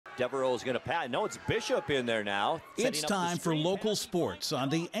Devereaux is going to pass. No, it's Bishop in there now. It's time for local sports on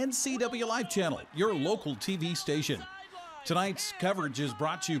the NCWLIFE Channel, your local TV station. Tonight's coverage is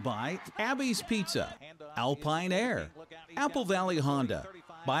brought to you by Abby's Pizza, Alpine Air, Apple Valley Honda,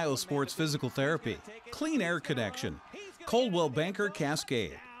 Biosports Physical Therapy, Clean Air Connection, Coldwell Banker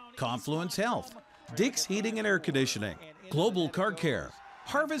Cascade, Confluence Health, Dick's Heating and Air Conditioning, Global Car Care,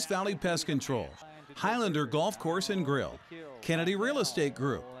 Harvest Valley Pest Control, Highlander Golf Course and Grill, Kennedy Real Estate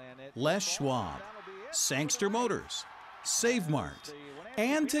Group, Les Schwab, Sangster Motors, Save Mart,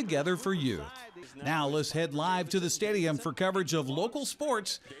 and Together for Youth. Now let's head live to the stadium for coverage of local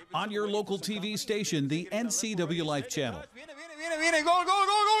sports on your local TV station, the NCWLIFE Channel.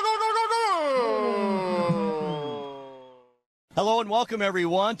 Hello and welcome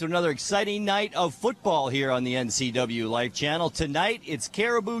everyone to another exciting night of football here on the NCWLIFE Channel. Tonight it's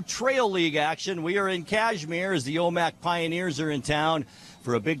Caribou Trail League action. We are in Cashmere as the Omak Pioneers are in town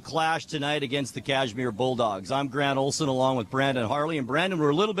for a big clash tonight against the Cashmere Bulldogs. I'm Grant Olson along with Brandon Harle. And Brandon,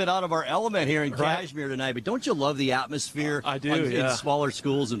 we're a little bit out of our element here in Cashmere tonight, but don't you love the atmosphere? I do, in smaller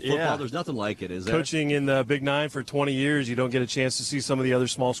schools and football? Yeah. There's nothing like it, is there? Coaching in the Big Nine for 20 years, you don't get a chance to see some of the other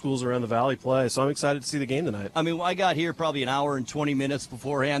small schools around the valley play, so I'm excited to see the game tonight. I mean, I got here probably an hour and 20 minutes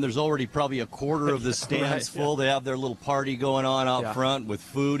beforehand. There's already probably a quarter of the stands full. They have their little party going on out front with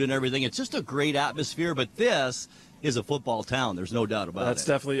food and everything. It's just a great atmosphere, but this is a football town. There's no doubt about it. That's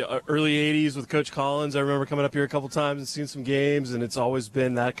definitely early 80s with Coach Collins. I remember coming up here a couple times and seeing some games, and it's always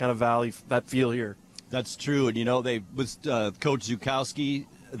been that kind of valley, that feel here. That's true. And, you know, they with Coach Zukowski,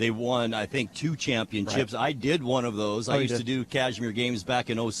 they won, I think, 2 championships. I did one of those. I used to do Cashmere games back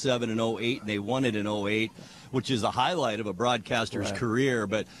in 07 and 08, and they won it in 08, which is a highlight of a broadcaster's career.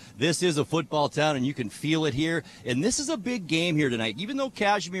 But this is a football town, and you can feel it here. And this is a big game here tonight. Even though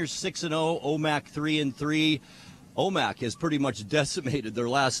Cashmere's 6-0, Omak 3-3, Omak has pretty much decimated their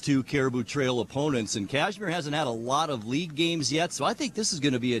last 2 Caribou Trail opponents, and Cashmere hasn't had a lot of league games yet, so I think this is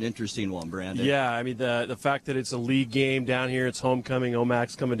going to be an interesting one, Brandon. Yeah, I mean, the fact that it's a league game down here, it's homecoming,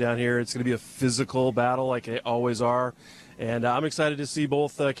 Omak's coming down here, it's going to be a physical battle like they always are, and I'm excited to see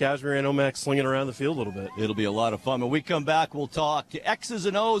both Cashmere and Omak slinging around the field a little bit. It'll be a lot of fun. When we come back, we'll talk to X's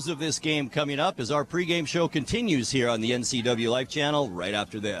and O's of this game coming up as our pregame show continues here on the NCWLIFE Channel right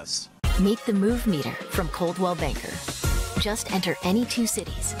after this. Meet the Move Meter from Coldwell Banker. Just enter any 2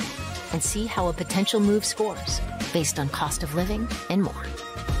 cities and see how a potential move scores based on cost of living and more.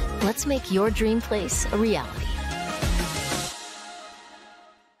 Let's make your dream place a reality.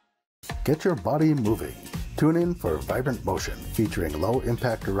 Get your body moving. Tune in for Vibrant Motion, featuring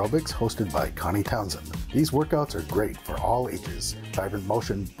low-impact aerobics hosted by Connie Townsend. These workouts are great for all ages. Vibrant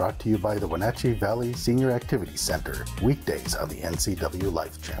Motion brought to you by the Wenatchee Valley Senior Activities Center, weekdays on the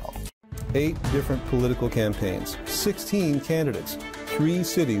NCWLIFE Channel. 8 different political campaigns, 16 candidates, 3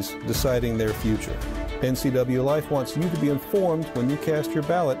 cities deciding their future. NCWLIFE wants you to be informed when you cast your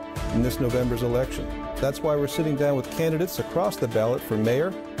ballot in this November's election. That's why we're sitting down with candidates across the ballot for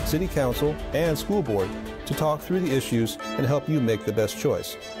mayor, city council, and school board to talk through the issues and help you make the best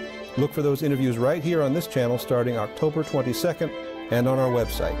choice. Look for those interviews right here on this channel starting October 22nd and on our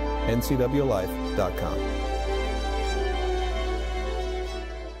website, ncwlife.com.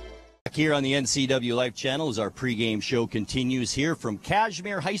 Here on the NCWLIFE Channel as our pregame show continues here from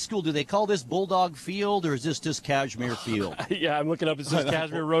Cashmere High School. Do they call this Bulldog Field, or is this just Cashmere Field? Yeah, I'm looking up. It's just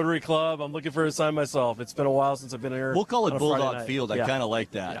Cashmere Rotary Club. I'm looking for a sign myself. It's been a while since I've been here. We'll call it Bulldog Field. I kind of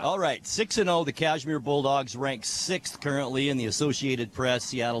like that. Yeah. All right, 6-0. The Cashmere Bulldogs rank 6th currently in the Associated Press,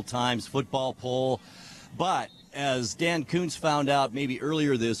 Seattle Times football poll. But as Dan Kuntz found out maybe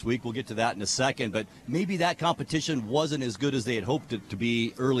earlier this week, we'll get to that in a second, but maybe that competition wasn't as good as they had hoped it to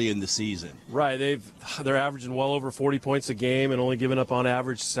be early in the season. Right. They're averaging well over 40 points a game and only giving up on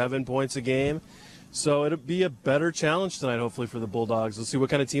average 7 points a game. So it'll be a better challenge tonight, hopefully, for the Bulldogs. Let's see what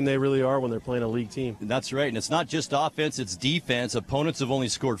kind of team they really are when they're playing a league team. That's right, and it's not just offense, it's defense. Opponents have only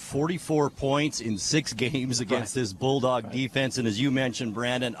scored 44 points in 6 games against this Bulldog defense, and as you mentioned,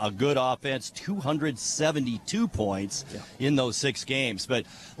 Brandon, a good offense, 272 points in those 6 games. But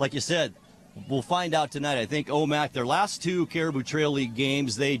like you said, we'll find out tonight. I think Omak, their last 2 Caribou Trail League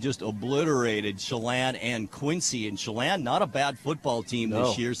games, they just obliterated Chelan and Quincy. And Chelan, not a bad football team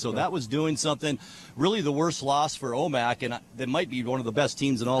this year, so that was doing something. Really the worst loss for Omak, and that might be one of the best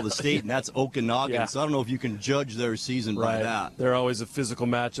teams in all the state, and that's Okanagan. So I don't know if you can judge their season by that. They're always a physical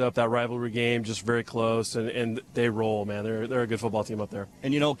matchup, that rivalry game, just very close, and they roll, man. They're a good football team up there.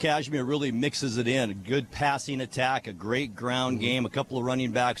 And, you know, Cashmere really mixes it in. A good passing attack, a great ground game, a couple of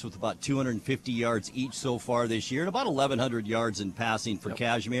running backs with about 250 yards each so far this year, and about 1,100 yards in passing for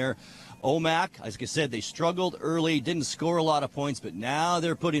Cashmere. Omak, as I said, they struggled early, didn't score a lot of points, but now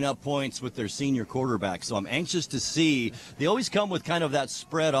they're putting up points with their senior quarterback. So I'm anxious to see. They always come with kind of that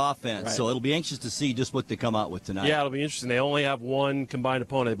spread offense, right. So it'll be anxious to see just what they come out with tonight. Yeah, it'll be interesting. They only have one combined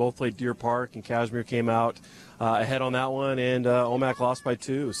opponent. They both played Deer Park, and Cashmere came out ahead on that one, and Omak lost by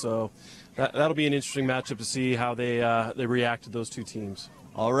 2. So that'll be an interesting matchup to see how they react to those two teams.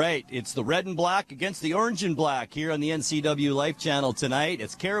 All right, it's the red and black against the orange and black here on the NCWLIFE Channel tonight.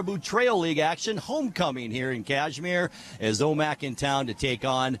 It's Caribou Trail League action, homecoming here in Cashmere, as Omak in town to take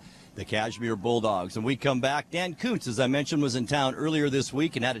on the Cashmere Bulldogs. And we come back. Dan Kuntz, as I mentioned, was in town earlier this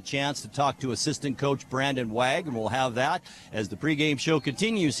week and had a chance to talk to assistant coach Brandon Wagg, and we'll have that as the pregame show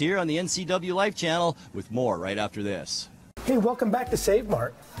continues here on the NCWLIFE Channel with more right after this. Hey, welcome back to Save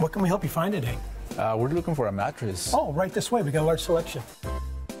Mart. What can we help you find today? We're looking for a mattress. Oh, right this way. We got a large selection.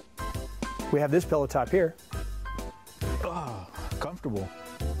 We have this pillow top here. Oh, comfortable.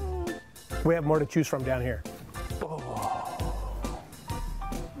 We have more to choose from down here. Oh.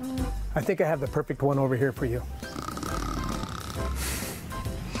 I think I have the perfect one over here for you.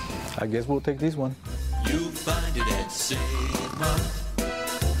 I guess we'll take this one. You'll find it at Save Mart.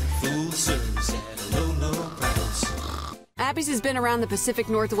 Full service at a low, low price. Abby's has been around the Pacific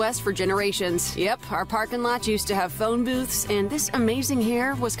Northwest for generations. Yep, our parking lot used to have phone booths, and this amazing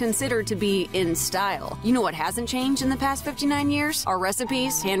hair was considered to be in style. You know what hasn't changed in the past 59 years? Our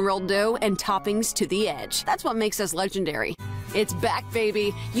recipes, hand-rolled dough, and toppings to the edge. That's what makes us legendary. It's back,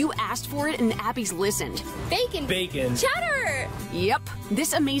 baby. You asked for it, and Abby's listened. Bacon. Bacon. Cheddar. Yep,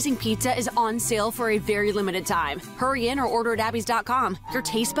 this amazing pizza is on sale for a very limited time. Hurry in or order at abbys.com. Your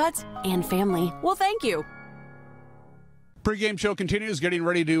taste buds and family will thank you. Pre-game show continues, getting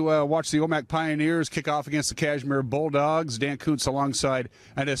ready to watch the Omak Pioneers kick off against the Cashmere Bulldogs. Dan Kuntz alongside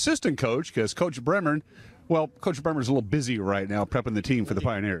an assistant coach, because Coach Bremer's a little busy right now prepping the team for the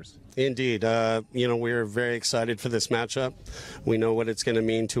Pioneers. Indeed. We're very excited for this matchup. We know what it's going to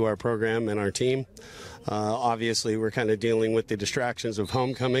mean to our program and our team. Obviously, we're kind of dealing with the distractions of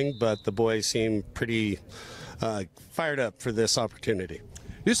homecoming, but the boys seem pretty fired up for this opportunity.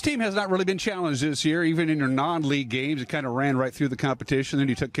 This team has not really been challenged this year, even in your non-league games. It kind of ran right through the competition. Then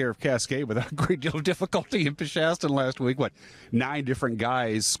you took care of Cascade without a great deal of difficulty in Peshastin last week. 9 different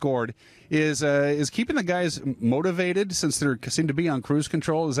guys scored. Is keeping the guys motivated since they seem to be on cruise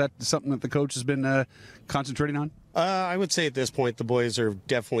control? Is that something that the coach has been concentrating on? I would say at this point the boys are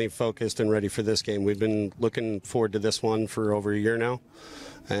definitely focused and ready for this game. We've been looking forward to this one for over a year now.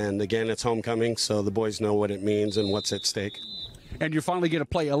 And again, it's homecoming, so the boys know what it means and what's at stake. And you're finally going to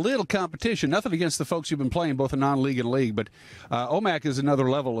play a little competition. Nothing against the folks you've been playing, both in non-league and league, but Omak is another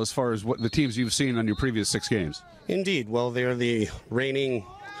level as far as what the teams you've seen on your previous 6 games. Indeed. Well, they're the reigning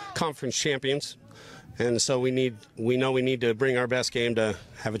conference champions, and so we know we need to bring our best game to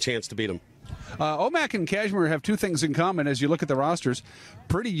have a chance to beat them. Omak and Cashmere have 2 things in common as you look at the rosters.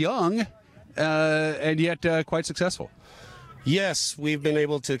 Pretty young, and yet quite successful. Yes, we've been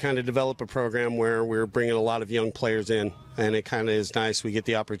able to kind of develop a program where we're bringing a lot of young players in, and it kind of is nice. We get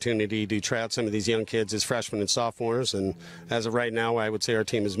the opportunity to try out some of these young kids as freshmen and sophomores, and as of right now, I would say our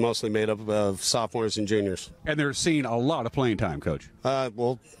team is mostly made up of sophomores and juniors. And they're seeing a lot of playing time, Coach.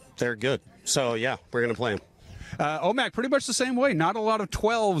 Well, they're good. So, yeah, we're going to play them. Omak, pretty much the same way. Not a lot of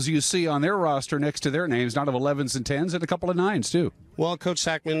 12s you see on their roster next to their names, not of 11s and 10s, and a couple of 9s, too. Well, Coach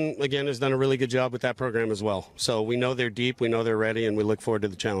Sackman, again, has done a really good job with that program as well. So we know they're deep, we know they're ready, and we look forward to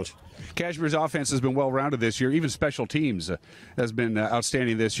the challenge. Cashmere's offense has been well-rounded this year. Even special teams has been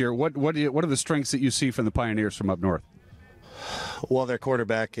outstanding this year. What are the strengths that you see from the Pioneers from up north? Well, their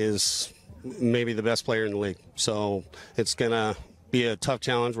quarterback is maybe the best player in the league. So it's going to be a tough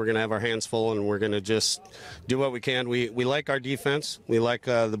challenge. We're going to have our hands full, and we're going to just do what we can. We like our defense. We like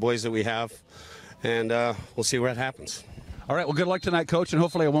the boys that we have, and we'll see what happens. All right, well, good luck tonight, Coach, and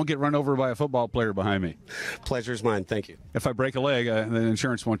hopefully I won't get run over by a football player behind me. Pleasure's mine. Thank you. If I break a leg, then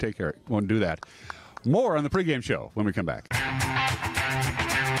insurance won't do that. More on the pregame show when we come back.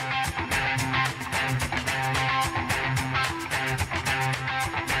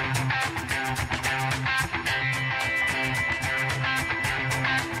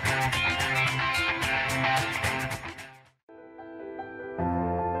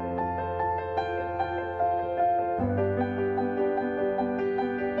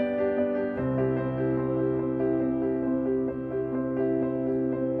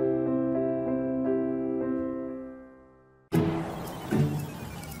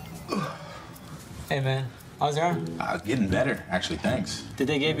 Hey man, how's your arm? Getting better, actually, thanks. Did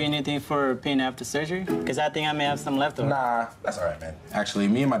they give you anything for pain after surgery? Because I think I may have some left over. Nah, that's all right, man. Actually,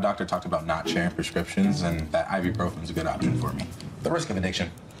 me and my doctor talked about not sharing prescriptions, and that ibuprofen's a good option for me. The risk of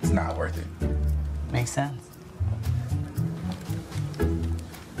addiction. it's not worth it. Makes sense.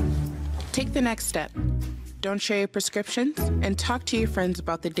 Take the next step. Don't share your prescriptions and talk to your friends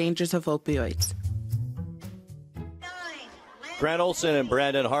about the dangers of opioids. Grant Olson and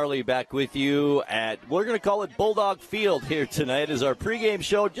Brandon Harle back with you at, we're going to call it Bulldog Field here tonight, as our pregame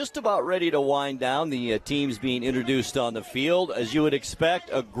show just about ready to wind down. The teams being introduced on the field. As you would expect,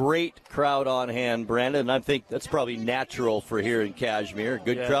 a great crowd on hand, Brandon, and I think that's probably natural for here in Cashmere.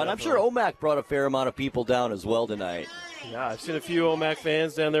 Good crowd. Definitely. I'm sure Omak brought a fair amount of people down as well tonight. Yeah, I've seen a few Omak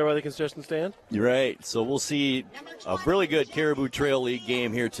fans down there by the concession stand. You're right. So we'll see a really good Caribou Trail League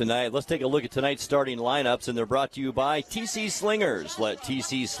game here tonight. Let's take a look at tonight's starting lineups, and they're brought to you by TC Slingers. Let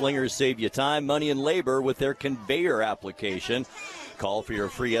TC Slingers save you time, money, and labor with their conveyor application. Call for your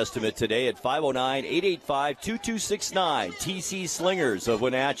free estimate today at 509-885-2269. TC Slingers of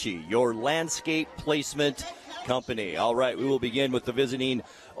Wenatchee, your landscape placement company. All right, we will begin with the visiting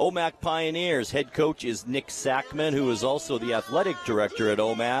Omak Pioneers. Head coach is Nick Sackman, who is also the athletic director at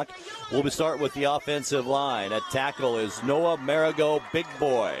Omak. We'll start with the offensive line. At tackle is Noah Marigo, big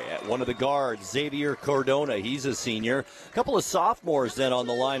boy. At one of the guards, Xavier Cordona. He's a senior. A couple of sophomores then on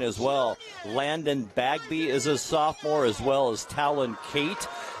the line as well. Landon Bagby is a sophomore, as well as Talon Kate.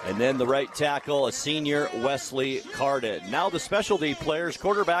 And then the right tackle, a senior, Wesley Carden. Now the specialty players,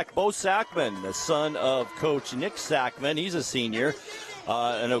 quarterback Bo Sackman, the son of Coach Nick Sackman. He's a senior.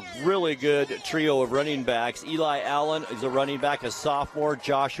 And a really good trio of running backs. Eli Allen is a running back, a sophomore.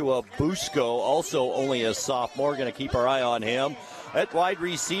 Joshua Busco, also only a sophomore. Going to keep our eye on him. At wide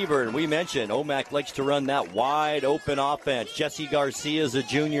receiver, and we mentioned Omak likes to run that wide open offense. Jesse Garcia is a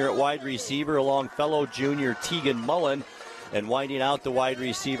junior at wide receiver, along fellow junior Tegan Mullen. And winding out the wide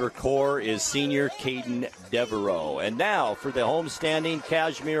receiver core is senior Caden Devereaux. And now for the homestanding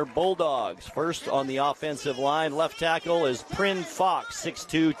Cashmere Bulldogs. First on the offensive line, left tackle is Prin Fox,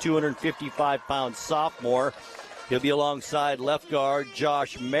 6'2", 255-pound sophomore. He'll be alongside left guard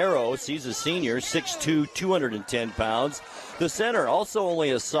Josh Maros. He's a senior, 6'2", 210 pounds. The center, also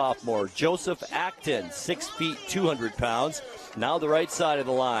only a sophomore, Joseph Acton, 6 feet, 200 pounds. Now the right side of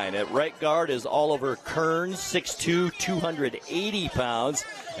the line. At right guard is Oliver Kearns, 6'2", 280 pounds.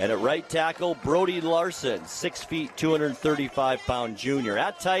 And at right tackle, Brody Larson, 6 feet, 235-pound junior.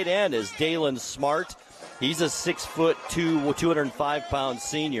 At tight end is Dalen Smart. He's a 6'2", 205-pound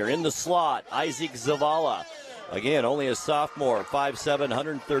senior. In the slot, Isaac Zavala. Again, only a sophomore, 5'7",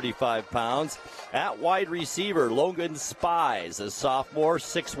 135 pounds. At wide receiver, Logan Spies, a sophomore,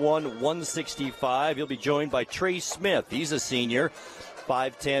 6'1", 165. He'll be joined by Trey Smith. He's a senior,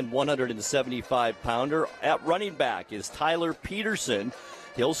 5'10", 175-pounder. At running back is Tyler Peterson.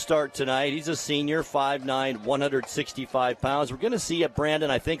 He'll start tonight. He's a senior, 5'9", 165 pounds. We're going to see at Brandon,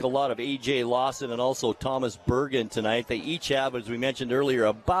 I think, a lot of A.J. Lawson and also Thomas Bergen tonight. They each have, as we mentioned earlier,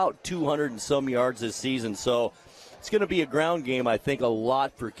 about 200 and some yards this season. So it's going to be a ground game, I think, a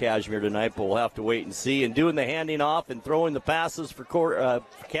lot for Cashmere tonight, but we'll have to wait and see. And doing the handing off and throwing the passes for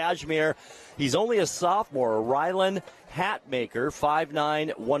Cashmere, he's only a sophomore, Rylan Hatmaker,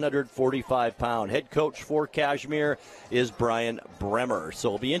 5'9", 145-pound. Head coach for Cashmere is Brian Bremer. So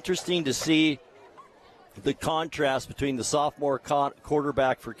it'll be interesting to see the contrast between the sophomore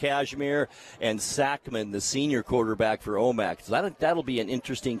quarterback for Cashmere and Sackman, the senior quarterback for Omak. So that'll be an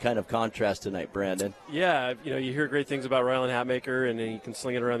interesting kind of contrast tonight, Brandon. Yeah, you hear great things about Rylan Hatmaker, and he can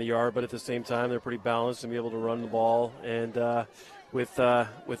sling it around the yard, but at the same time, they're pretty balanced and be able to run the ball. And with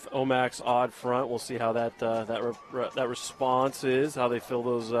Omak's odd front, we'll see how that response is, how they fill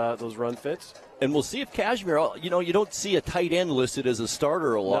those run fits. And we'll see if Cashmere, you don't see a tight end listed as a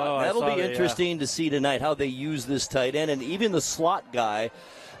starter a lot. No, that'll be interesting to see tonight, how they use this tight end. And even the slot guy,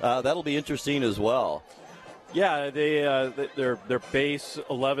 that'll be interesting as well. Yeah, their base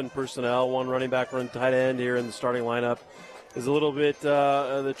 11 personnel, one running back, one tight end here in the starting lineup, is a little bit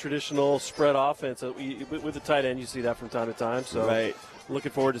the traditional spread offense. With the tight end, you see that from time to time. So right.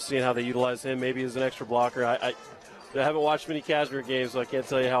 Looking forward to seeing how they utilize him, maybe as an extra blocker. I haven't watched many Cashmere games, so I can't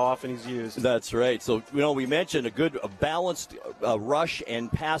tell you how often he's used. That's right. So, we mentioned a balanced rush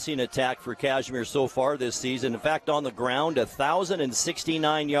and passing attack for Cashmere so far this season. In fact, on the ground,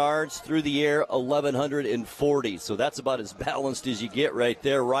 1,069 yards. Through the air, 1,140. So that's about as balanced as you get right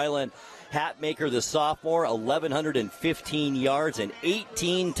there. Rylan Hatmaker, the sophomore, 1,115 yards and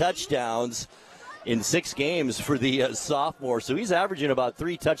 18 touchdowns in 6 games for the sophomore. So he's averaging about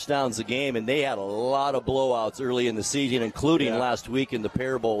 3 touchdowns a game, and they had a lot of blowouts early in the season, including last week in the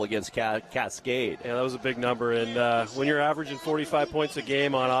Pear Bowl against Cascade. Yeah, that was a big number. And when you're averaging 45 points a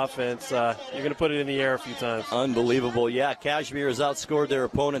game on offense, you're going to put it in the air a few times. Unbelievable. Yeah, Cashmere has outscored their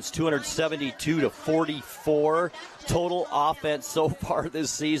opponents 272-44. total offense so far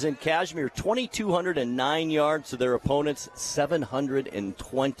this season. Cashmere 2,209 yards to their opponents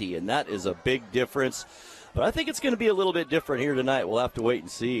 720, and that is a big difference. But I think it's going to be a little bit different here tonight. We'll have to wait and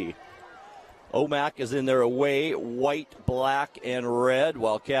see. Omak is in their away white, black, and red,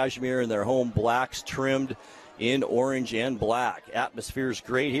 while Cashmere in their home blacks trimmed in orange and black. Atmosphere is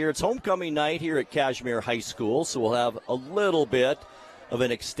great here. It's homecoming night here at Cashmere High School, so we'll have a little bit of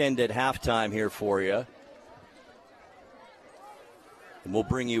an extended halftime here for you. And we'll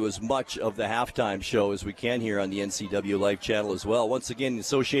bring you as much of the halftime show as we can here on the NCWLIFE Channel as well. Once again,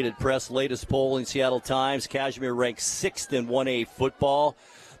 Associated Press latest poll in Seattle Times, Cashmere ranks 6th in 1A football,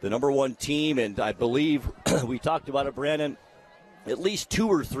 the number one team, and I believe we talked about it, Brandon, at least 2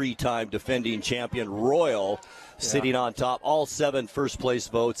 or 3 time defending champion Royal sitting on top. All 7 first-place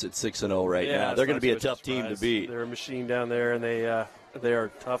votes at 6-0 right now. They're going to be a tough team to beat. They're a machine down there, and they are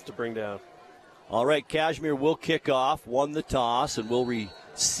tough to bring down. All right, Cashmere will kick off, won the toss, and will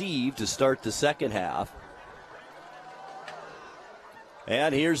receive to start the second half.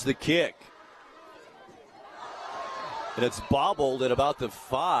 And here's the kick. And it's bobbled at about the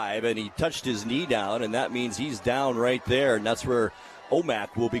 5, and he touched his knee down, and that means he's down right there, and that's where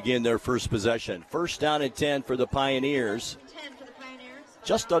Omak will begin their first possession. First down and 10 for the Pioneers.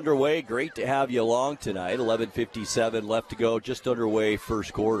 Just underway. Great to have you along tonight. 11:57 left to go, just underway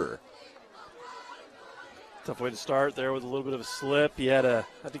first quarter. Tough way to start there with a little bit of a slip. He had to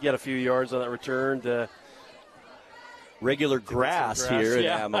get a few yards on that return. Regular grass here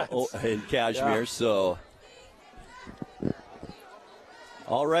in Cashmere, so.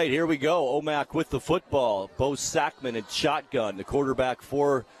 All right, here we go. Omak with the football. Bo Sackman in shotgun, the quarterback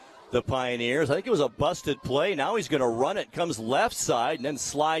for the Pioneers. I think it was a busted play. Now he's going to run it. Comes left side and then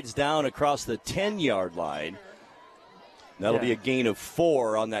slides down across the 10-yard line. That'll be a gain of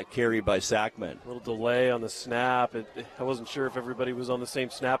 4 on that carry by Sackman. A little delay on the snap. I wasn't sure if everybody was on the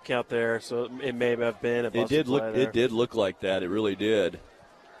same snap count there, so it may have been a busted play there. It did look like that. It really did.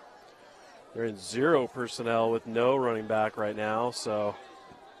 They're in 0 personnel with no running back right now, so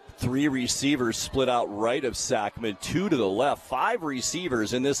 3 receivers split out right of Sackman, 2 to the left. 5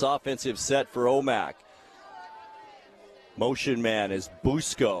 receivers in this offensive set for Omak. Motion man is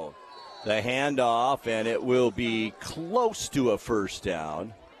Busco. The handoff, and it will be close to a first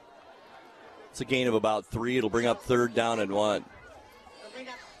down. It's a gain of about 3. It'll bring up 3rd down and 1.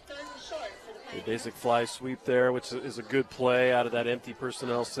 A basic fly sweep there, which is a good play out of that empty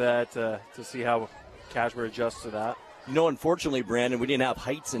personnel set to see how Cashmere adjusts to that. You know, unfortunately, Brandon, we didn't have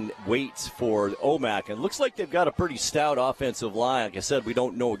heights and weights for Omak, and it looks like they've got a pretty stout offensive line. Like I said, we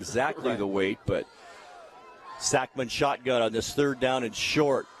don't know exactly the weight, but Sackman shotgun on this 3rd down and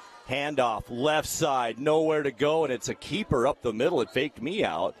short. Handoff, left side, nowhere to go, and it's a keeper up the middle. It faked me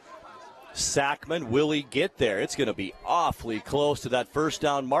out. Sackman, will he get there? It's going to be awfully close to that first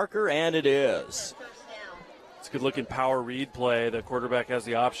down marker, and it is. It's a good-looking power read play. The quarterback has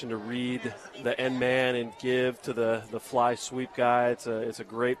the option to read the end man and give to the fly sweep guy. It's a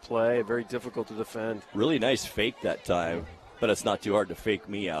great play, very difficult to defend. Really nice fake that time, but it's not too hard to fake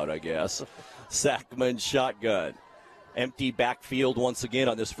me out, I guess. Sackman shotgun. Empty backfield once again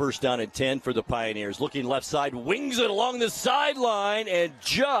on this first down and 10 for the Pioneers. Looking left side, wings it along the sideline, and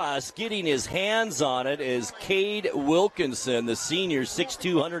just getting his hands on it is Cade Wilkinson, the senior,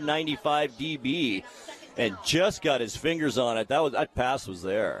 6'2", 195 DB, and just got his fingers on it. That pass was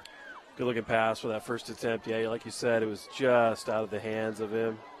there. Good-looking pass for that first attempt. Yeah, like you said, it was just out of the hands of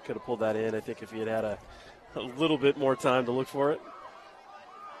him. Could have pulled that in, I think, if he had a little bit more time to look for it.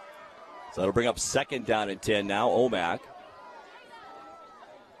 So that'll bring up 2nd down and 10 now, Omak.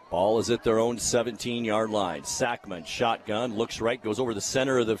 Ball is at their own 17-yard line. Sackman, shotgun, looks right, goes over the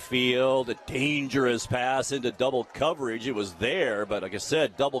center of the field. A dangerous pass into double coverage. It was there, but like I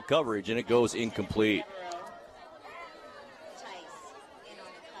said, double coverage, and it goes incomplete.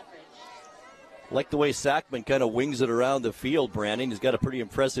 Like the way Sackman kind of wings it around the field, Brandon. He's got a pretty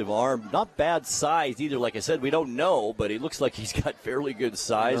impressive arm. Not bad size either. Like I said, we don't know, but he looks like he's got fairly good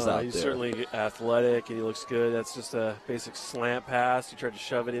size out he's there. Certainly athletic, and he looks good. That's just a basic slant pass. He tried to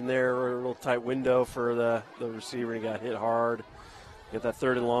shove it in there, a little tight window for the receiver, and he got hit hard. Get that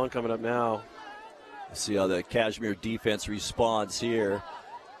 3rd and long coming up now. See how the Cashmere defense responds here.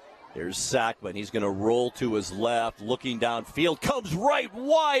 Here's Sackman. He's going to roll to his left, looking downfield. Comes right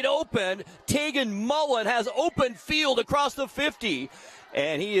wide open. Tegan Mullen has open field across the 50.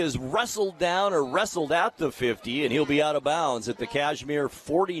 And he is wrestled down or wrestled at the 50, and he'll be out of bounds at the Cashmere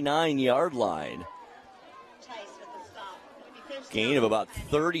 49-yard line. Gain of about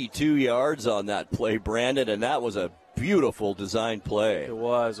 32 yards on that play, Brandon, and that was a beautiful design play. It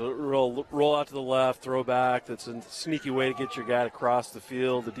was. A roll out to the left, throw back. That's a sneaky way to get your guy across the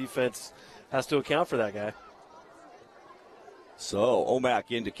field. The defense has to account for that guy. So Omak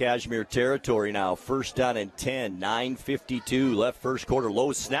into Cashmere territory now. First down and 10, 9:52 left first quarter.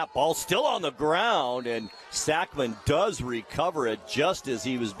 Low snap, ball still on the ground, and Sackman does recover it just as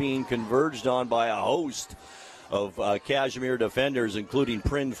he was being converged on by a host of Cashmere defenders, including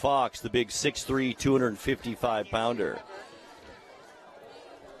Pryn Fox, the big 6'3", 255-pounder.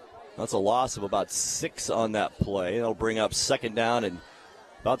 That's a loss of about 6 on that play. That'll bring up second down and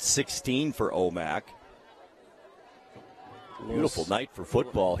about 16 for Omak. Beautiful night for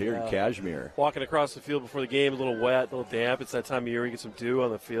football here in Cashmere. Walking across the field before the game, a little wet, a little damp. It's that time of year we get some dew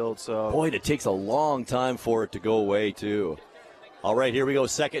on the field. So boy, it takes a long time for it to go away, too. All right, here we go,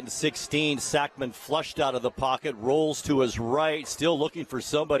 2nd and 16. Sackman flushed out of the pocket, rolls to his right, still looking for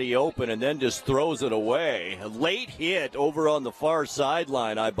somebody open, and then just throws it away. A late hit over on the far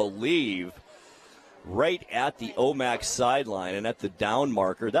sideline, I believe, right at the Omak sideline and at the down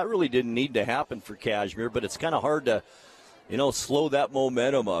marker. That really didn't need to happen for Cashmere, but it's kind of hard to, slow that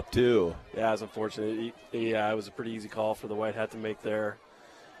momentum up, too. Yeah, it's unfortunate. It was a pretty easy call for the White Hat to make there.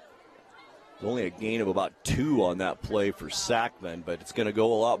 Only a gain of about 2 on that play for Sackman, but it's going to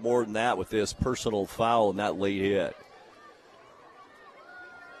go a lot more than that with this personal foul and that late hit.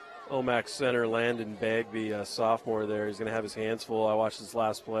 Omak center Landon Bagby, a sophomore there. He's going to have his hands full. I watched his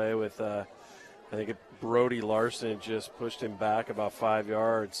last play with, I think Brody Larson just pushed him back about 5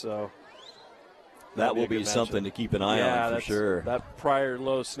 yards, so that will be something to keep an eye on for sure. That prior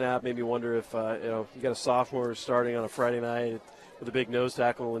low snap made me wonder if you got a sophomore starting on a Friday night with a big nose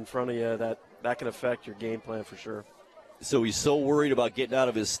tackle in front of you, that can affect your game plan for sure. So he's so worried about getting out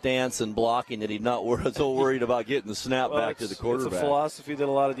of his stance and blocking that he's not so worried about getting the snap back to the quarterback. It's a philosophy that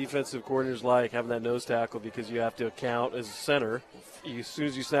a lot of defensive coordinators like, having that nose tackle, because you have to account as a center. As soon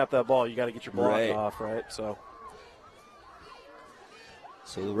as you snap that ball, you got to get your block off, right? So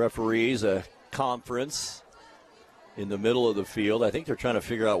the referees, a conference in the middle of the field. I think they're trying to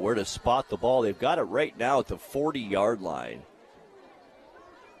figure out where to spot the ball. They've got it right now at the 40-yard line.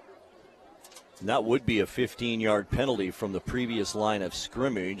 And that would be a 15-yard penalty from the previous line of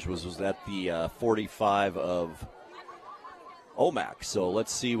scrimmage, was at the 45 of Omak. So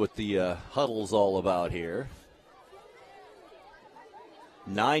let's see what the huddle's all about here.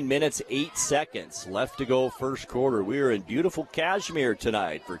 9 minutes, 8 seconds left to go first quarter. We are in beautiful Cashmere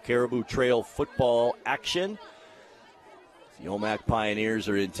tonight for Caribou Trail football action. The Omak Pioneers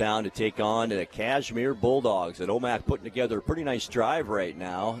are in town to take on the Cashmere Bulldogs. And Omak putting together a pretty nice drive right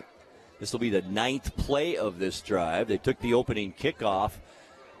now. This will be the 9th play of this drive. They took the opening kickoff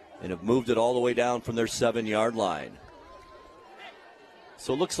and have moved it all the way down from their 7-yard line.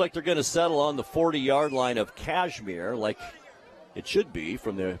 So it looks like they're going to settle on the 40-yard line of Cashmere, like it should be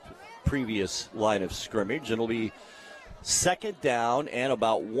from the previous line of scrimmage. It'll be second down and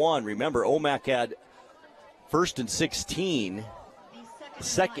about 1. Remember, Omak had 1st and 16,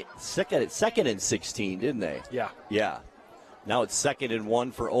 second and 16, didn't they? Yeah. Now it's 2nd and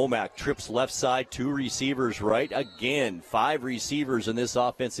 1 for Omak. Trips left side, 2 receivers right. Again, 5 receivers in this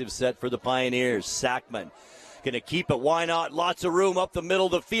offensive set for the Pioneers. Sackman going to keep it. Why not? Lots of room up the middle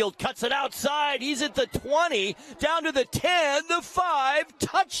of the field. Cuts it outside. He's at the 20, down to the 10, the 5.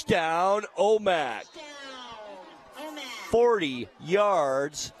 Touchdown, Omak. 40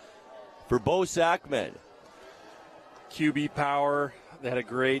 yards for Bo Sackman. QB power. They had a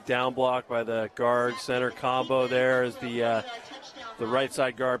great down block by the guard center combo there as the right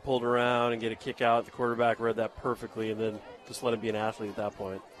side guard pulled around and get a kick out. The quarterback read that perfectly and then just let him be an athlete at that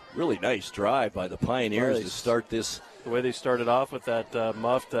point. Really nice drive by the Pioneers to start this. The way they started off with that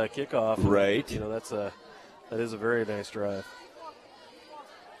muffed kickoff. Right. That is a very nice drive.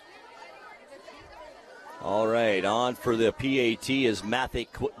 All right, on for the PAT is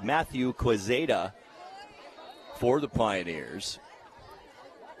Matthew Quezada for the Pioneers.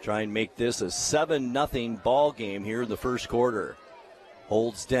 Try and make this a 7-0 ball game here in the first quarter.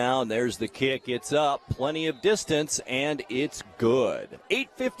 Holds down, there's the kick, it's up, plenty of distance, and it's good.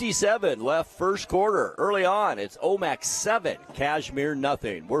 8:57 left first quarter. Early on, it's Omak 7, Cashmere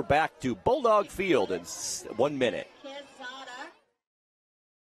nothing. We're back to Bulldog Field in 1 minute.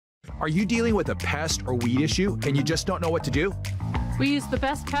 Are you dealing with a pest or weed issue and you just don't know what to do? We use the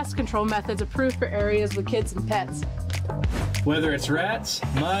best pest control methods approved for areas with kids and pets. Whether it's rats,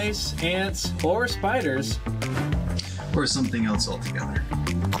 mice, ants, or spiders, or something else altogether.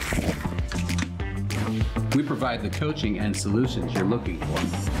 We provide the coaching and solutions you're looking for.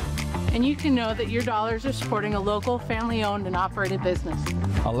 and you can know that your dollars are supporting a local, family-owned and operated business.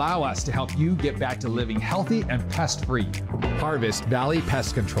 Allow us to help you get back to living healthy and pest-free. Harvest Valley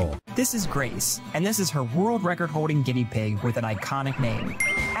Pest Control. This is Grace, and this is her world record-holding guinea pig with an iconic name,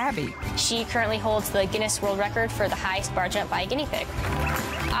 Abby. She currently holds the Guinness World Record for the highest bar jump by a guinea pig.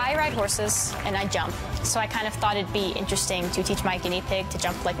 I ride horses and I jump, so I kind of thought it'd be interesting to teach my guinea pig to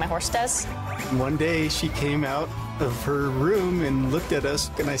jump like my horse does. One day she came out of her room and looked at us,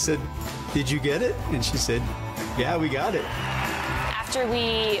 and I said, "Did you get it?" And she said, "Yeah, we got it." After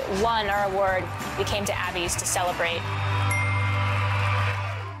we won our award, we came to Abby's to celebrate.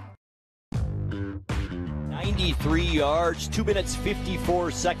 93 yards, 2 minutes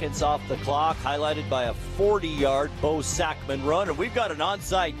 54 seconds off the clock, highlighted by a 40-yard Bo Sackman run, and we've got an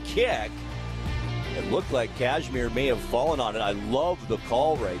onside kick. It looked like Cashmere may have fallen on it. I love the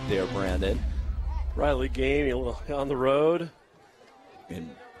call right there, Brandon. Riley game, a little on the road.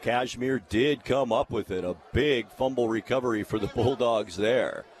 And Cashmere did come up with it. A big fumble recovery for the Bulldogs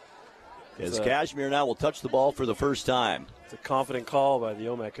there. As Cashmere now will touch the ball for the first time. It's a confident call by the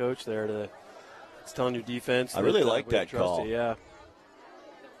Omak coach there. It's telling your defense. I really like that call. Yeah.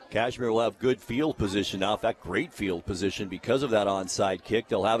 Cashmere will have good field position now. In fact, great field position because of that onside kick.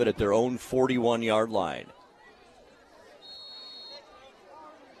 They'll have it at their own 41-yard line.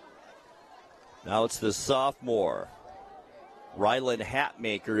 Now it's the sophomore, Rylan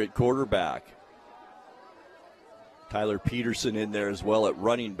Hatmaker at quarterback. Tyler Peterson in there as well at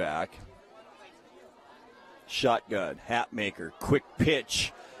running back. Shotgun, Hatmaker, quick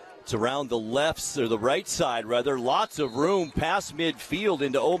pitch. It's around the left, or the right side, rather. Lots of room past midfield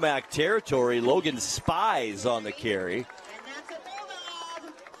into Omak territory. Logan Spies on the carry.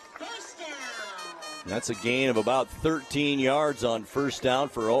 That's a gain of about 13 yards on first down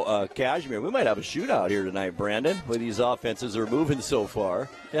for Cashmere. We might have a shootout here tonight, Brandon, the way these offenses are moving so far.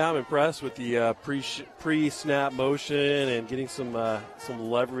 Yeah, I'm impressed with the pre-snap motion and getting some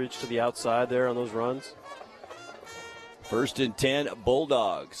leverage to the outside there on those runs. 1st and 10,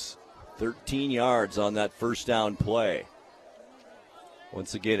 Bulldogs. 13 yards on that first down play.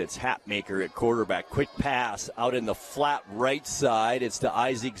 Once again, it's Hatmaker at quarterback. Quick pass out in the flat right side. It's to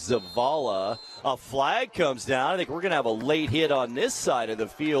Isaac Zavala. A flag comes down. I think we're going to have a late hit on this side of the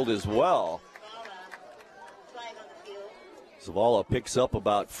field as well. Zavala picks up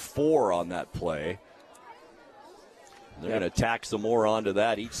about 4 on that play. They're going to tack some more onto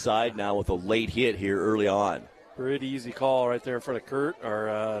that each side now with a late hit here early on. Pretty easy call right there in front of Kurt,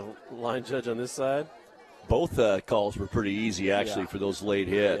 our line judge on this side. Both calls were pretty easy, actually, for those late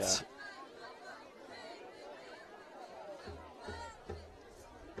hits. Yeah.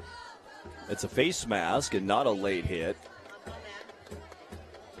 It's a face mask and not a late hit.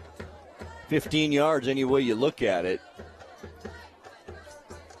 15 yards any way you look at it.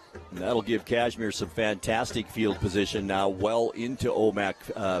 And that'll give Cashmere some fantastic field position now well into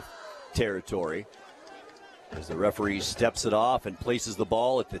Omak territory. As the referee steps it off and places the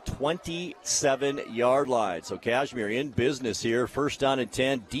ball at the 27-yard line. So Cashmere in business here. 1st down and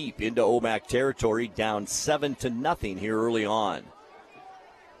 10 deep into Omak territory. Down 7-0 here early on.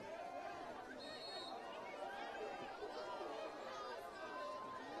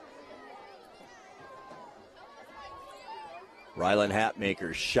 Rylan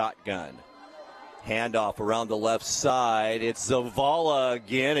Hatmaker, shotgun. Handoff around the left side. It's Zavala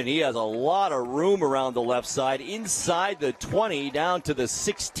again, and he has a lot of room around the left side. Inside the 20, down to the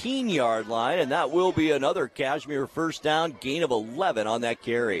 16-yard line, and that will be another Cashmere first down, gain of 11 on that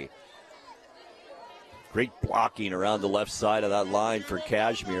carry. Great blocking around the left side of that line for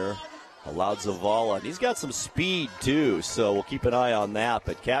Cashmere. Allowed Zavala, and he's got some speed too, so we'll keep an eye on that.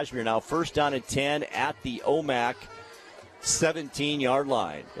 But Cashmere now 1st down and 10 at the Omak 17-yard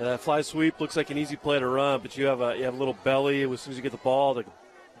line. Yeah, that fly sweep looks like an easy play to run, but you have a little belly as soon as you get the ball to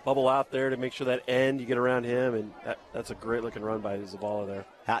bubble out there to make sure that end you get around him, and that's a great looking run by Zavala there.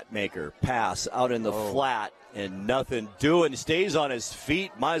 Hatmaker pass out in the flat and nothing doing. Stays on his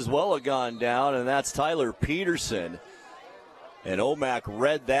feet, might as well have gone down, and that's Tyler Peterson. And Omak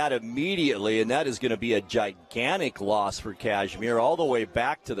read that immediately, and that is going to be a gigantic loss for Cashmere, all the way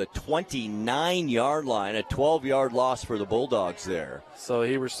back to the 29-yard line, a 12-yard loss for the Bulldogs there. So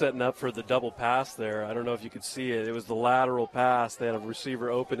he was setting up for the double pass there. I don't know if you could see it. It was the lateral pass. They had a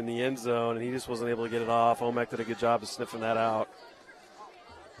receiver open in the end zone, and he just wasn't able to get it off. Omak did a good job of sniffing that out.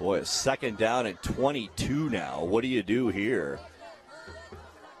 Boy, a 2nd down and 22 now. What do you do here?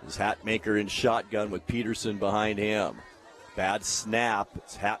 This Hatmaker in shotgun with Peterson behind him. Bad snap.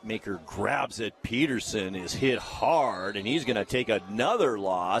 Hatmaker grabs it. Peterson is hit hard, and he's going to take another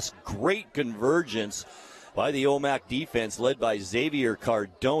loss. Great convergence by the Omak defense, led by Xavier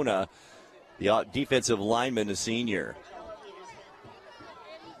Cardona, the defensive lineman, a senior.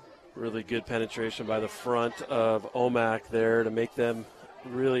 Really good penetration by the front of Omak there to make them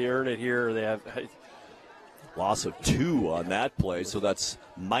really earn it here. They have loss of 2 on that play, so that's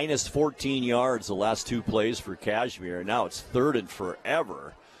minus 14 yards the last 2 plays for Cashmere. Now it's 3rd and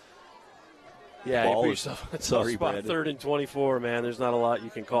forever. Yeah, you put yourself in a tough spot. 3rd and 24, man. There's not a lot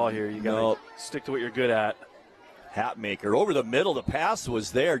you can call here. You got to stick to what you're good at. Hatmaker over the middle. The pass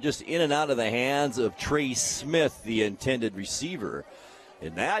was there, just in and out of the hands of Trey Smith, the intended receiver.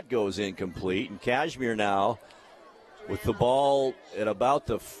 And that goes incomplete. And Cashmere now with the ball at about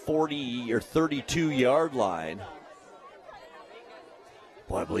the 40 or 32-yard line.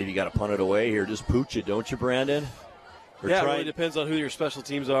 Boy, I believe you got to punt it away here. Just pooch it, don't you, Brandon? Yeah, it really depends on who your special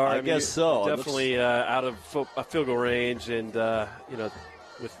teams are. I guess so. Definitely out of field goal range, and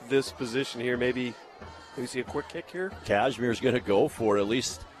with this position here, maybe see a quick kick here. Cashmere's going to go for it. At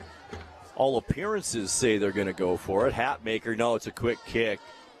least all appearances say they're going to go for it. Hatmaker, no, it's a quick kick.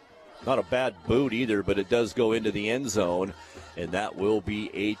 Not a bad boot either, but it does go into the end zone, and that will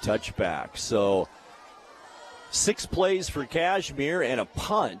be a touchback. So 6 plays for Cashmere and a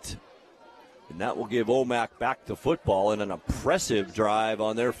punt. And that will give Omak back the football in an impressive drive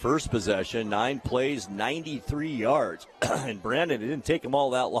on their first possession. 9 plays, 93 yards. And Brandon, it didn't take them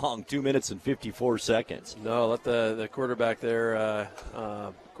all that long, 2 minutes and 54 seconds. No, let the quarterback there,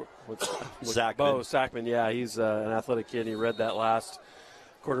 Sackman. Bo Sackman, yeah, he's an athletic kid. He read that last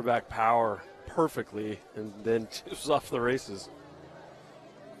quarterback power perfectly, and then it was off the races.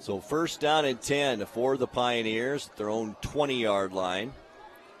 So 1st down and 10 for the Pioneers at their own 20-yard line.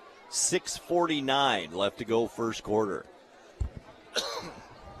 6:49 left to go first quarter.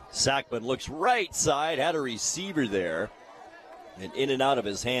 Sackman looks right side, had a receiver there, and in and out of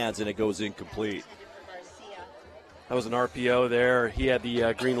his hands, and it goes incomplete. That was an RPO there. He had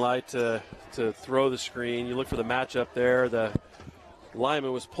the green light to throw the screen. You look for the matchup there. The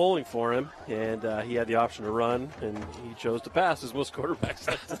lineman was pulling for him, and he had the option to run, and he chose to pass, as most quarterbacks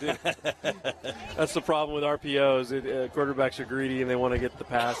like to do. That's the problem with RPOs. Quarterbacks are greedy, and they want to get the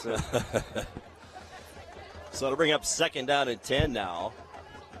pass in. So to bring up 2nd down and 10 now.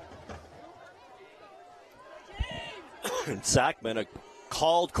 And Sackman, a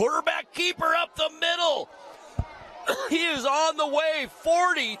called quarterback keeper up the middle. He is on the way,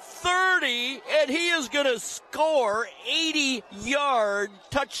 40, 30, and he is going to score 80-yard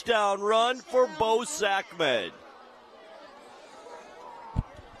touchdown run for Bo Sackman.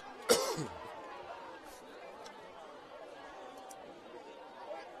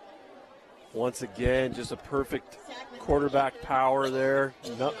 Once again, just a perfect quarterback power there.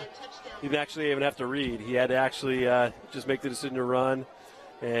 No, he didn't actually even have to read. He had to actually just make the decision to run.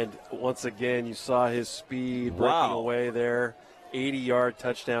 And once again, you saw his speed breaking away there. 80-yard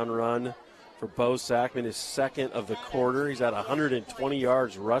touchdown run for Bo Sackman, his 2nd of the quarter. He's at 120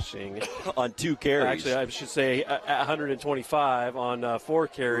 yards rushing. On 2 carries. Actually, I should say 125 on 4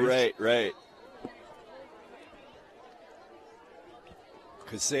 carries. Right.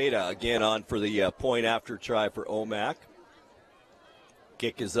 Caseta again on for the point after try for Omak.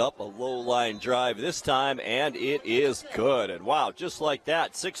 Kick is up, a low line drive this time, and it is good. And wow, just like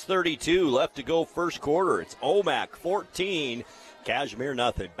that, 6:32 left to go first quarter. It's Omak 14, Cashmere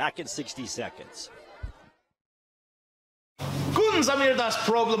nothing. Back in 60 seconds. Können Sie mir das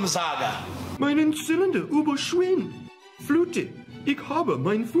Problem sagen? Meinen Zylinder überschwimmt. Flute, ich habe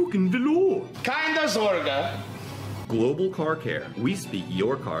mein Fugen verloren. Keine Sorge. Global Car Care. We speak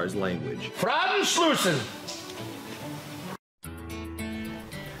your car's language. Fragenschlüssel.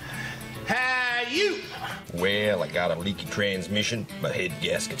 You. Well, I got a leaky transmission, my head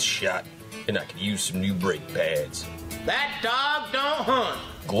gasket's shot, and I could use some new brake pads. That dog don't hunt.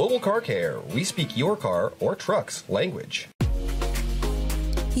 Global Car Care. We speak your car or truck's language.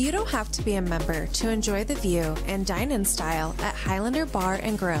 You don't have to be a member to enjoy the view and dine in style at Highlander Bar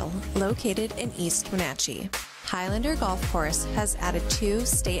and Grill, located in East Wenatchee. Highlander Golf Course has added 2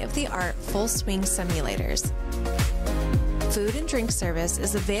 state-of-the-art full-swing simulators. Food and drink service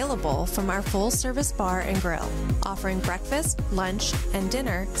is available from our full-service bar and grill, offering breakfast, lunch, and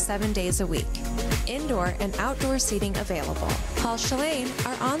dinner 7 days a week. Indoor and outdoor seating available. Call Shalane,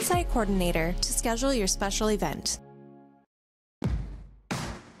 our on-site coordinator, to schedule your special event.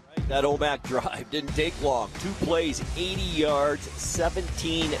 That Omak drive didn't take long. 2 plays, 80 yards,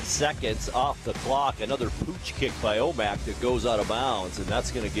 17 seconds off the clock. Another pooch kick by Omak that goes out of bounds, and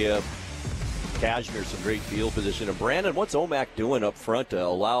that's going to give Cashmere some great field position. And Brandon, what's Omak doing up front to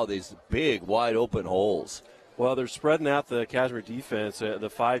allow these big, wide open holes? Well, they're spreading out the Cashmere defense. The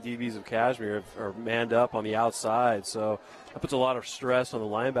 5 DBs of Cashmere are manned up on the outside, so that puts a lot of stress on the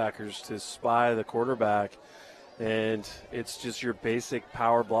linebackers to spy the quarterback. And it's just your basic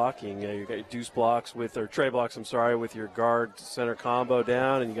power blocking. You got your deuce blocks or tray blocks, with your guard center combo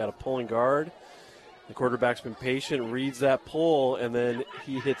down, and you got a pulling guard. The quarterback's been patient, reads that pull, and then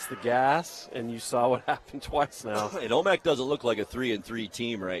he hits the gas, and you saw what happened twice now. And Omak doesn't look like a 3-3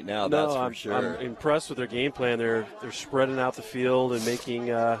 team right now, that's for sure. I'm impressed with their game plan. They're spreading out the field and making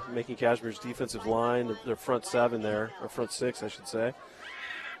Cashmere's defensive line, their front 7 there, or front 6, I should say.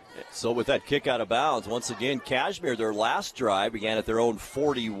 So with that kick out of bounds, once again, Cashmere, their last drive began at their own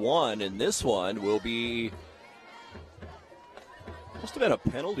 41, and this one will be... Must have been a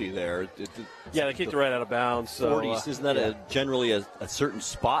penalty there. Yeah, they kicked it right out of bounds. So, 40s, isn't that generally a certain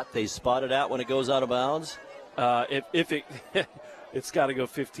spot they spot it at when it goes out of bounds? If it's got to go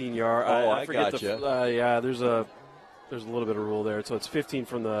 15 yards. I forget gotcha. There's a little bit of rule there. So it's 15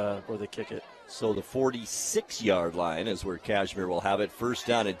 from where they kick it. So the 46-yard line is where Cashmere will have it. First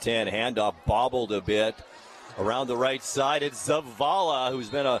down and 10. Handoff bobbled a bit around the right side. It's Zavala, who's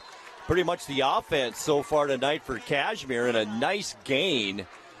been pretty much the offense so far tonight for Cashmere, and a nice gain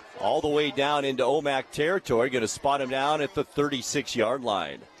all the way down into Omak territory. Going to spot him down at the 36-yard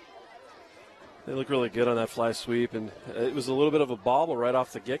line. They look really good on that fly sweep, and it was a little bit of a bobble right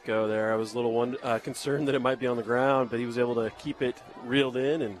off the get-go there. I was a little concerned that it might be on the ground, but he was able to keep it reeled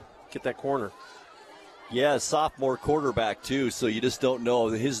in and get that corner. Yeah, sophomore quarterback, too, so you just don't know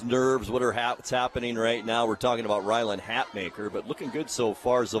his nerves, what's happening right now. We're talking about Rylan Hatmaker, but looking good so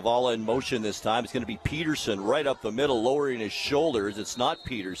far. Zavala in motion this time. It's going to be Peterson right up the middle, lowering his shoulders. It's not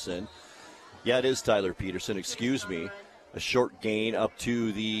Peterson. Yeah, it is Tyler Peterson, excuse me. A short gain up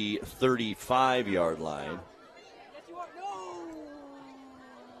to the 35-yard line.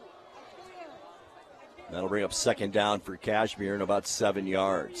 That'll bring up second down for Cashmere in about 7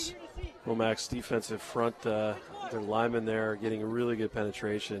 yards. Omak's defensive front, their linemen there are getting really good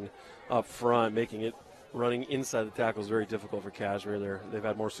penetration up front, making it running inside the tackles very difficult for Cashmere. They've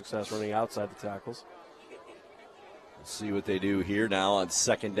had more success running outside the tackles. Let's see what they do here now on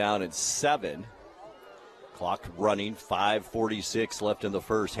second down and 7. Clock running, 5:46 left in the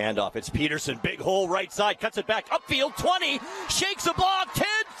first. Handoff, it's Peterson, big hole right side, cuts it back, upfield, 20, shakes a block,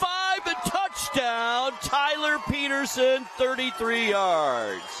 10-5, and touchdown, Tyler Peterson, 33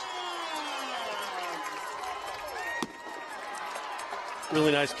 yards.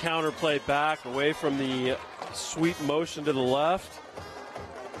 Really nice counter play back away from the sweep motion to the left.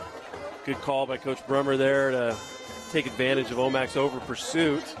 Good call by Coach Brummer there to take advantage of Omak's over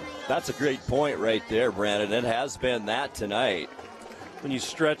pursuit. That's a great point right there, Brandon. It has been that tonight. When you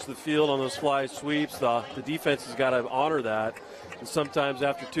stretch the field on those fly sweeps, the defense has got to honor that. And sometimes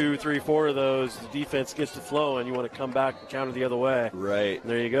after 2, 3, 4 of those, the defense gets to flow and you want to come back and counter the other way. Right.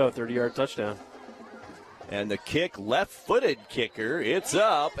 And there you go, 30-yard touchdown. And the kick, left-footed kicker, it's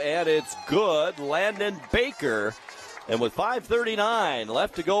up, and it's good. Landon Baker. And with 5:39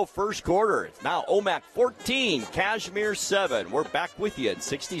 left to go first quarter, it's now Omak 14, Cashmere 7. We're back with you in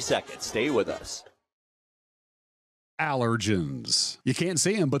 60 seconds. Stay with us. Allergens. You can't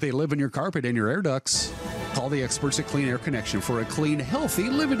see them, but they live in your carpet and your air ducts. Call the experts at Clean Air Connection for a clean, healthy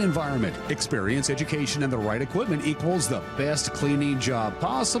living environment. Experience, education, and the right equipment equals the best cleaning job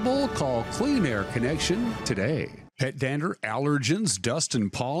possible. Call Clean Air Connection today. Pet dander, allergens, dust,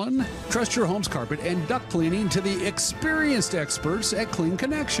 and pollen? Trust your home's carpet and duct cleaning to the experienced experts at Clean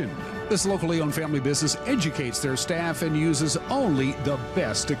Connection. This locally owned family business educates their staff and uses only the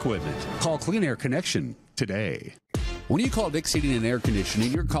best equipment. Call Clean Air Connection today. When you call Dick's Heating and Air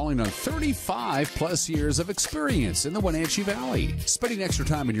Conditioning, you're calling on 35-plus years of experience in the Wenatchee Valley. Spending extra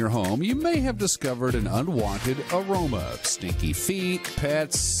time in your home, you may have discovered an unwanted aroma. Stinky feet,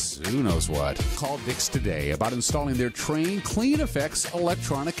 pets, who knows what. Call Dick's today about installing their Train Clean Effects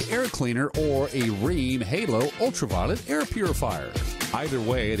electronic air cleaner or a Rheem Halo ultraviolet air purifier. Either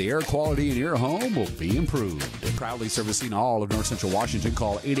way, the air quality in your home will be improved. Proudly servicing all of North Central Washington,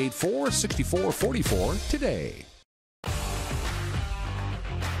 call 884-6444 today.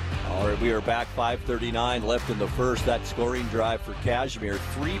 All right, we are back. 5:39 left in the first. That scoring drive for Cashmere.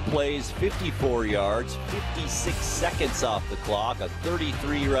 3 plays, 54 yards, 56 seconds off the clock. A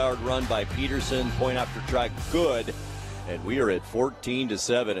 33-yard run by Peterson. Point after try, good. And we are at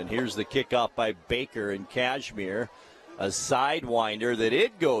 14-7. And here's the kickoff by Baker and Cashmere. A sidewinder that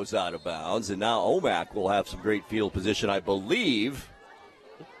it goes out of bounds. And now Omak will have some great field position, I believe,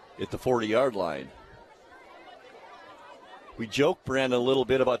 at the 40-yard line. We joked, Brandon, a little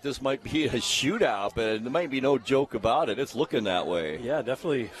bit about this might be a shootout, but there might be no joke about it. It's looking that way. Yeah,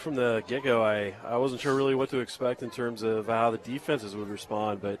 definitely. From the get-go, I wasn't sure really what to expect in terms of how the defenses would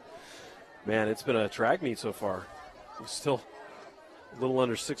respond, but, man, it's been a track meet so far. It's still a little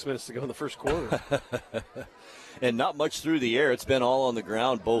under 6 minutes to go in the first quarter. And not much through the air. It's been all on the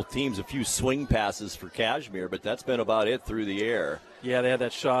ground, both teams. A few swing passes for Cashmere, but that's been about it through the air. Yeah, they had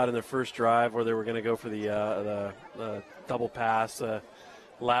that shot in their first drive where they were going to go for the double pass,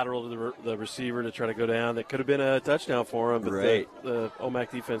 lateral to the receiver to try to go down. That could have been a touchdown for them, but the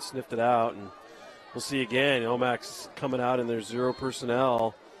Omak defense sniffed it out. And we'll see again. Omak's coming out in their zero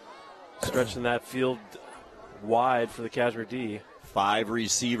personnel, stretching that field wide for the Cashmere D. 5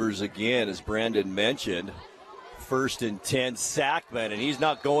 receivers again, as Brandon mentioned. 1st and 10, Sackman, and he's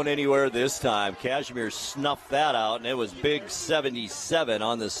not going anywhere this time. Cashmere snuffed that out, and it was big 77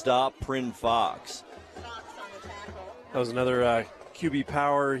 on the stop, Prin Fox. That was another QB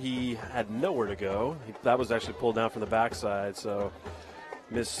power. He had nowhere to go. That was actually pulled down from the backside, so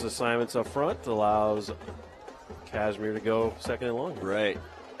missed assignments up front allows Cashmere to go second and long. Right.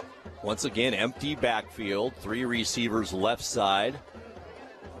 Once again, empty backfield, 3 receivers left side.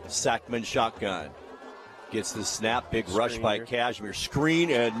 Sackman shotgun. Gets the snap, big rush by Cashmere. Screen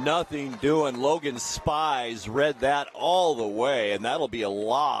and nothing doing. Logan Spies read that all the way, and that'll be a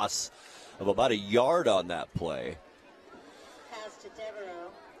loss of about a yard on that play.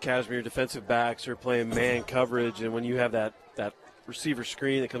 Cashmere defensive backs are playing man coverage, and when you have that receiver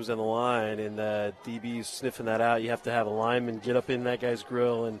screen that comes down the line and the DB's sniffing that out, you have to have a lineman get up in that guy's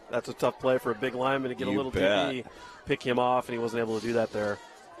grill, and that's a tough play for a big lineman to get a little DB, pick him off, and he wasn't able to do that there.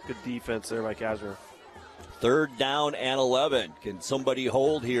 Good defense there by Cashmere. 3rd down and 11. Can somebody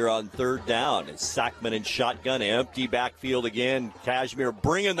hold here on 3rd down? It's Sackman and shotgun, empty backfield again. Cashmere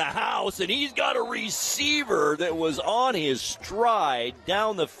bringing the house, and he's got a receiver that was on his stride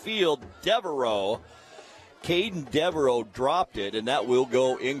down the field. Devereaux. Caden Devereaux dropped it, and that will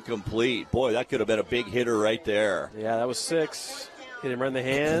go incomplete. Boy, that could have been a big hitter right there. Yeah, that was 6. Hit him right in the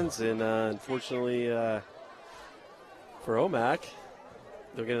hands, and unfortunately for Omak,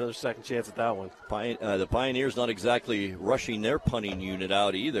 they'll get another second chance at that one. The Pioneers not exactly rushing their punting unit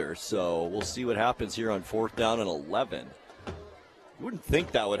out either, so we'll see what happens here on 4th down and 11. You wouldn't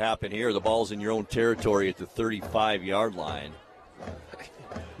think that would happen here. The ball's in your own territory at the 35-yard line.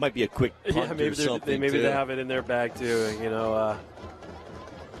 Might be a quick punt or something. Maybe they have it in their bag too.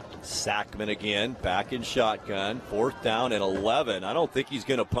 Sackman again, back in shotgun, 4th down and 11. I don't think he's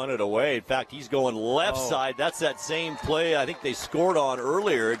going to punt it away. In fact, he's going left side. That's that same play I think they scored on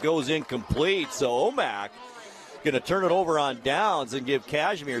earlier. It goes incomplete. So Omak going to turn it over on downs and give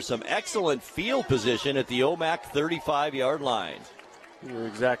Cashmere some excellent field position at the Omak 35-yard line. You're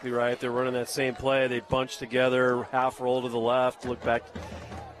exactly right. They're running that same play. They bunch together, half roll to the left, look back.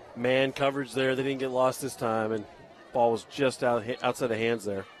 Man coverage there. They didn't get lost this time, and ball was just outside the hands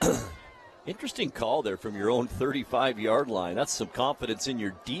there. Interesting call there from your own 35-yard line. That's some confidence in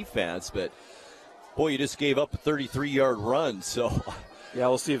your defense, but, boy, you just gave up a 33-yard run. So, yeah,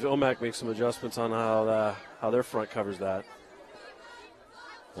 we'll see if Omak makes some adjustments on how their front covers that.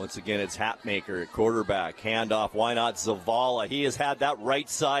 Once again, it's Hatmaker at quarterback. Handoff, why not Zavala? He has had that right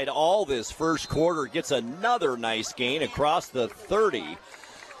side all this first quarter. Gets another nice gain across the 30.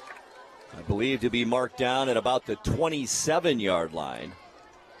 I believe to be marked down at about the 27-yard line.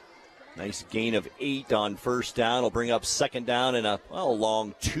 Nice gain of 8 on 1st down. Will bring up 2nd down and a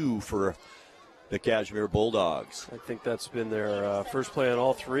long 2 for the Cashmere Bulldogs. I think that's been their first play on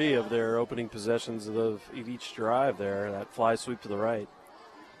all 3 of their opening possessions of each drive there. That fly sweep to the right.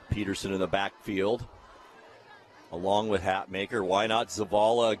 Peterson in the backfield, along with Hatmaker. Why not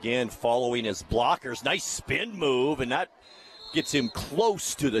Zavala again following his blockers. Nice spin move, and that gets him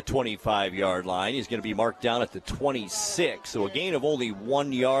close to the 25-yard line. He's going to be marked down at the 26, so a gain of only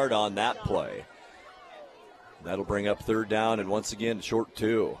 1 yard on that play. That'll bring up 3rd down, and once again, short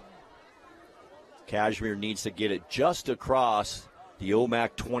 2. Cashmere needs to get it just across the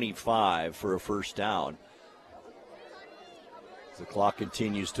Omak 25 for a 1st down. The clock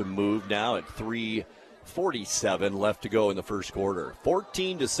continues to move now at 3:47 left to go in the first quarter.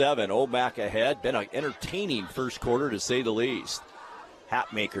 14-7, Omak ahead. Been an entertaining first quarter to say the least.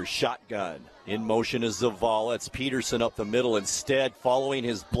 Hatmaker shotgun. In motion is Zavala. It's Peterson up the middle instead, following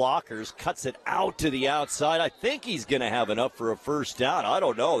his blockers. Cuts it out to the outside. I think he's going to have enough for a 1st down. I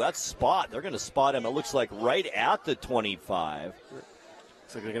don't know. That's spot. They're going to spot him, it looks like, right at the 25.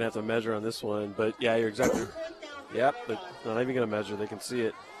 Looks like they're going to have to measure on this one. But, yeah, you're exactly Yep, they're not even going to measure. They can see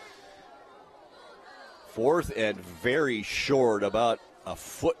it. 4th and very short, about a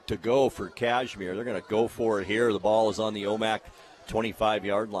foot to go for Cashmere. They're going to go for it here. The ball is on the Omak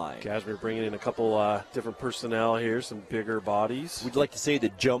 25-yard line. Cashmere bringing in a couple different personnel here, some bigger bodies. Would you like to say the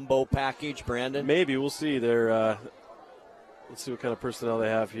jumbo package, Brandon? Maybe. We'll see. Let's see what kind of personnel they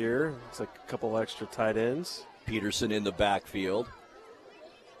have here. Looks like a couple extra tight ends. Peterson in the backfield.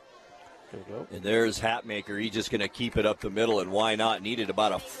 There you go. And there's Hatmaker. He's just going to keep it up the middle, and why not? Needed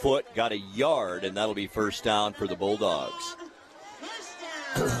about a foot, got a yard, and that'll be first down for the Bulldogs.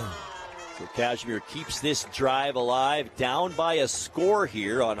 So Cashmere keeps this drive alive, down by a score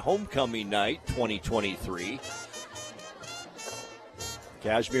here on homecoming night 2023.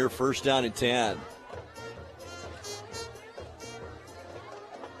 Cashmere first down and 10.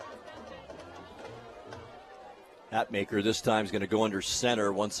 Hatmaker this time is going to go under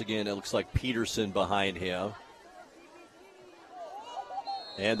center. Once again, it looks like Peterson behind him.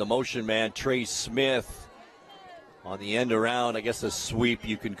 And the motion man, Trey Smith, on the end around, I guess a sweep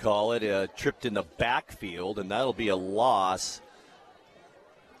you can call it, tripped in the backfield, and that'll be a loss.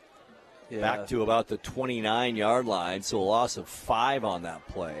 Yeah. Back to about the 29-yard line, so a loss of 5 on that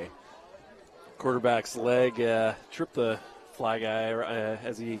play. Quarterback's leg tripped the fly guy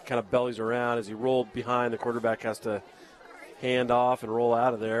as he kind of bellies around. As he rolled behind, the quarterback has to hand off and roll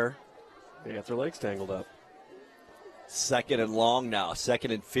out of there. They got their legs tangled up. Second and long now.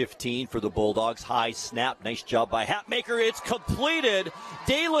 2nd and 15 for the Bulldogs. High snap. Nice job by Hatmaker. It's completed.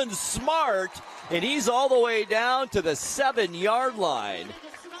 Dalen Smart, and he's all the way down to the 7-yard line.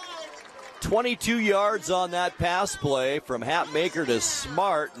 22 yards on that pass play from Hatmaker to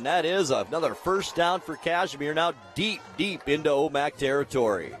Smart, and that is another first down for Cashmere, now deep into Omak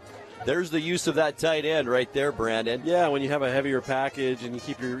territory. There's the use of that tight end right there, Brandon. Yeah, when you have a heavier package and you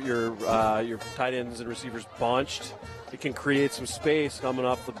keep your tight ends and receivers bunched, it can create some space coming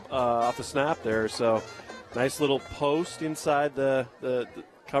off the snap there. So nice little post inside the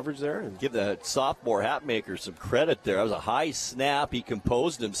coverage there. And give the sophomore Hatmaker some credit there. That was a high snap. He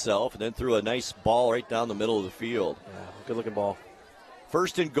composed himself and then threw a nice ball right down the middle of the field. Yeah, good-looking ball.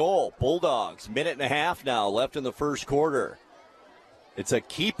 First and goal, Bulldogs. Minute and a half now left in the first quarter. It's a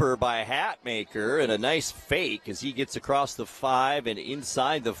keeper by Hatmaker and a nice fake as he gets across the 5 and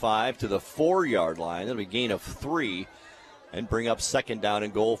inside the 5 to the 4-yard line. That'll be a gain of 3 and bring up second down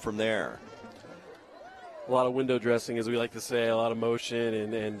and goal from there. A lot of window dressing, as we like to say, a lot of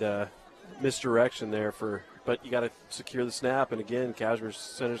motion and misdirection there. But you got to secure the snap. And again, Cashmere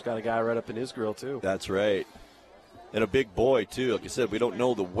Center's got a guy right up in his grill too. That's right, and a big boy too. Like I said, we don't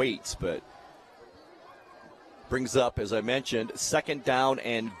know the weights, but brings up, as I mentioned, second down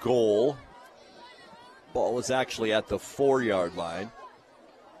and goal. Ball was actually at the 4-yard line.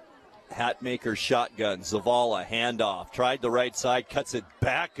 Hatmaker shotgun, Zavala handoff, tried the right side, cuts it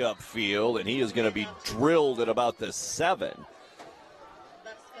back upfield, and he is going to be drilled at about the 7.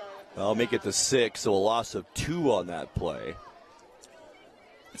 I'll make it the 6, so a loss of 2 on that play.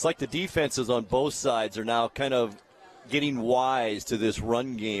 It's like the defenses on both sides are now kind of getting wise to this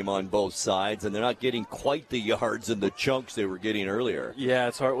run game on both sides, and they're not getting quite the yards and the chunks they were getting earlier. Yeah,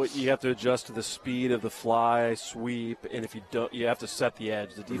 it's hard. You have to adjust to the speed of the fly, sweep, and if you don't, you have to set the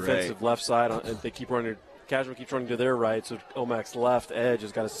edge. The defensive left side, and they keep running. Cashmere keeps running to their right, so Omak's left edge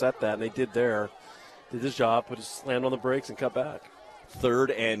has got to set that, and they did there. Did his job, slammed on the brakes and cut back.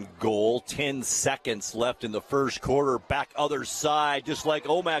 Third and goal, 10 seconds left in the first quarter. Back other side, just like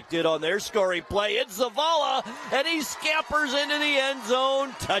Omak did on their scoring play. It's Zavala, and he scampers into the end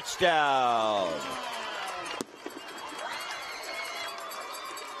zone. Touchdown.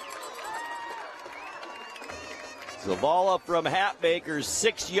 Zavala from Hatmaker,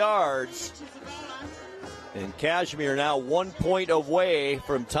 6 yards. And Cashmere now 1 point away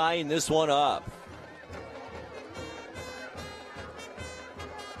from tying this one up.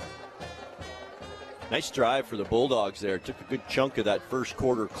 Nice drive for the Bulldogs there. Took a good chunk of that first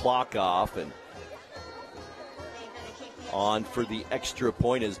quarter clock off, and on for the extra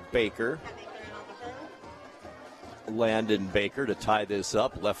point is Baker. Landon Baker to tie this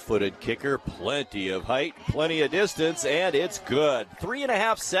up. Left-footed kicker. Plenty of height, plenty of distance, and it's good.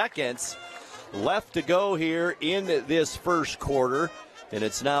 3.5 seconds left to go here in this first quarter. And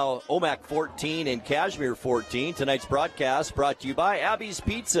it's now Omak 14 and Cashmere 14. Tonight's broadcast brought to you by Abby's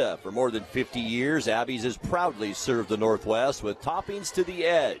Pizza. For more than 50 years, Abby's has proudly served the Northwest with toppings to the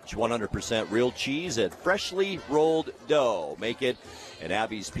edge. 100% real cheese and freshly rolled dough. Make it an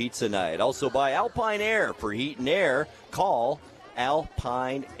Abby's Pizza night. Also by Alpine Air. For heat and air, call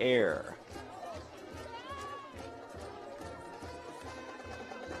Alpine Air.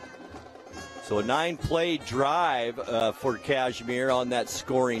 So a 9-play drive for Cashmere on that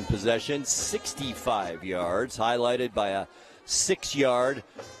scoring possession, 65 yards, highlighted by a 6-yard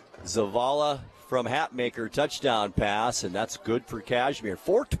Zavala from Hatmaker touchdown pass, and that's good for Cashmere.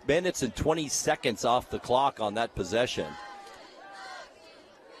 4 minutes and 20 seconds off the clock on that possession.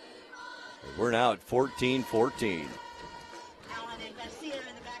 We're now at 14-14.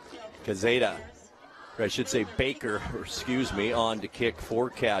 Cazeta, or I should say Baker, on to kick for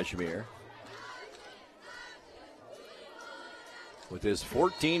Cashmere. With this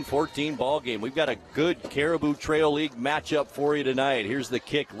 14-14 ball game, we've got a good Caribou Trail League matchup for you tonight. Here's the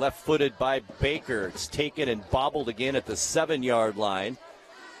kick, left-footed by Baker. It's taken and bobbled again at the 7-yard line.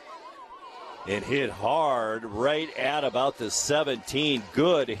 And hit hard right at about the 17.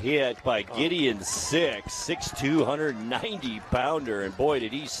 Good hit by Gideon 6'2", 190-pounder. And boy,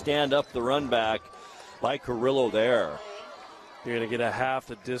 did he stand up the run back by Carrillo there. You're going to get a half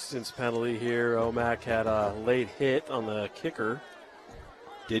the distance penalty here. Omak had a late hit on the kicker.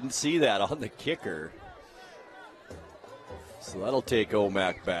 Didn't see that on the kicker. So that'll take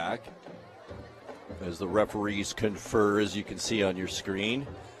Omak back as the referees confer, as you can see on your screen.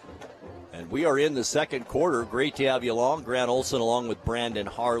 And we are in the second quarter. Great to have you along. Grant Olson along with Brandon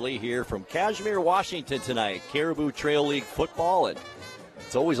Harle here from Cashmere, Washington tonight. Caribou Trail League Football, and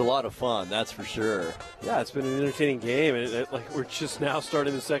it's always a lot of fun, that's for sure. Yeah, it's been an entertaining game. Like we're just now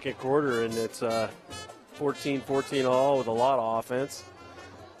starting the second quarter, and it's 14-14 all with a lot of offense.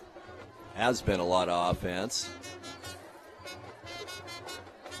 Has been a lot of offense.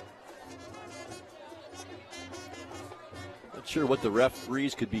 Not sure what the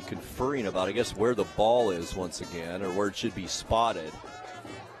referees could be conferring about. I guess where the ball is once again, or where it should be spotted.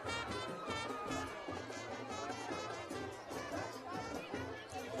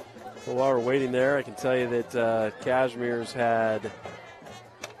 Well, while we're waiting there, I can tell you that Cashmere's had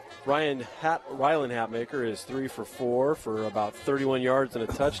Rylan Hatmaker is 3 for 4 for about 31 yards and a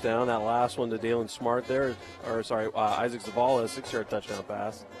touchdown. That last one to Dalen Smart there, Isaac Zavala, a 6-yard touchdown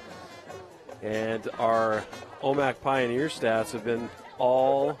pass. And our Omak Pioneer stats have been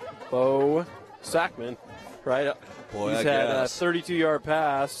all Bo Sackman, right? Boy, he's had a 32-yard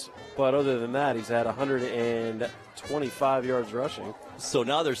pass, but other than that, he's had 125 yards rushing. So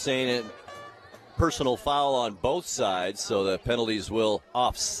now they're saying it. Personal foul on both sides, so the penalties will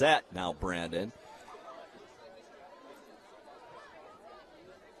offset now, Brandon.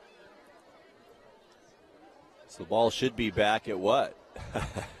 So the ball should be back at what?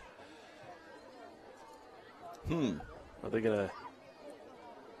 Are they gonna?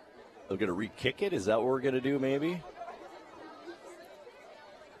 They're gonna re-kick it? Is that what we're gonna do? Maybe.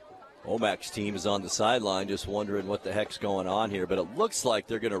 Omak's team is on the sideline, just wondering what the heck's going on here. But it looks like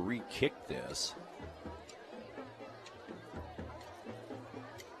they're gonna re-kick this.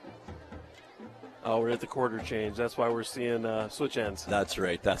 Oh, we're at the quarter change. That's why we're seeing switch ends. That's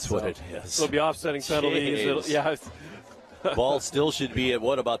right. That's what it is. So it'll be offsetting penalties. Yeah. Ball still should be at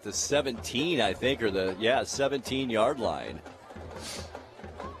what about the 17, I think, or the 17-yard line.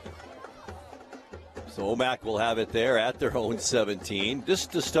 So Omak will have it there at their own 17.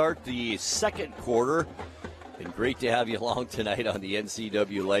 Just to start the second quarter. And great to have you along tonight on the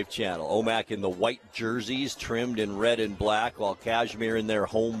NCWLIFE Channel. Omak in the white jerseys, trimmed in red and black, while Cashmere in their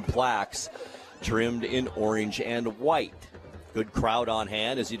home plaques, trimmed in orange and white. Good crowd on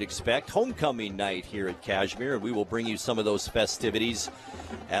hand, as you'd expect. Homecoming night here at Cashmere, and we will bring you some of those festivities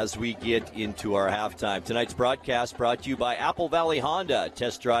as we get into our halftime. Tonight's broadcast brought to you by Apple Valley Honda.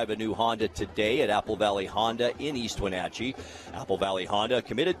 Test drive a new Honda today at Apple Valley Honda in East Wenatchee. Apple Valley Honda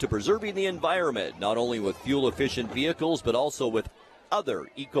committed to preserving the environment, not only with fuel-efficient vehicles, but also with other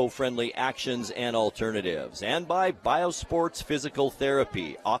eco-friendly actions and alternatives. And by Biosports Physical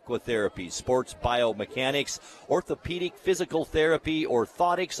Therapy, Aqua Therapy, Sports Biomechanics, Orthopedic Physical Therapy,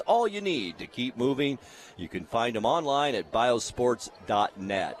 Orthotics, all you need to keep moving. You can find them online at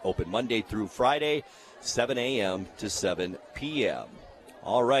biosports.net. Open Monday through Friday, 7 a.m. to 7 p.m.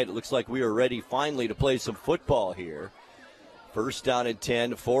 All right, it looks like we are ready finally to play some football here. First down and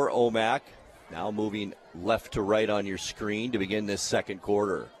 10 for Omak. Now moving left to right on your screen to begin this second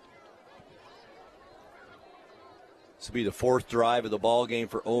quarter. This will be the fourth drive of the ball game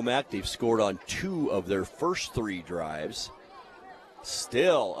for Omak. They've scored on 2 of their first 3 drives.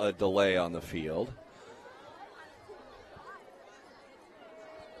 Still a delay on the field.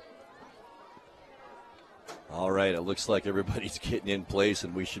 All right, it looks like everybody's getting in place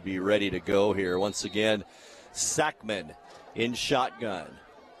and we should be ready to go here. Once again, Sackman in shotgun.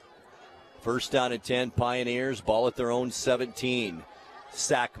 First down and 10, Pioneers, ball at their own 17.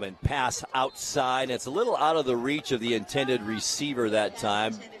 Sackman, pass outside. It's a little out of the reach of the intended receiver that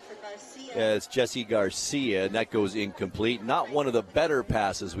time. as Jesse Garcia, and that goes incomplete. Not one of the better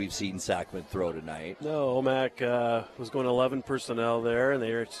passes we've seen Sackman throw tonight. No, Omak was going 11 personnel there, and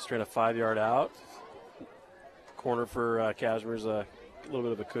they were just trying a 5-yard out. Corner for Cashmere's a little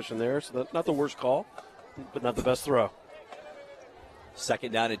bit of a cushion there, so not the worst call, but not the best throw.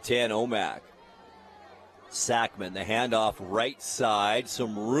 2nd down and 10, Omak. Sackman, the handoff right side,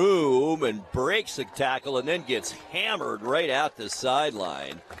 some room, and breaks the tackle, and then gets hammered right at the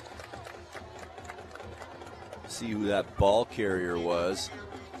sideline. See who that ball carrier was.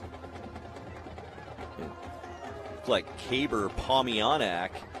 It looked like Kaber Pomianak.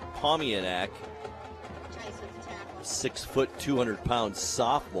 6 foot, 200-pound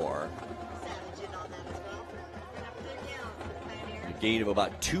sophomore. A gain of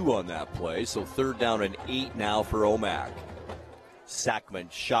about 2 on that play, so 3rd down and 8 now for Omak. Sackman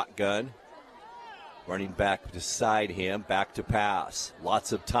shotgun. Running back beside him, back to pass.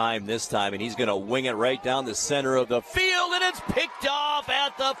 Lots of time this time, and he's going to wing it right down the center of the field, and it's picked off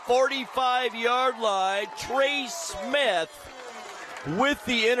at the 45-yard line. Trey Smith with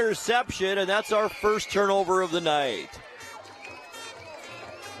the interception, and that's our first turnover of the night.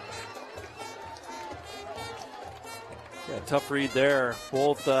 Yeah, tough read there.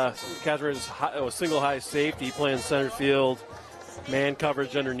 Both Cashmere's single high safety playing center field. Man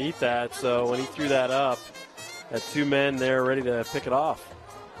coverage underneath that, so when he threw that up, had 2 men there ready to pick it off.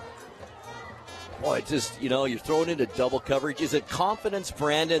 Boy, it just, you're throwing into double coverage. Is it confidence,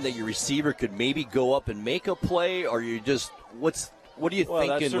 Brandon, that your receiver could maybe go up and make a play, or you just, what are you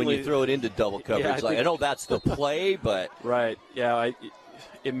thinking when you throw it into double coverage? Yeah, I know that's the play, but. Right, yeah,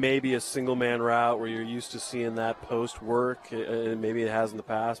 it may be a single man route where you're used to seeing that post work, and maybe it has in the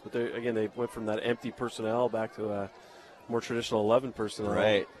past, but again, they went from that empty personnel back to a more traditional 11 personnel.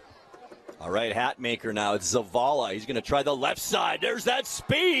 Right. All right, Hatmaker now. It's Zavala. He's going to try the left side. There's that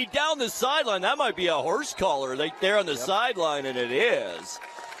speed down the sideline. That might be a horse collar right there on the sideline, and it is.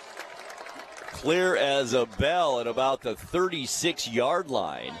 Clear as a bell at about the 36-yard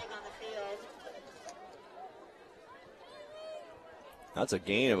line. That's a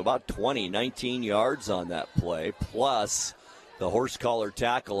gain of about 19 yards on that play, plus the horse collar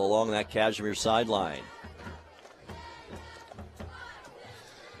tackle along that Cashmere sideline.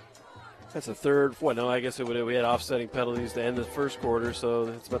 That's a third. Well, no, I guess we had offsetting penalties to end the first quarter, so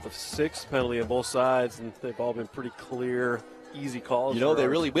it's about the 6th penalty on both sides, and they've all been pretty clear, easy calls. We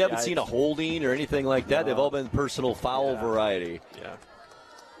haven't seen a holding or anything like that. They've all been personal foul variety. Yeah.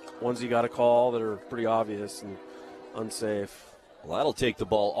 Ones you got to call that are pretty obvious and unsafe. Well, that'll take the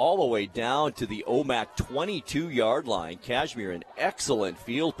ball all the way down to the Omak 22-yard line. Cashmere in excellent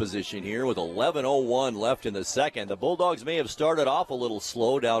field position here with 11:01 left in the second. The Bulldogs may have started off a little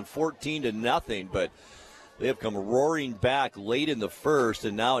slow, down 14-0, but they have come roaring back late in the first,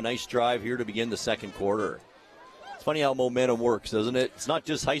 and now a nice drive here to begin the second quarter. It's funny how momentum works, isn't it? It's not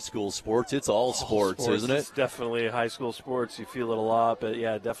just high school sports, it's all sports, isn't it? It's definitely high school sports. You feel it a lot, but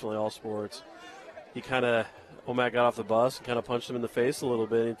yeah, definitely all sports. Omak got off the bus and kind of punched them in the face a little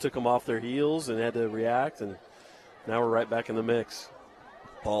bit and took them off their heels and had to react, and now we're right back in the mix.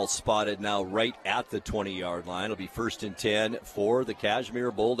 Ball spotted now right at the 20-yard line. It'll be 1st and 10 for the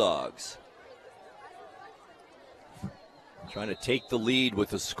Cashmere Bulldogs. Trying to take the lead with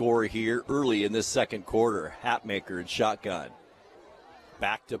the score here early in this second quarter. Hatmaker and shotgun.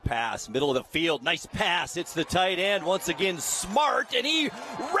 Back to pass, middle of the field, nice pass, it's the tight end, once again Smart, and he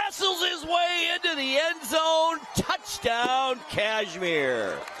wrestles his way into the end zone. Touchdown,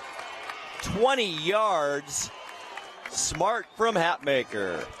 Cashmere. 20 yards, Smart from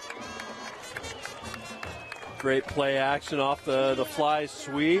Hatmaker. Great play action off the fly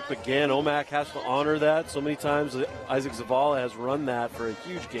sweep. Again, Omak has to honor that. So many times Isaac Zavala has run that for a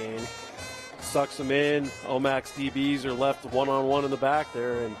huge gain. Sucks him in. Omak's DBs are left one-on-one in the back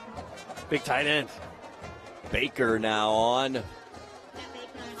there, and big tight end. Baker now on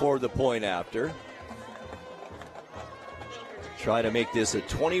for the point after. Try to make this a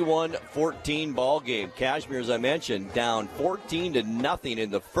 21-14 ball game. Cashmere, as I mentioned, down 14-0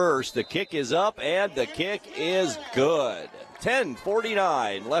 in the first. The kick is up, and the kick is good.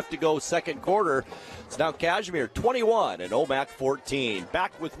 10:49 left to go second quarter. It's now Cashmere 21 and Omak 14.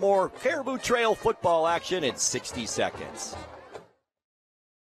 Back with more Caribou Trail football action in 60 seconds.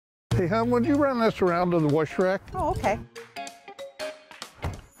 Hey, hon, would you run this around to the wash rack? Oh, okay.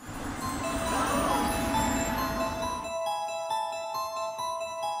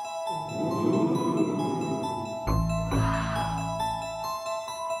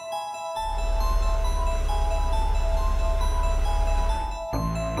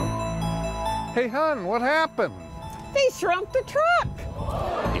 Hey, hon, what happened? They shrunk the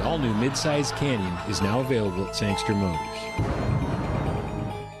truck. The all-new midsize Canyon is now available at Sangster Motors.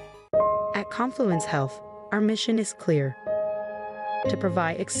 At Confluence Health, our mission is clear: to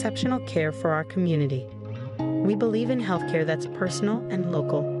provide exceptional care for our community. We believe in healthcare that's personal and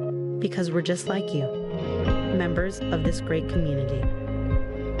local because we're just like you, members of this great community.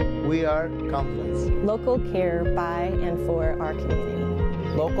 We are Confluence. Local care by and for our community.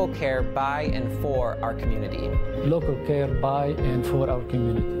 Local care by and for our community. Local care by and for our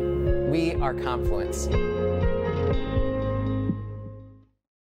community. We are Confluence.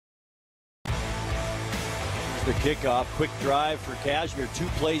 The kickoff, quick drive for Cashmere. 2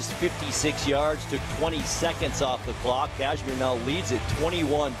 plays, 56 yards, took 20 seconds off the clock. Cashmere now leads it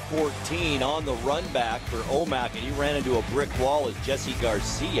 21-14 on the run back for Omak, and he ran into a brick wall as Jesse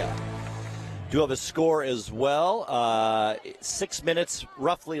Garcia. Do have a score as well. 6 minutes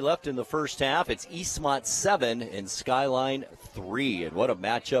roughly left in the first half. It's Eastmont 7 and Skyline 3. And what a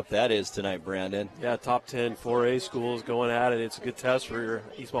matchup that is tonight, Brandon. Yeah, top 10 4A schools going at it. It's a good test for your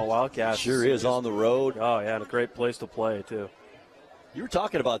Eastmont Wildcats. Sure is, on the road. Oh, yeah, and a great place to play, too. You were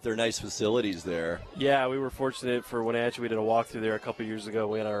talking about their nice facilities there. Yeah, we were fortunate for Wenatchee. We did a walkthrough there a couple years ago.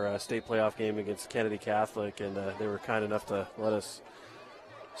 We had our state playoff game against Kennedy Catholic, and they were kind enough to let us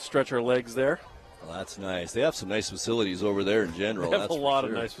stretch our legs there. Well, that's nice. They have some nice facilities over there in general. They have a lot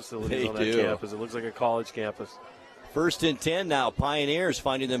of nice facilities on that campus. It looks like a college campus. 1st and 10 now. Pioneers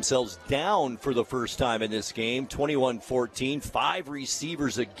finding themselves down for the first time in this game. 21-14. 5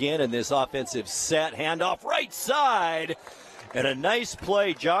 receivers again in this offensive set. Handoff right side. And a nice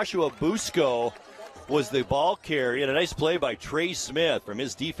play. Joshua Busco was the ball carrier. And a nice play by Trey Smith from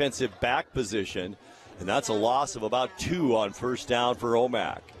his defensive back position. And that's a loss of about 2 on first down for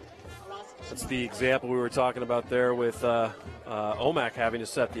Omak. That's the example we were talking about there with Omak having to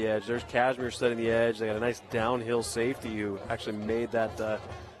set the edge. There's Cashmere setting the edge. They got a nice downhill safety who actually made that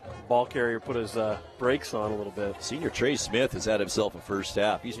ball carrier put his brakes on a little bit. Senior Trey Smith has had himself a first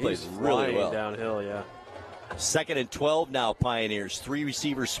half. He's played really well. Downhill, yeah. 2nd and 12 now, Pioneers. 3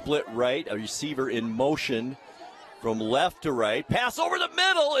 receivers split right, a receiver in motion from left to right. Pass over the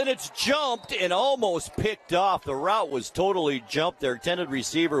middle, and it's jumped and almost picked off. The route was totally jumped. Their intended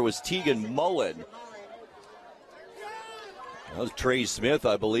receiver was Tegan Mullen. That was Trey Smith,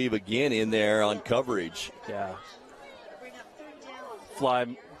 I believe, again in there on coverage. Yeah.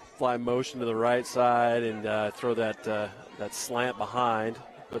 Fly motion to the right side and throw that slant behind.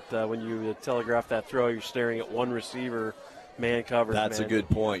 But when you telegraph that throw, you're staring at one receiver, man covered. That's a good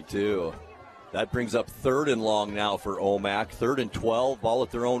point, too. That brings up 3rd and long now for Omak. 3rd and 12, ball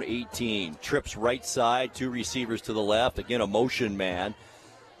at their own 18. Trips right side, 2 receivers to the left. Again, a motion man.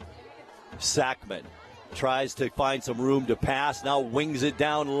 Sackman tries to find some room to pass. Now wings it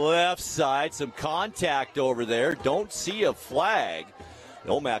down left side. Some contact over there. Don't see a flag.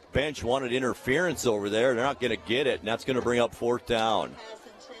 The Omak bench wanted interference over there. They're not going to get it, and that's going to bring up 4th down.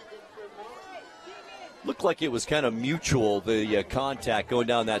 Looked like it was kind of mutual, the contact going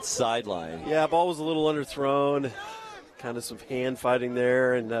down that sideline. Yeah, ball was a little underthrown. Kind of some hand fighting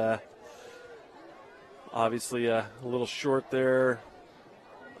there, and obviously a little short there.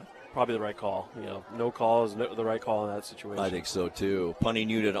 Probably the right call. You know, no call is the right call in that situation. I think so, too. Punting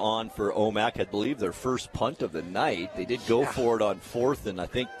unit on for Omak. I believe their first punt of the night. They did go for it on 4th and I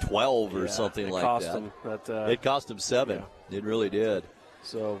think 12 or something like that. It cost them 7. Yeah. It really did.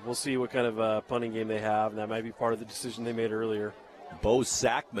 So we'll see what kind of punting game they have, and that might be part of the decision they made earlier. Bo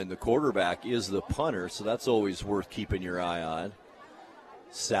Sackman, the quarterback, is the punter, so that's always worth keeping your eye on.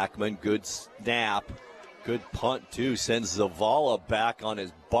 Sackman, good snap. Good punt, too. Sends Zavala back on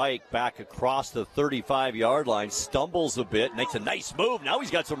his bike, back across the 35-yard line. Stumbles a bit, makes a nice move. Now he's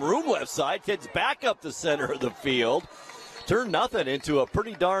got some room left side. Heads back up the center of the field. Turned nothing into a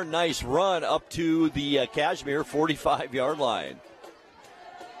pretty darn nice run up to the Cashmere 45-yard line.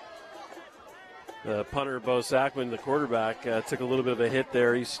 The punter, Bo Sackman, the quarterback, took a little bit of a hit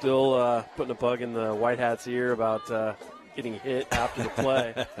there. He's still putting a bug in the White Hat's ear about getting hit after the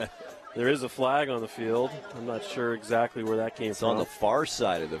play. There is a flag on the field. I'm not sure exactly where that came from. It's on the far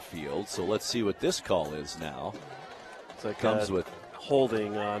side of the field, so let's see what this call is now. It's like comes with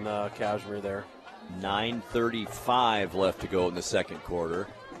holding on Cashmere there. 9:35 left to go in the second quarter.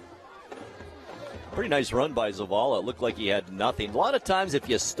 Pretty nice run by Zavala. It looked like he had nothing. A lot of times if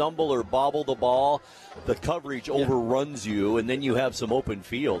you stumble or bobble the ball, the coverage overruns you, and then you have some open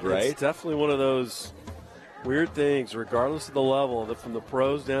field, right? It's definitely one of those weird things, regardless of the level, from the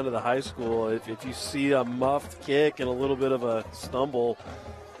pros down to the high school. If you see a muffed kick and a little bit of a stumble,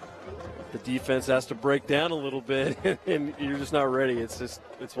 the defense has to break down a little bit, and you're just not ready. It's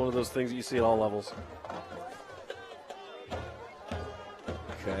one of those things that you see at all levels.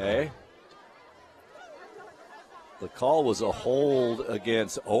 Okay. The call was a hold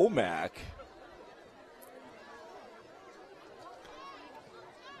against Omak.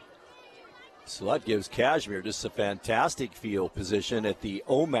 So that gives Cashmere just a fantastic field position at the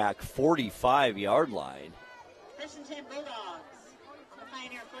Omak 45-yard line.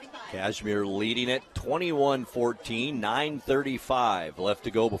 Cashmere leading it 21-14, 9:35 left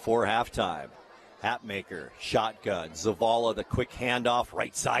to go before halftime. Hatmaker, shotgun. Zavala, the quick handoff,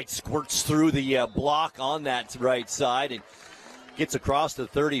 right side, squirts through the block on that right side and gets across the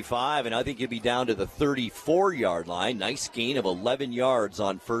 35, and I think he'll be down to the 34-yard line. Nice gain of 11 yards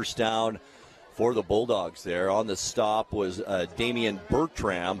on first down for the Bulldogs there. On the stop was Damian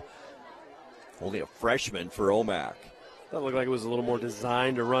Bertram, only a freshman for Omak. That looked like it was a little more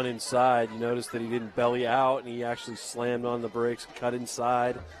designed to run inside. You notice that he didn't belly out, and he actually slammed on the brakes, cut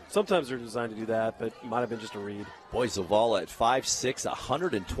inside. Sometimes they're designed to do that, but it might have been just a read. Boy, Zavala at 5'6",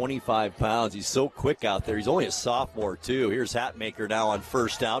 125 pounds. He's so quick out there. He's only a sophomore, too. Here's Hatmaker now on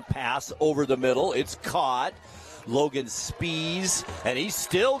first down. Pass over the middle. It's caught. Logan Spees, and he's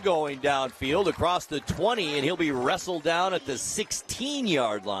still going downfield across the 20, and he'll be wrestled down at the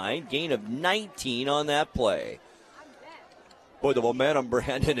 16-yard line. Gain of 19 on that play. Boy, the momentum,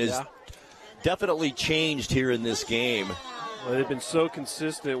 Brandon, is definitely changed here in this game. Well, they've been so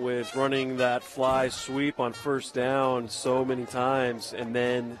consistent with running that fly sweep on first down so many times, and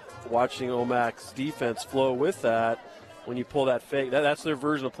then watching Omak's defense flow with that. When you pull that fake, that's their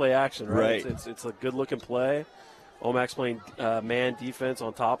version of play action, right? It's a good-looking play. Omak's playing man defense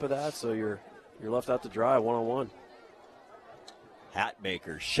on top of that, so you're left out to dry one-on-one.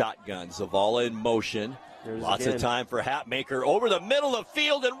 Hatmaker, shotgun, Zavala in motion. Lots of time for Hatmaker over the middle of the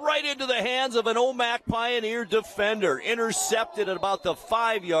field and right into the hands of an Omak Pioneer defender. Intercepted at about the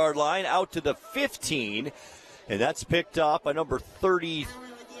 5-yard line, out to the 15, and that's picked up by number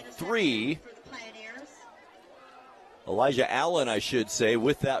 33. Elijah Allen, I should say,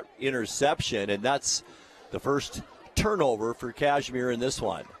 with that interception, and that's the first turnover for Cashmere in this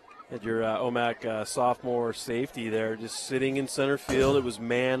one. Had your Omak sophomore safety there just sitting in center field. It was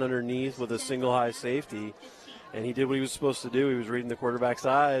man underneath with a single high safety, and he did what he was supposed to do. He was reading the quarterback's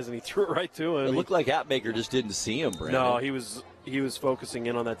eyes, and he threw it right to him. It looked like Hatmaker just didn't see him, Brandon. No, he was focusing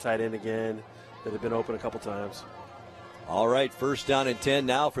in on that tight end again that had been open a couple times. All right, first down and 10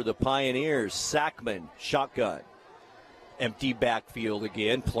 now for the Pioneers. Sackman, shotgun. Empty backfield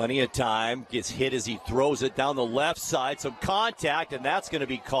again, plenty of time. Gets hit as he throws it down the left side. Some contact, and that's going to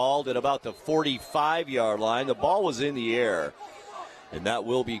be called at about the 45-yard line. The ball was in the air, and that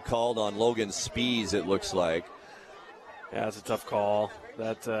will be called on Logan Spees, it looks like. Yeah, it's a tough call.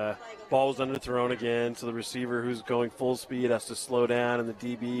 That ball was underthrown again, so the receiver who's going full speed has to slow down, and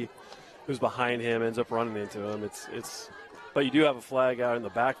the DB who's behind him ends up running into him. But you do have a flag out in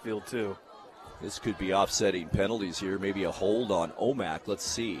the backfield, too. This could be offsetting penalties here. Maybe a hold on Omak. Let's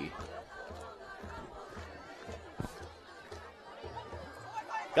see.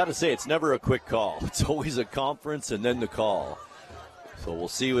 Got to say, it's never a quick call. It's always a conference and then the call. So we'll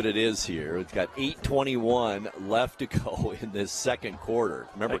see what it is here. It's got 8:21 left to go in this second quarter.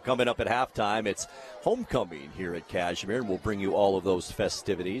 Remember, coming up at halftime, it's homecoming here at Cashmere, and we'll bring you all of those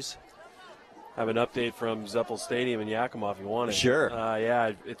festivities. Have an update from Zeppel Stadium in Yakima if you want it. Sure.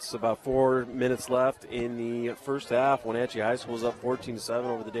 Yeah, it's about 4 minutes left in the first half. Wenatchee High School is up 14-7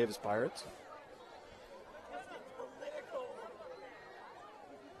 over the Davis Pirates.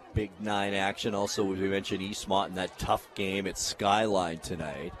 Big 9 action. Also, we mentioned Eastmont in that tough game at Skyline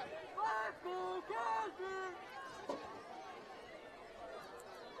tonight.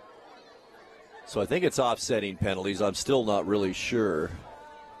 So I think it's offsetting penalties. I'm still not really sure.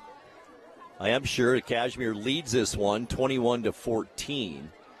 I am sure Cashmere leads this one 21-14.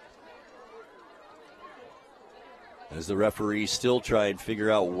 As the referees still try and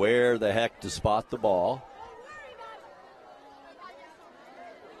figure out where the heck to spot the ball.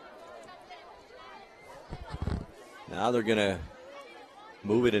 Now they're going to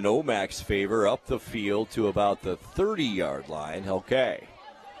move it in Omak's favor up the field to about the 30-yard line. Okay.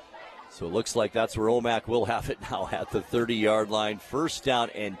 So it looks like that's where Omak will have it now at the 30-yard line. First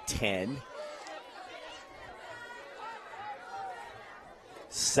down and 10.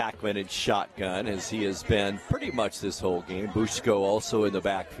 Sackman in shotgun, as he has been pretty much this whole game. Bushko also in the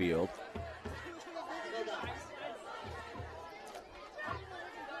backfield.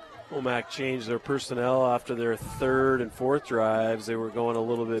 Omak changed their personnel after their third and fourth drives. They were going a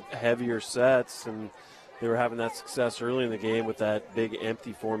little bit heavier sets, and they were having that success early in the game with that big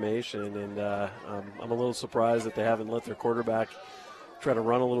empty formation. And I'm a little surprised that they haven't let their quarterback try to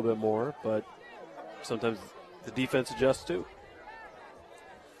run a little bit more, but sometimes the defense adjusts too.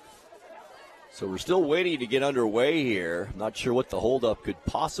 So we're still waiting to get underway here. I'm not sure what the holdup could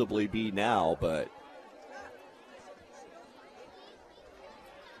possibly be now, but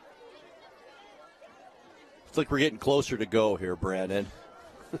looks like we're getting closer to go here, Brandon.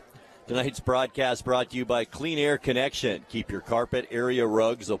 Tonight's broadcast brought to you by Clean Air Connection. Keep your carpet, area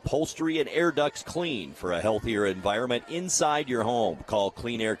rugs, upholstery, and air ducts clean for a healthier environment inside your home. Call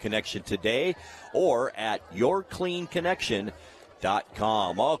Clean Air Connection today or at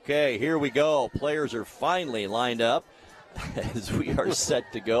yourcleanconnection.com. Okay, here we go. Players are finally lined up as we are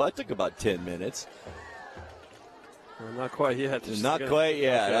set to go. That took about 10 minutes. Not quite yet. Not quite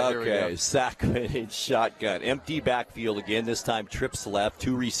yet. Okay. Sackman in shotgun. Empty backfield again. This time trips left.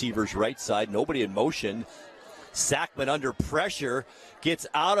 Two receivers right side. Nobody in motion. Sackman under pressure. Gets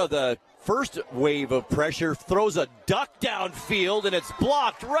out of the first wave of pressure. Throws a duck downfield, and it's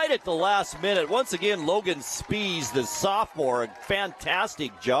blocked right at the last minute. Once again, Logan Spees, the sophomore. A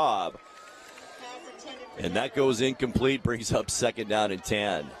fantastic job. And that goes incomplete. Brings up 2nd down and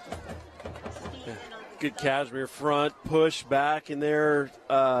 10. Good Cashmere front, push back in there,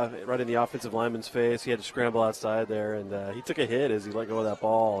 right in the offensive lineman's face. He had to scramble outside there, and he took a hit as he let go of that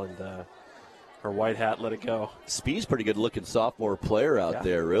ball, and her white hat let it go. Speed's pretty good-looking sophomore player out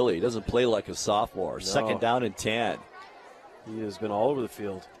there, really. He doesn't play like a sophomore. No. 2nd down and 10. He has been all over the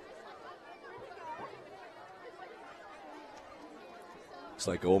field. Looks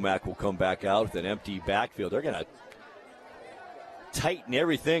like Omak will come back out with an empty backfield. They're going to tighten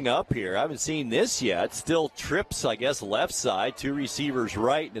everything up here. I haven't seen this yet. Still trips, I guess, left side. Two receivers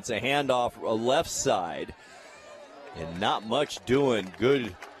right, and it's a handoff left side. And not much doing.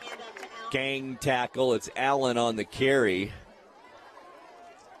 Good gang tackle. It's Allen on the carry.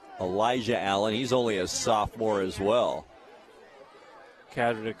 Elijah Allen. He's only a sophomore as well.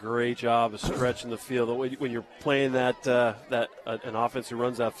 Cadder did a great job of stretching the field. When you're playing an offense who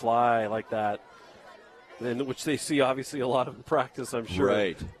runs that fly like that, which they see obviously a lot of in practice, I'm sure,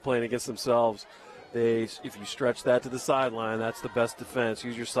 right, playing against themselves. If you stretch that to the sideline, that's the best defense.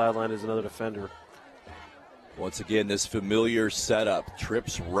 Use your sideline as another defender. Once again, this familiar setup.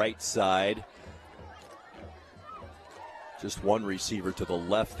 Trips right side. Just one receiver to the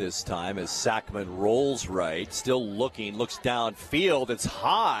left this time as Sackman rolls right. Still looking, looks downfield. It's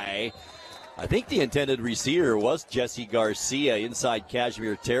high. I think the intended receiver was Jesse Garcia inside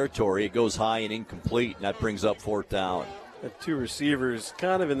Cashmere territory. It goes high and incomplete, and that brings up 4th down. Two receivers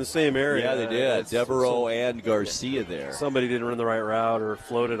kind of in the same area. Yeah, they did. Devereaux and Garcia there. Somebody didn't run the right route or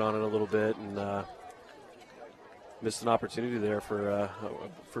floated on it a little bit and missed an opportunity there for a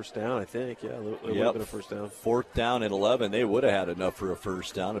first down, I think. Yeah, it would have been a first down. 4th down and 11. They would have had enough for a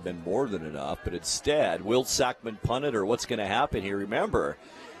first down. It would have been more than enough. But instead, will Sackman punt it, or what's going to happen here? Remember,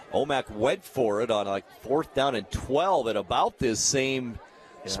 Omak went for it on 4th down and 12 at about this same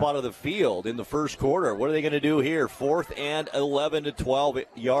spot of the field in the first quarter. What are they going to do here? 4th and 11 to 12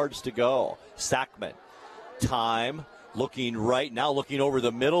 yards to go. Sackman, time, looking right, now looking over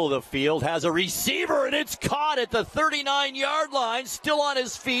the middle of the field, has a receiver, and it's caught at the 39-yard line, still on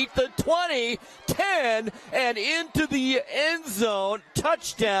his feet, the 20, 10, and into the end zone.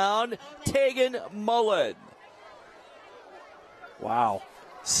 Touchdown, Tegan Mullen. Wow.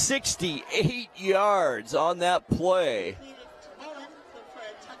 68 yards on that play.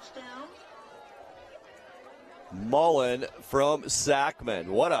 Mullen from Sackman.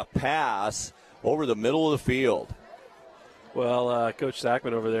 What a pass over the middle of the field. Well, Coach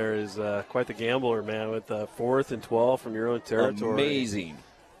Sackman over there is quite the gambler, man, with 4th and 12 from your own territory. Amazing.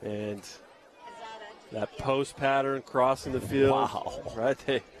 And that post pattern crossing the field. Wow. Right,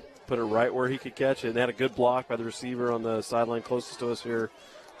 they put it right where he could catch it. And they had a good block by the receiver on the sideline closest to us here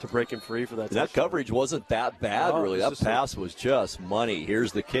to break him free for that touchdown. That coverage wasn't that bad, really. That pass was just money.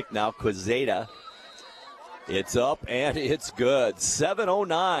 Here's the kick now, Quezada. It's up and it's good.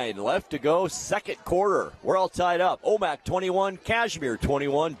 7:09 left to go, second quarter. We're all tied up. Omak 21, Cashmere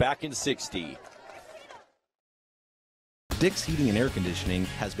 21, back in 60. Dick's Heating and Air Conditioning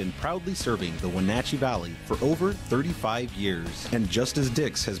has been proudly serving the Wenatchee Valley for over 35 years. And just as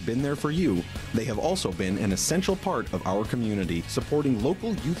Dick's has been there for you, they have also been an essential part of our community, supporting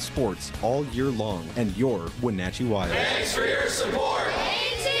local youth sports all year long and your Wenatchee Wild. Thanks for your support.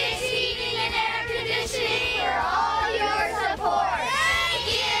 Dick's Heating and Air Conditioning for all your support. Thank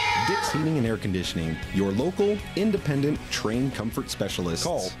you. Dick's Heating and Air Conditioning, your local, independent, trained comfort specialist.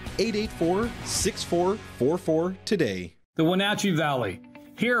 Call 884-6444 today. The Wenatchee Valley,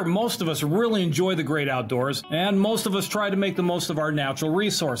 Here, most of us really enjoy the great outdoors, and most of us try to make the most of our natural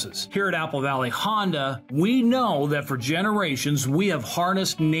resources. Here at Apple Valley Honda, we know that for generations we have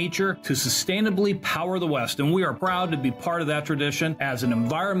harnessed nature to sustainably power the West, and we are proud to be part of that tradition as an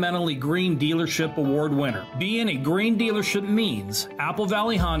environmentally green dealership award winner. Being a green dealership means Apple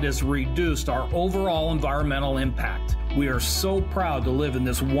Valley Honda has reduced our overall environmental impact. We are so proud to live in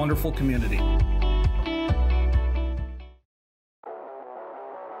this wonderful community.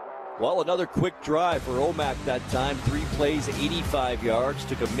 Well, another quick drive for Omak that time. 3 plays, 85 yards.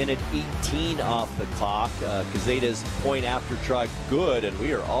 Took a minute 18 off the clock. Cazeda's point after try good, and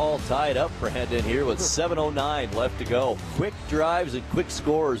we are all tied up, Brandon, here with 7:09 left to go. Quick drives and quick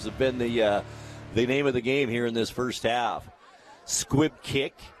scores have been the name of the game here in this first half. Squib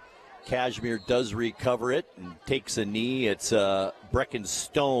kick. Cashmere does recover it and takes a knee. It's Brecken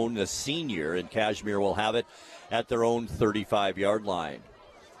Stone, the senior, and Cashmere will have it at their own 35-yard line.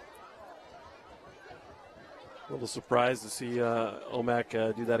 A little surprised to see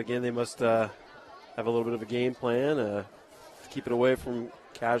Omak do that again. They must have a little bit of a game plan to keep it away from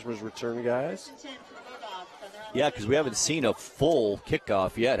Cashmere's return guys. Yeah, because we haven't seen a full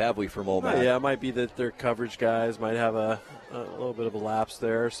kickoff yet, have we, from Omak? Yeah, it might be that their coverage guys might have a little bit of a lapse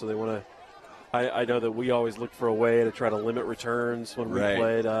there, so they want to. I know that we always look for a way to try to limit returns when we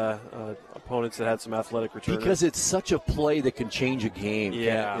played opponents that had some athletic returns. Because it's such a play that can change a game,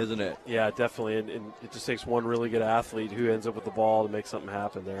 isn't it? Yeah, definitely. And it just takes one really good athlete who ends up with the ball to make something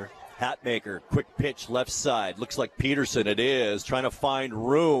happen there. Hatmaker, quick pitch left side. Looks like Peterson it is, trying to find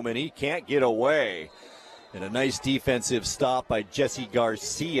room, and he can't get away. And a nice defensive stop by Jesse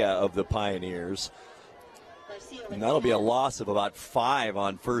Garcia of the Pioneers. And that'll be a loss of about 5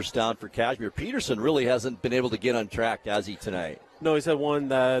 on first down for Cashmere. Peterson really hasn't been able to get on track, has he, tonight? No, he's had one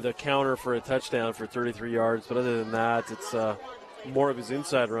the counter for a touchdown for 33 yards. But other than that, it's more of his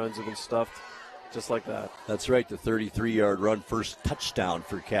inside runs have been stuffed just like that. That's right, the 33-yard run, first touchdown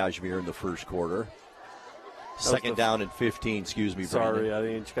for Cashmere in the first quarter. Second down and 15, excuse me, Sorry, Brandon. I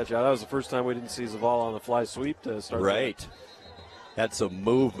didn't catch out. That was the first time we didn't see Zavala on the fly sweep to start. Right. Had some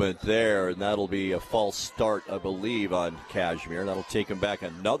movement there, and that'll be a false start, I believe, on Cashmere. That'll take him back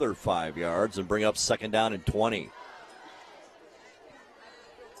another 5 yards and bring up second down and 20.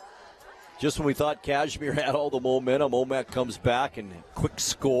 Just when we thought Cashmere had all the momentum, Omak comes back and quick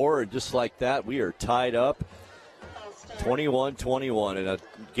score, and just like that, we are tied up 21-21. In a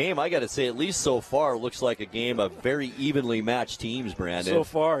game, I got to say, at least so far, looks like a game of very evenly matched teams, Brandon. So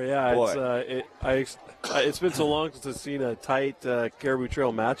far, yeah. It's been so long since I've seen a tight Caribou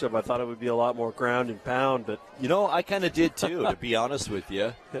Trail matchup. I thought it would be a lot more ground and pound, but I kind of did too, to be honest with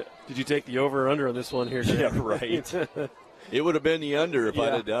you. Did you take the over or under on this one here? Yeah, right. It would have been the under if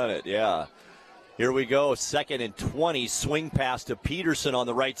I'd have done it. Yeah. Here we go, 2nd and 20, swing pass to Peterson on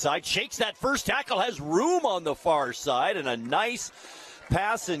the right side. Shakes that first tackle, has room on the far side, and a nice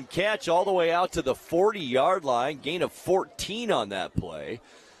pass and catch all the way out to the 40-yard line. Gain of 14 on that play.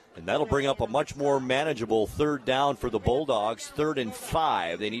 And that'll bring up a much more manageable third down for the Bulldogs, 3rd and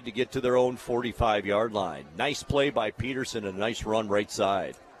 5. They need to get to their own 45-yard line. Nice play by Peterson and a nice run right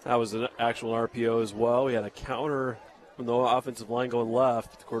side. That was an actual RPO as well. We had a counter from the offensive line going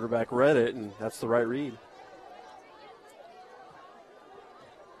left. The quarterback read it, and that's the right read.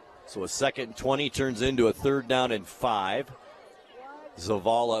 So a 2nd and 20 turns into a 3rd down and 5.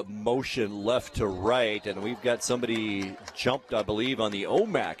 Zavala motion left to right, and we've got somebody jumped, I believe, on the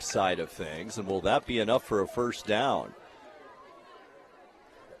Omak side of things, and will that be enough for a first down?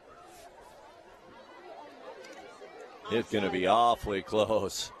 It's going to be awfully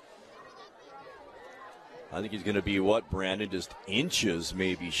close. I think he's going to be, Brandon, just inches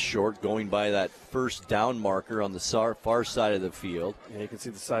maybe short, going by that first down marker on the far side of the field. Yeah, you can see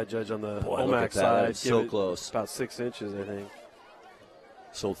the side judge on the Omak side. That's so close. About 6 inches, I think.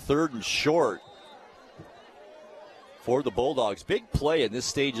 So 3rd and short for the Bulldogs. Big play in this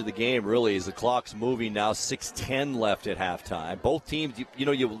stage of the game, really, as the clock's moving now. 6:10 left at halftime. Both teams,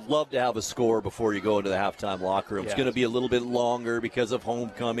 you would love to have a score before you go into the halftime locker room. It's going to be a little bit longer because of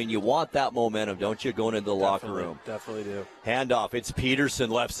homecoming. You want that momentum, don't you, going into the locker room? Definitely do. Handoff. It's Peterson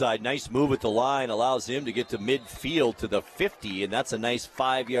left side. Nice move at the line. Allows him to get to midfield to the 50, and that's a nice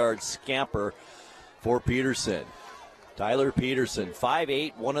 5-yard scamper for Peterson. Tyler Peterson,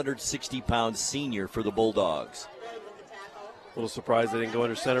 5'8", 160-pound senior for the Bulldogs. A little surprised they didn't go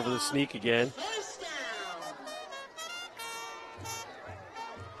under center for the sneak again.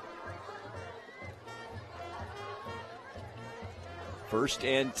 First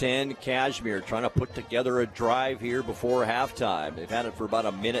and 10, Cashmere trying to put together a drive here before halftime. They've had it for about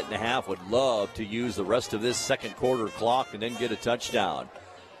a minute and a half. Would love to use the rest of this second quarter clock and then get a touchdown.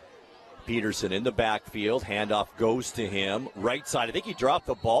 Peterson in the backfield. Handoff goes to him. Right side. I think he dropped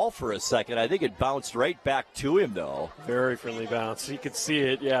the ball for a second. I think it bounced right back to him, though. Very friendly bounce. You could see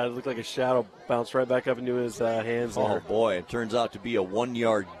it. Yeah, it looked like a shadow bounced right back up into his hands. Oh, there. boy. It turns out to be a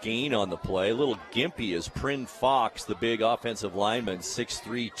 1-yard gain on the play. A little gimpy is Prin Fox, the big offensive lineman,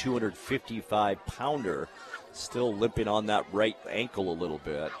 6'3", 255-pounder. Still limping on that right ankle a little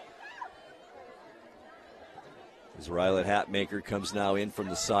bit. As Ryland Hatmaker comes now in from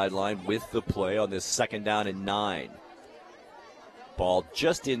the sideline with the play on this 2nd down and 9. Ball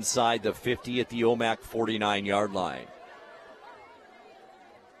just inside the 50 at the Omak 49-yard line.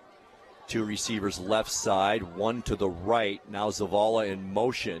 2 receivers left side, 1 to the right. Now Zavala in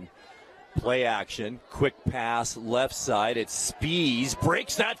motion. Play action, quick pass, left side. It's Spees,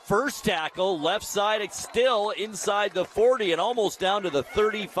 breaks that first tackle. Left side, it's still inside the 40 and almost down to the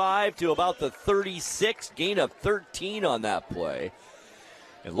 35 to about the 36. Gain of 13 on that play.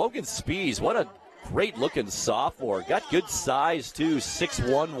 And Logan Spees, what a great-looking sophomore. Got good size, too, 6'1",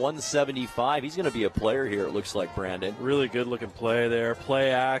 175. He's going to be a player here, it looks like, Brandon. Really good-looking play there.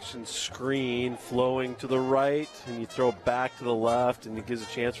 Play action, screen, flowing to the right, and you throw back to the left, and it gives a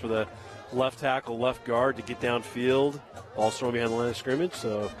chance for the left tackle, left guard to get downfield. Ball's thrown behind the line of scrimmage,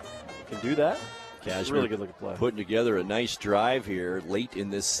 so you can do that. Cashmere really good looking play. Putting together a nice drive here late in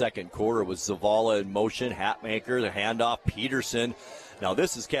this 2nd quarter with Zavala in motion. Hatmaker, the handoff, Peterson. Now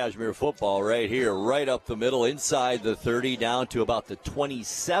this is Cashmere football right here, right up the middle, inside the 30, down to about the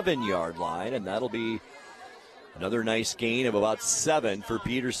 27-yard line, and that'll be another nice gain of about 7 for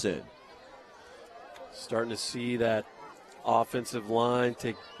Peterson. Starting to see that offensive line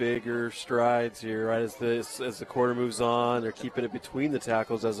take bigger strides here, right? As the quarter moves on, they're keeping it between the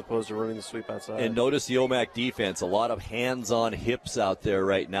tackles as opposed to running the sweep outside. And notice the Omak defense, a lot of hands-on hips out there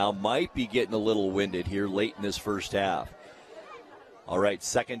right now. Might be getting a little winded here late in this first half. All right,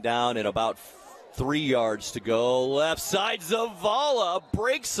 2nd down and about 3 yards to go. Left side, Zavala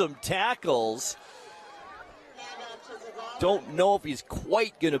breaks some tackles. Don't know if he's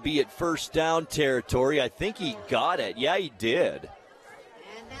quite going to be at first down territory. I think he got it. Yeah, he did.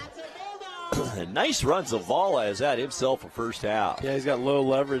 Nice run. Zavala has had himself a first half. Yeah, he's got low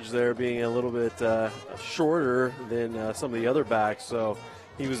leverage there, being a little bit shorter than some of the other backs. So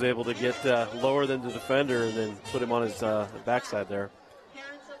he was able to get lower than the defender and then put him on his backside there.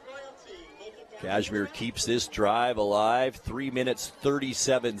 Cashmere keeps this drive alive. 3 minutes,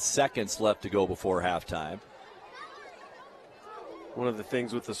 37 seconds left to go before halftime. One of the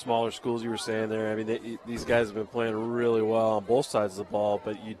things with the smaller schools you were saying there, I mean, these guys have been playing really well on both sides of the ball,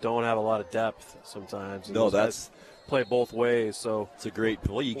 but you don't have a lot of depth sometimes. And no, that's play both ways. So it's a great.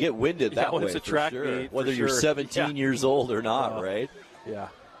 Well, you get winded that way, it's a track for sure. meet, whether you're 17 years old or not, right? Yeah.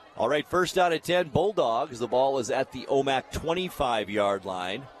 All right, 1st down and 10, Bulldogs. The ball is at the Omak 25-yard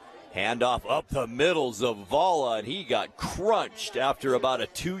line. Handoff up the middle, Zavala, and he got crunched after about a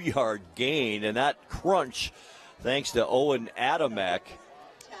 2-yard gain, and that crunch thanks to Owen Adamek,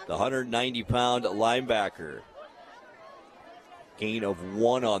 the 190-pound linebacker. Gain of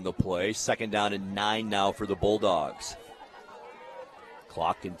 1 on the play. 2nd down and 9 now for the Bulldogs.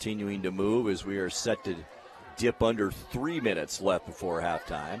 Clock continuing to move as we are set to dip under 3 minutes left before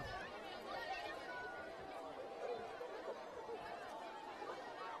halftime.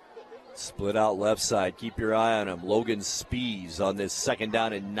 Split out left side. Keep your eye on him. Logan Spees on this 2nd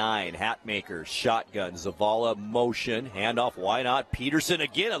down and 9. Hatmaker, shotgun. Zavala, motion. Handoff, why not? Peterson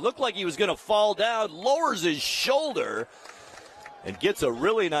again. It looked like he was going to fall down. Lowers his shoulder and gets a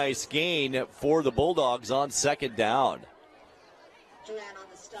really nice gain for the Bulldogs on 2nd down.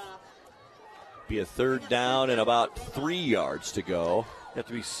 Be a 3rd down and about 3 yards to go. You have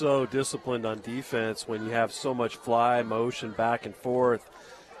to be so disciplined on defense when you have so much fly motion back and forth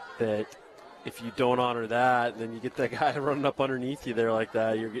that if you don't honor that, then you get that guy running up underneath you there like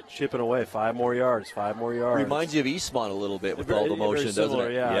that. You're chipping away 5 more yards, 5 more yards. Reminds you of Eastmont a little bit with all the motion, doesn't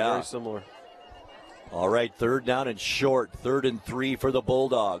it? Yeah, very similar. All right, 3rd down and short. 3rd and 3 for the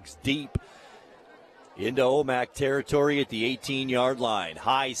Bulldogs. Deep into Omak territory at the 18-yard line.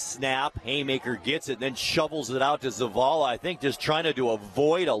 High snap. Haymaker gets it, then shovels it out to Zavala. I think just trying to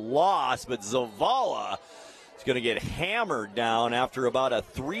avoid a loss, but Zavala is going to get hammered down after about a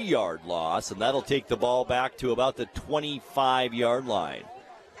 3-yard loss, and that'll take the ball back to about the 25-yard line.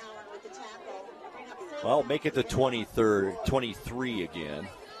 Well, make it the 23 again.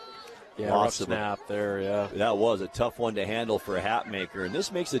 Yeah, rough snap there, yeah. That was a tough one to handle for a Hatmaker, and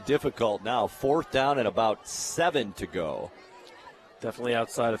this makes it difficult now. 4th down and about 7 to go. Definitely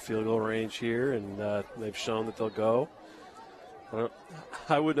outside of field goal range here, and they've shown that they'll go.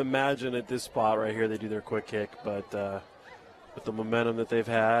 I wouldn't imagine at this spot right here they do their quick kick, but with the momentum that they've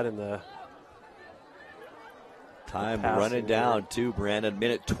had and the time running down too, Brandon.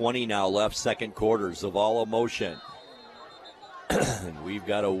 Minute 20 now left, second quarter. Zavala motion. And we've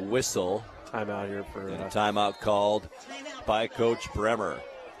got a whistle. Timeout here for and a timeout called by Coach Bremer.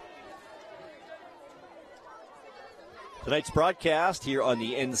 Tonight's broadcast here on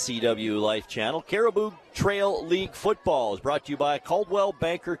the NCWLIFE Channel, Caribou Trail League Football, is brought to you by Coldwell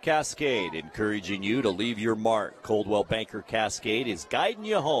Banker Cascade, encouraging you to leave your mark. Coldwell Banker Cascade is guiding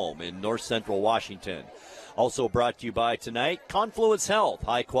you home in north central Washington. Also brought to you by tonight, Confluence Health,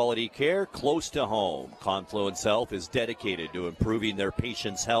 high-quality care close to home. Confluence Health is dedicated to improving their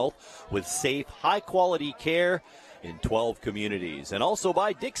patients' health with safe, high-quality care in 12 communities. And also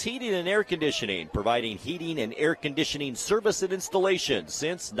by Dick's Heating and Air Conditioning, providing heating and air conditioning service and installation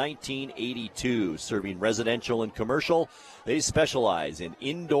since 1982. Serving residential and commercial, they specialize in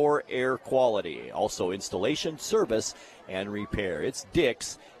indoor air quality. Also installation, service, and repair. It's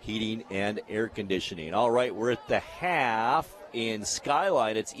Dick's Heating and Air Conditioning. All right, we're at the half in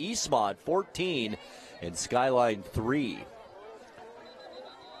Skyline. It's Eastmont 14 and Skyline 3.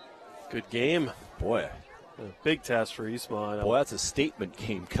 Good game. Boy. A big test for Eastmont. Boy, that's a statement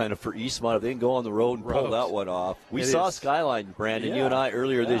game kind of for Eastmont if they can go on the road and pull that one off. We saw Skyline, Brandon, you and I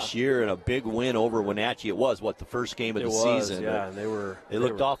earlier this year in a big win over Wenatchee. It was, the first game of the season? Yeah, and they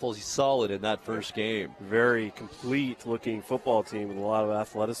looked awful solid in that first game. Very complete-looking football team with a lot of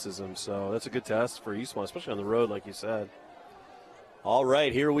athleticism. So that's a good test for Eastmont, especially on the road, like you said. All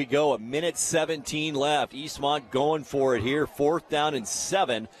right, here we go. A minute 17 left. Eastmont going for it here. 4th down and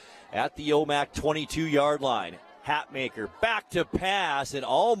 7. At the Omak 22-yard line. Hatmaker back to pass and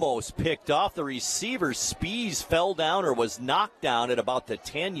almost picked off. The receiver, Spees, fell down or was knocked down at about the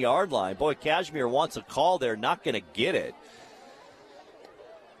 10-yard line. Boy, Cashmere wants a call there, not going to get it.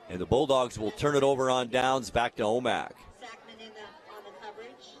 And the Bulldogs will turn it over on downs back to Omak.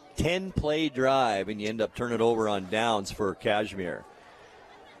 10-play drive, and you end up turning it over on downs for Cashmere.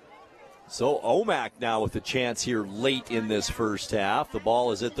 So Omak now with a chance here late in this first half. The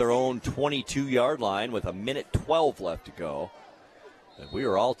ball is at their own 22-yard line with a minute 12 left to go. And we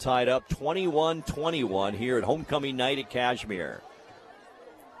are all tied up 21-21 here at homecoming night at Cashmere.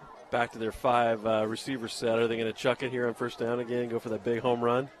 Back to their 5 receiver set. Are they going to chuck it here on first down again, go for that big home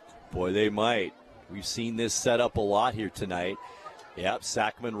run? Boy, they might. We've seen this set up a lot here tonight. Yep,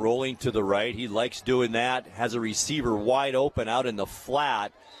 Sackman rolling to the right. He likes doing that. Has a receiver wide open out in the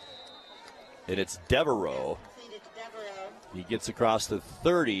flat. And it's Devereaux. He gets across the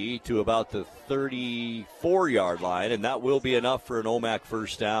 30 to about the 34-yard line, and that will be enough for an Omak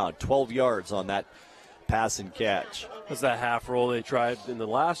first down. 12 yards on that pass and catch. That's that half roll they tried in the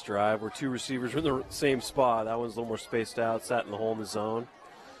last drive where 2 receivers were in the same spot. That one's a little more spaced out, sat in the hole in the zone.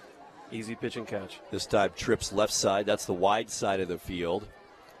 Easy pitch and catch. This time trips left side. That's the wide side of the field.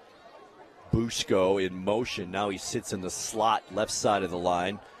 Bushko in motion. Now he sits in the slot left side of the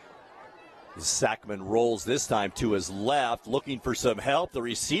line. Sackman rolls this time to his left, looking for some help. The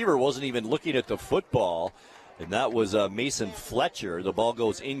receiver wasn't even looking at the football, and that was Mason Fletcher. The ball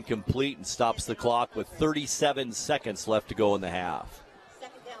goes incomplete and stops the clock with 37 seconds left to go in the half.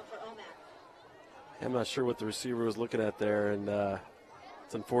 I'm not sure what the receiver was looking at there, and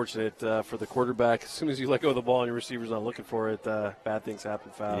it's unfortunate for the quarterback. As soon as you let go of the ball and your receiver's not looking for it, bad things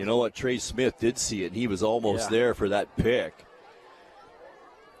happen fast. You know what? Trey Smith did see it, and he was almost there for that pick.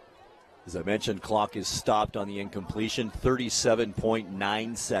 As I mentioned, clock is stopped on the incompletion.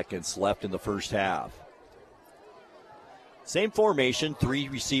 37.9 seconds left in the first half. Same formation, 3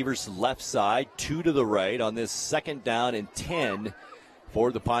 receivers left side, 2 to the right on this 2nd down and 10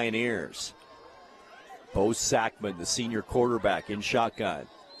 for the Pioneers. Bo Sackman, the senior quarterback, in shotgun.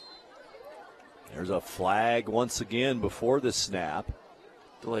 There's a flag once again before the snap.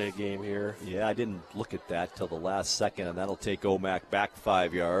 Delay a game here. Yeah, I didn't look at that till the last second, and that'll take Omak back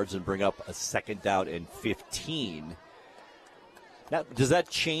 5 yards and bring up a 2nd down and 15. Now, does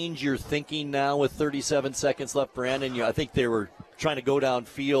that change your thinking now with 37 seconds left, Brandon? I think they were trying to go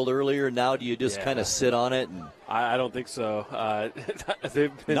downfield earlier. Now do you just kind of sit on it? And I don't think so.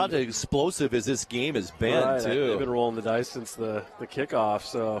 They've been, not as explosive as this game has been, too. They've been rolling the dice since the kickoff,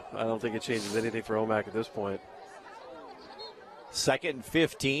 so I don't think it changes anything for Omak at this point. 2nd and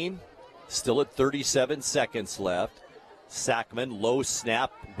 15, still at 37 seconds left. Sackman, low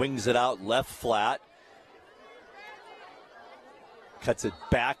snap, wings it out left flat. Cuts it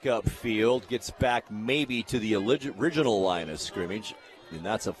back upfield, gets back maybe to the original line of scrimmage, and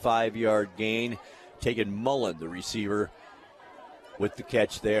that's a 5-yard gain. Taking Mullen, the receiver, with the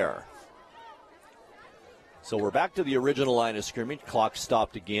catch there. So we're back to the original line of scrimmage. Clock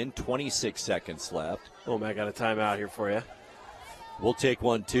stopped again, 26 seconds left. Omak got a timeout here for you. We'll take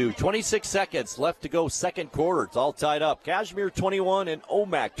one, too. 26 seconds left to go, second quarter. It's all tied up. Cashmere 21 and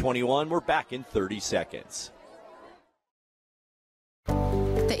Omak 21. We're back in 30 seconds.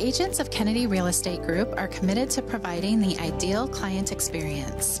 The agents of Kennedy Real Estate Group are committed to providing the ideal client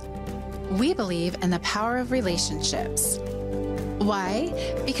experience. We believe in the power of relationships. Why?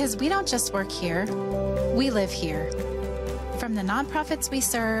 Because we don't just work here, we live here. From the nonprofits we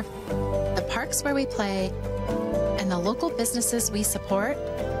serve, the parks where we play, and the local businesses we support,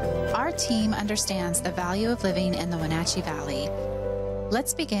 our team understands the value of living in the Wenatchee Valley.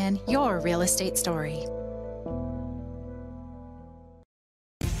 Let's begin your real estate story.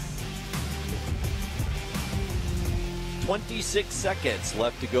 "26 seconds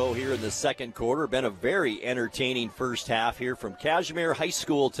left to go here in the second quarter. Been a very entertaining first half here from Cashmere High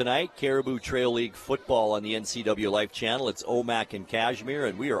School tonight. Caribou Trail League Football on the NCWLIFE Channel. It's Omak and Cashmere,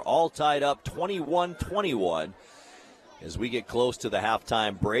 and we are all tied up 21-21 as we get close to the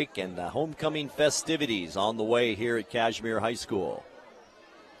halftime break and the homecoming festivities on the way here at Cashmere High School.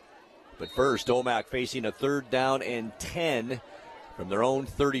 But first, Omak facing a 3rd down and 10 from their own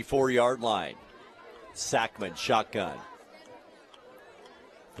 34-yard line. Sackman shotgun.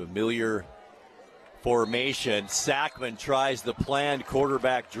 Familiar formation. Sackman tries the planned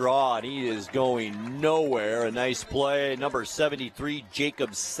quarterback draw, and he is going nowhere. A nice play. Number 73,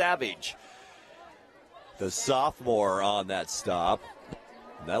 Jacob Savage, the sophomore, on that stop.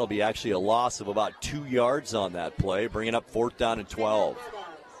 And that'll be actually a loss of about 2 yards on that play, bringing up 4th down and 12.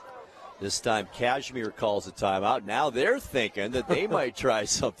 This time Cashmere calls a timeout. Now they're thinking that they might try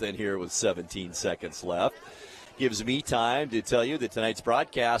something here with 17 seconds left. Gives me time to tell you that tonight's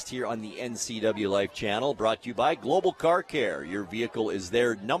broadcast here on the NCWLIFE Channel brought to you by Global Car Care. Your vehicle is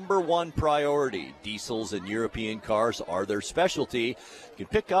their #1 priority. Diesels and European cars are their specialty. You can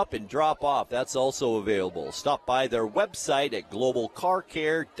pick up and drop off. That's also available. Stop by their website at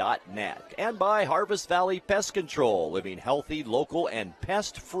globalcarcare.net. And by Harvest Valley Pest Control, living healthy, local, and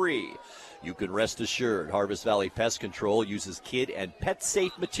pest-free. You can rest assured Harvest Valley Pest Control uses kid and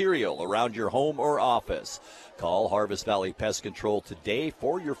pet-safe material around your home or office. Call Harvest Valley Pest Control today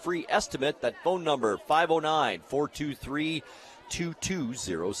for your free estimate. That phone number,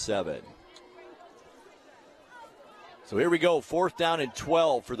 509-423-2207. So here we go, 4th down and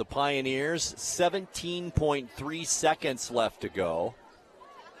 12 for the Pioneers. 17.3 seconds left to go.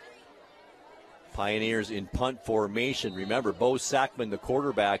 Pioneers in punt formation. Remember, Bo Sackman, the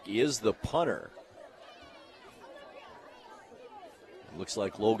quarterback, is the punter. Looks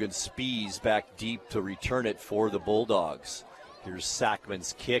like Logan Spees back deep to return it for the Bulldogs. Here's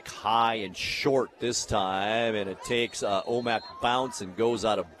Sackman's kick, high and short this time, and it takes Omak bounce and goes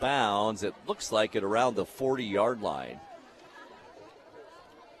out of bounds. It looks like it around the 40-yard line.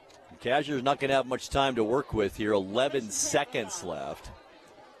 Cashire's not going to have much time to work with here. 11 seconds left.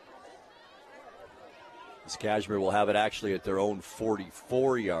 This Cashmere will have it actually at their own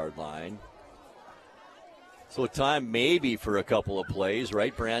 44-yard line. So time maybe for a couple of plays,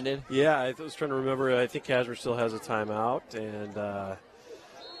 right, Brandon? Yeah, I was trying to remember. I think Cashmere still has a timeout, and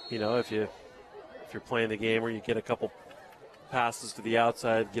if you're playing the game where you get a couple passes to the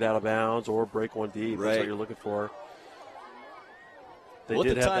outside, get out of bounds, or break one deep, that's what you're looking for. With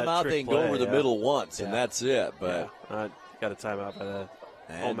the timeout, they can go over the middle once, and that's it. But got a timeout by that.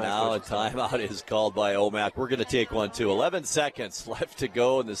 And now a timeout is called by Omak. We're going to take one, too. 11 seconds left to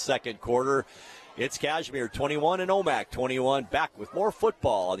go in the second quarter. It's Cashmere 21 and Omak 21. Back with more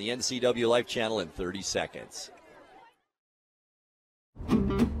football on the NCWLIFE Channel in 30 seconds.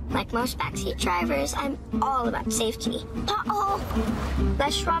 Like most backseat drivers, I'm all about safety. Uh-oh!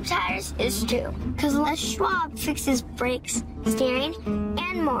 Les Schwab Tires is too. Because Les Schwab fixes brakes, steering,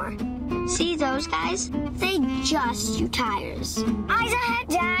 and more. See those guys? They just do tires. Eyes ahead,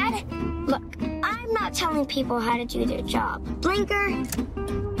 Dad! Look, I'm not telling people how to do their job. Blinker!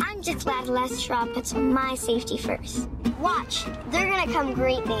 I'm just glad Les Schwab puts my safety first. Watch, they're gonna come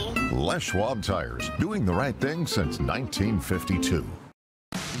greet me. Les Schwab Tires, doing the right thing since 1952.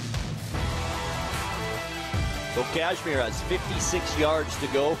 So Cashmere has 56 yards to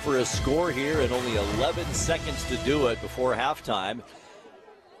go for a score here and only 11 seconds to do it before halftime.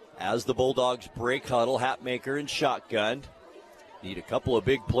 As the Bulldogs break huddle, Hatmaker and shotgun. Need a couple of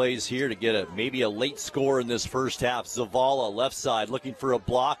big plays here to get maybe a late score in this first half. Zavala left side looking for a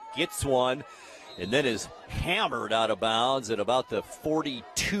block, gets one, and then is hammered out of bounds at about the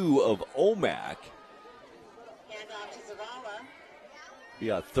 42 of Omak. Be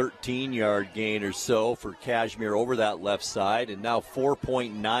a 13-yard gain or so for Cashmere over that left side, and now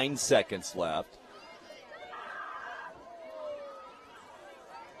 4.9 seconds left.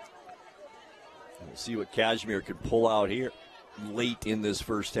 We'll see what Cashmere can pull out here. late in this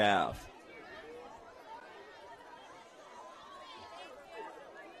first half.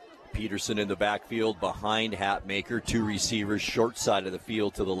 Peterson in the backfield behind Hatmaker. 2 receivers short side of the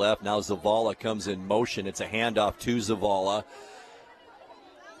field to the left. Now Zavala comes in motion. It's a handoff to Zavala.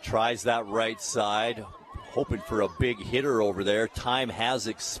 Tries that right side, hoping for a big hitter over there. Time has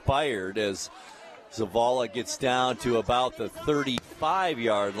expired as Zavala gets down to about the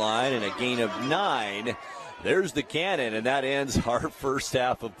 35-yard line and a gain of 9. There's the cannon, and that ends our first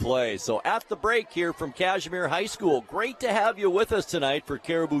half of play. So at the break here from Cashmere High School, great to have you with us tonight for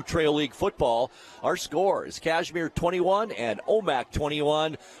Caribou Trail League Football. Our score is Cashmere 21 and Omak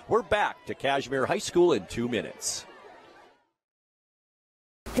 21. We're back to Cashmere High School in 2 minutes.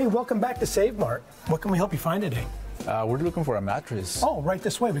 Hey, welcome back to Save Mart. What can we help you find today? We're looking for a mattress. Oh, right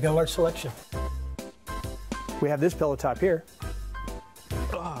this way. We got a large selection. We have this pillow top here.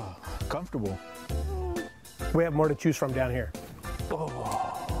 Oh, comfortable. We have more to choose from down here.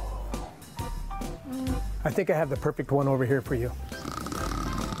 Oh. I think I have the perfect one over here for you.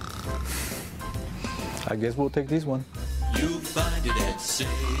 I guess we'll take this one. You'll find it at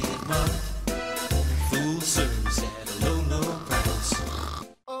Save Mart. Full service at a low, low price.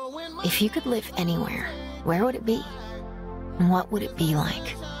 If you could live anywhere, where would it be? And what would it be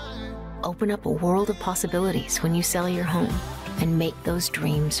like? Open up a world of possibilities when you sell your home and make those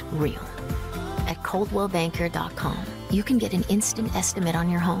dreams real. At ColdwellBanker.com, you can get an instant estimate on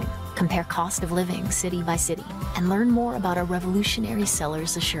your home, compare cost of living city by city, and learn more about our revolutionary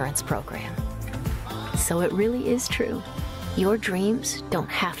seller's assurance program. So it really is true. Your dreams don't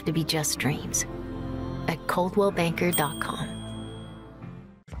have to be just dreams. At ColdwellBanker.com.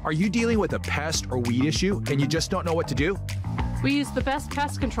 Are you dealing with a pest or weed issue and you just don't know what to do? We use the best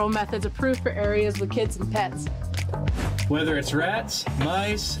pest control methods approved for areas with kids and pets. Whether it's rats,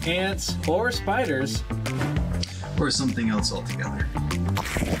 mice, ants, or spiders, or something else altogether,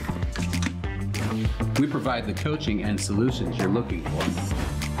 we provide the coaching and solutions you're looking for.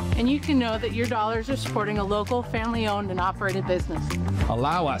 And you can know that your dollars are supporting a local, family-owned and operated business.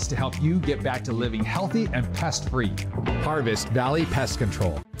 Allow us to help you get back to living healthy and pest-free. Harvest Valley Pest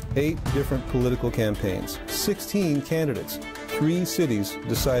Control. 8 different political campaigns, 16 candidates, 3 cities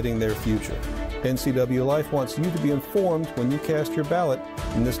deciding their future. NCWLIFE wants you to be informed when you cast your ballot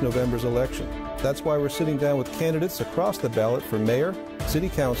in this November's election. That's why we're sitting down with candidates across the ballot for mayor, city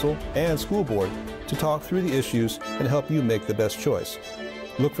council, and school board to talk through the issues and help you make the best choice.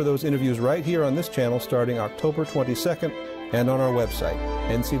 Look for those interviews right here on this channel starting October 22nd and on our website,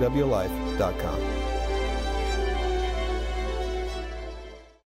 ncwlife.com.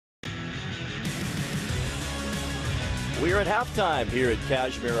 We're at halftime here at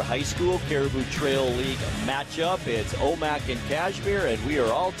Cashmere High School, Caribou Trail League matchup. It's Omak and Cashmere, and we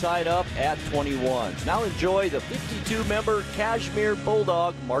are all tied up at 21. Now enjoy the 52-member Cashmere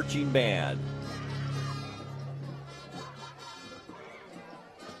Bulldog Marching Band.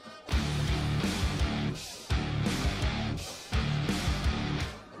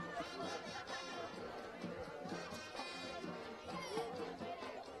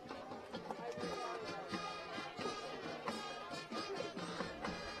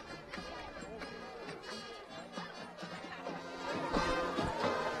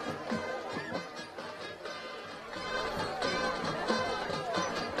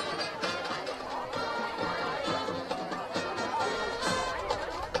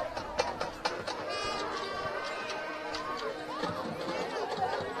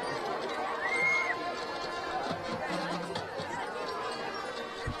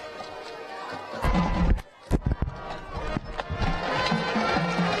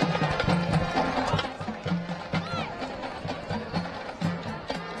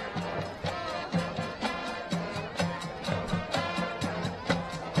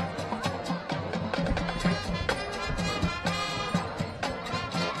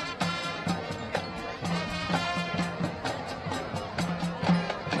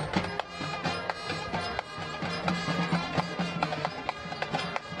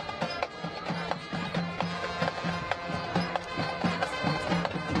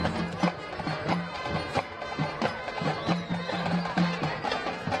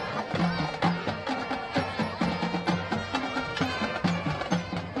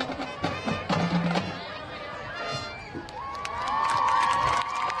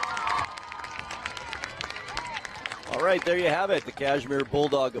 All right, there you have it. The Cashmere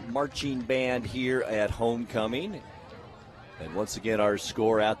Bulldog Marching Band here at homecoming. And once again, our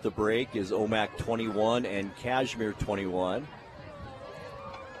score at the break is Omak 21 and Cashmere 21.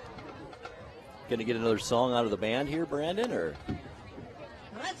 Going to get another song out of the band here, Brandon, or?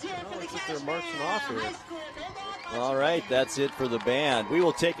 Let's hear it for the Cashmere marching off here. High School Bulldog All right, that's it for the band. We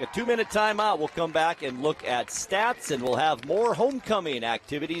will take a 2-minute timeout. We'll come back and look at stats, and we'll have more homecoming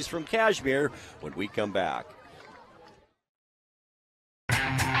activities from Cashmere when we come back.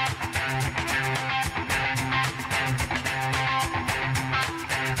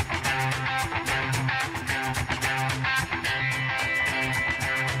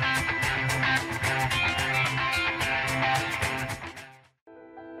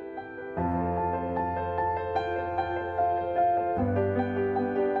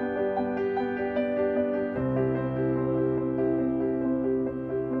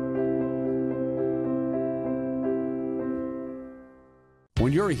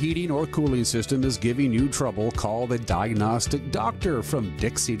 When your heating or cooling system is giving you trouble, call the diagnostic doctor from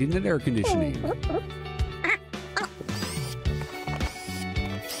Dick's Heating and Air Conditioning.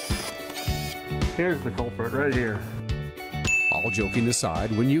 Here's the culprit right here. All joking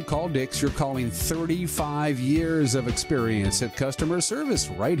aside, when you call Dick's, you're calling 35 years of experience at customer service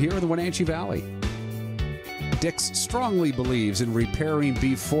right here in the Wenatchee Valley. Dick's strongly believes in repairing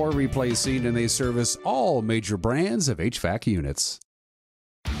before replacing, and they service all major brands of HVAC units.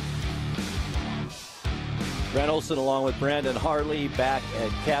 Brent Olson along with Brandon Harle back at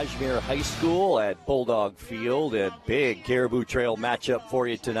Cashmere High School at Bulldog Field. A big Caribou Trail matchup for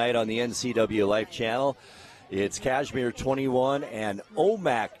you tonight on the NCWLIFE Channel. It's Cashmere 21 and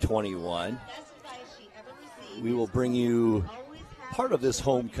Omak 21. We will bring you part of this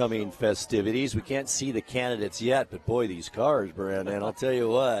homecoming festivities. We can't see the candidates yet, but boy, these cars, Brandon, I'll tell you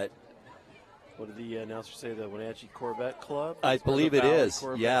what. What did the announcer say, the Wenatchee Corvette Club? I believe it is.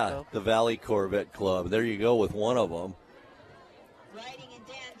 Corvette yeah, Club? The Valley Corvette Club. There you go with one of them.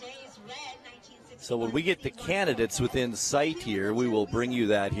 So when we get the candidates within sight here, we will bring you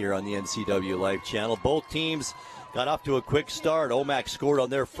that here on the NCWLIFE Channel. Both teams got off to a quick start. Omak scored on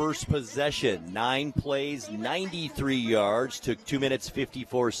their first possession. 9 plays, 93 yards. Took 2 minutes,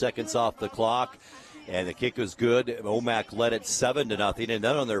 54 seconds off the clock. And the kick was good. Omak led it 7-0. And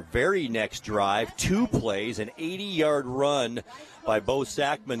then on their very next drive, 2 plays, an 80-yard run by Bo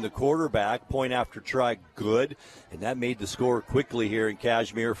Sackman, the quarterback. Point after try, good. And that made the score quickly here in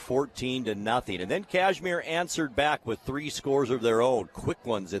Cashmere, 14-0. And then Cashmere answered back with 3 scores of their own. Quick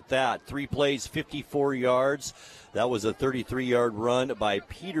ones at that. 3 plays, 54 yards. That was a 33-yard run by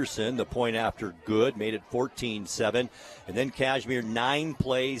Peterson. The point after good made it 14-7. And then Cashmere 9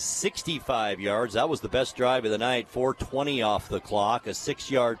 plays, 65 yards. That was the best drive of the night. 4:20 off the clock. A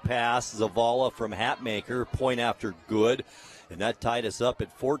 6-yard pass. Zavala from Hatmaker. Point after good. And that tied us up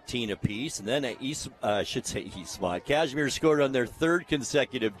at 14 apiece. And then Cashmere scored on their 3rd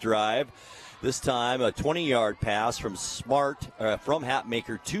consecutive drive. This time a 20-yard pass from from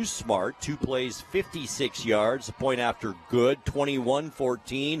Hatmaker to Smart. 2 plays, 56 yards. A point after good,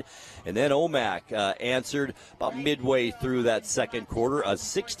 21-14. And then Omak answered about midway through that second quarter. A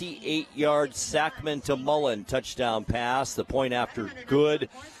 68-yard Sackman to Mullen touchdown pass. The point after good.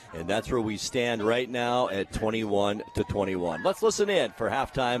 And that's where we stand right now at 21-21. Let's listen in for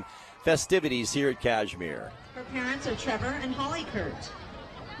halftime festivities here at Cashmere. Her parents are Trevor and Holly Kurt.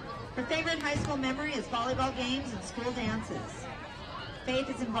 Her favorite high school memory is volleyball games and school dances. Faith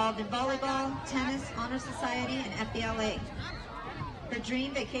is involved in volleyball, tennis, honor society, and FBLA. Her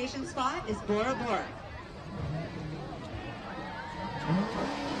dream vacation spot is Bora Bora.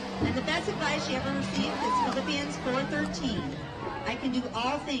 And the best advice she ever received is Philippians 4:13. I can do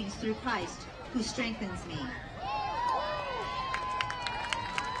all things through Christ who strengthens me.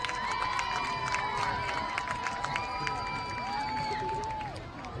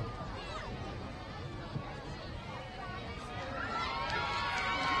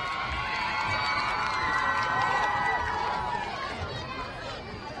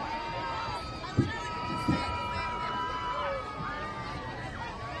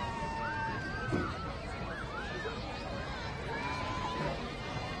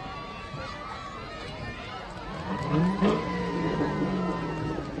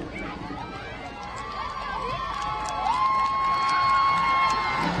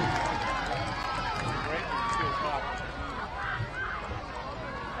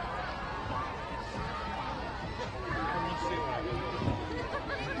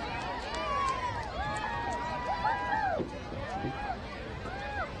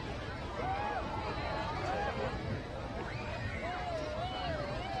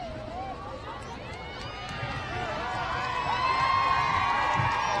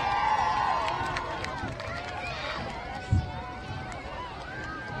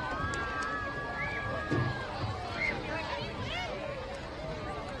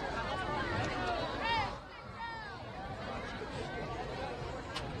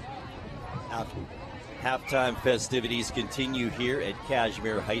 Halftime festivities continue here at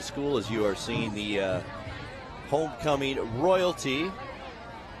Cashmere High School as you are seeing the homecoming royalty.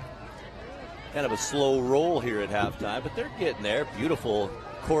 Kind of a slow roll here at halftime, but they're getting there. Beautiful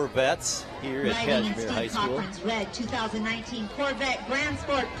Corvettes here at Cashmere High School. Cochran's red 2019 Corvette Grand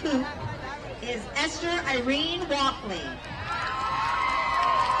Sport Coupe is Esther Irene Walkley.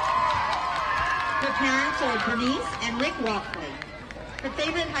 Her parents are Bernice and Rick Walkley. Her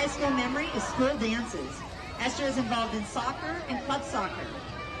favorite high school memory is school dances. Esther is involved in soccer and club soccer.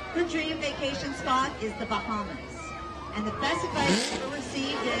 Her dream vacation spot is the Bahamas. And the best advice she ever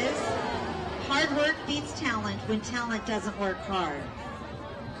received is, hard work beats talent when talent doesn't work hard.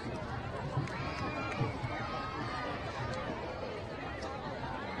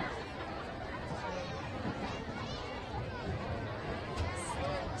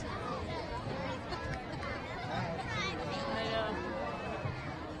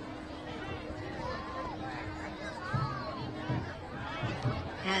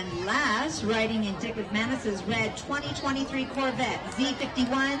 And last, riding in Dick McManus's red 2023 Corvette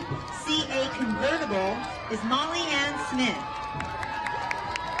Z51 CA convertible is Molly Ann Smith.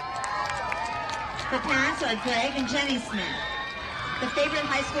 Her parents are Greg and Jenny Smith. The favorite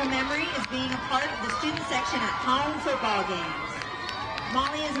high school memory is being a part of the student section at home football games.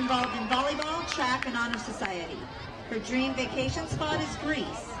 Molly is involved in volleyball, track, and honor society. Her dream vacation spot is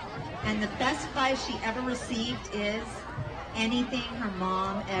Greece. And the best advice she ever received is, anything her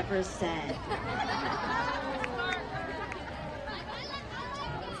mom ever said.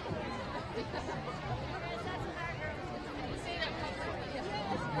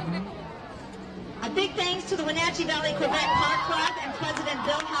 A big thanks to the Wenatchee Valley Corvette Car Club and President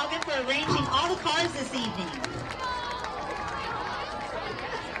Bill Haugen for arranging all the cars this evening.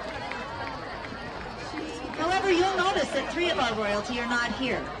 However, you'll notice that 3 of our royalty are not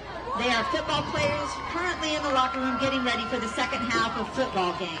here. They are football players currently in the locker room getting ready for the second half of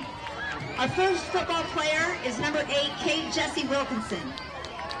football game. Our first football player is number 8, Kate Jesse Wilkinson.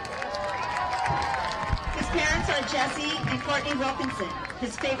 His parents are Jesse and Courtney Wilkinson.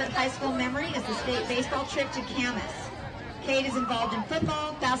 His favorite high school memory is the state baseball trip to Camas. Kate is involved in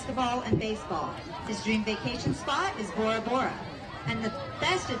football, basketball, and baseball. His dream vacation spot is Bora Bora. And the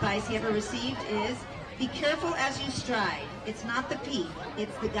best advice he ever received is, be careful as you stride. It's not the peak,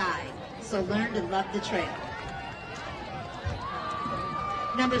 it's the guide. So learn to love the trail.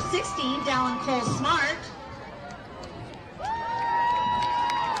 Number 16, Dallin Cole Smart.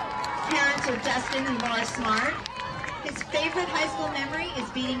 Parents are Dustin and Laura Smart. His favorite high school memory is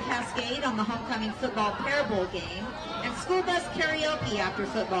beating Cascade on the homecoming football pair bowl game and school bus karaoke after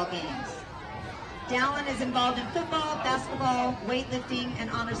football games. Dallin is involved in football, basketball, weightlifting,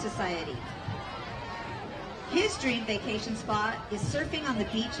 and honor society. His dream vacation spot is surfing on the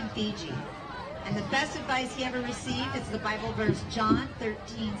beach in Fiji. And the best advice he ever received is the Bible verse John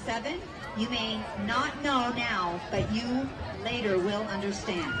 13:7. You may not know now, but you later will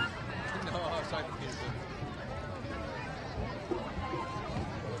understand.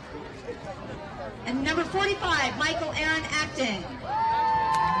 And number 45, Michael Aaron Acton.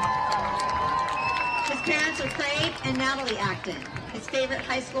 His parents are Craig and Natalie Acton. His favorite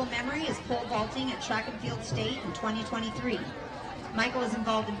high school memory is pole vaulting at Track and Field State in 2023. Michael is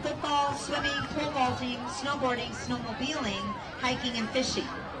involved in football, swimming, pole vaulting, snowboarding, snowmobiling, hiking, and fishing.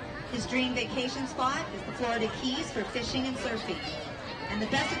 His dream vacation spot is the Florida Keys for fishing and surfing. And the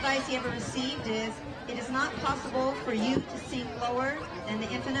best advice he ever received is, it is not possible for you to sink lower than the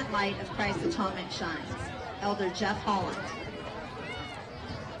infinite light of Christ's atonement shines. Elder Jeff Holland.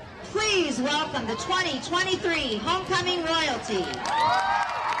 Please welcome the 2023 Homecoming Royalty.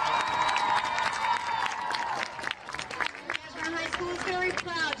 Cashmere High School is very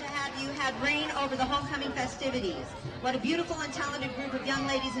proud to have you have reign over the homecoming festivities. What a beautiful and talented group of young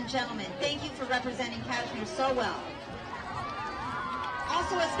ladies and gentlemen. Thank you for representing Cashmere so well.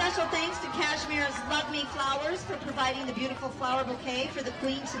 Also a special thanks to Cashmere's Love Me Flowers for providing the beautiful flower bouquet for the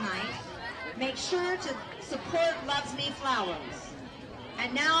Queen tonight. Make sure to support Loves Me Flowers.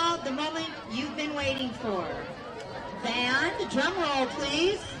 And now, the moment you've been waiting for. Band, drum roll,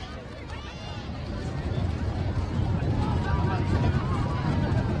 please.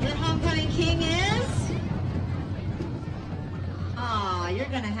 Your homecoming king is? Aw, you're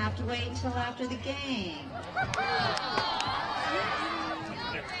going to have to wait until after the game.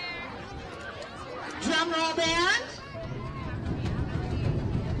 Drum roll, band.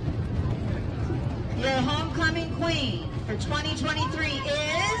 Your homecoming queen for 2023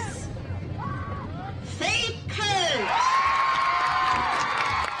 is Faith Kurt.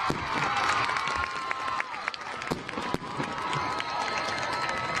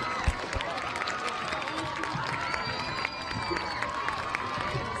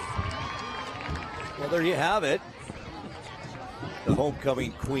 there you have it. The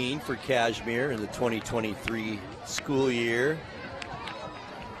homecoming queen for Cashmere in the 2023 school year.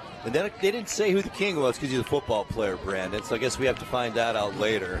 And then they didn't say who the king was because he's a football player, Brandon. So I guess we have to find that out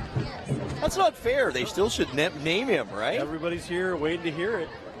later. That's not fair. They still should name him, right? Everybody's here waiting to hear it.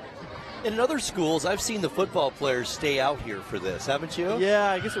 In other schools, I've seen the football players stay out here for this, haven't you? Yeah,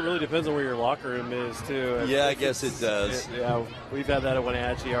 I guess it really depends on where your locker room is, too. Yeah, I guess it does. Yeah, we've had that at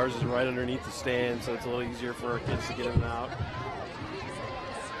Wenatchee. Ours is right underneath the stand, so it's a little easier for our kids to get in and out.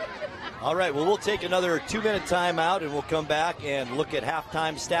 All right, well, we'll take another 2-minute timeout, and we'll come back and look at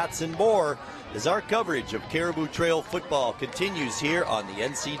halftime stats and more as our coverage of Caribou Trail football continues here on the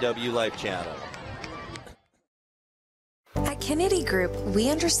NCWLIFE Channel. At Kennedy Group, we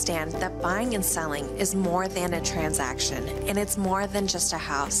understand that buying and selling is more than a transaction, and it's more than just a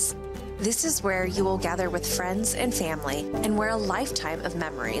house. This is where you will gather with friends and family, and where a lifetime of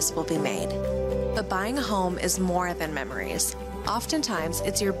memories will be made. But buying a home is more than memories. Oftentimes,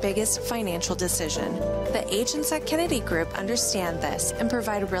 it's your biggest financial decision. The agents at Kennedy Group understand this and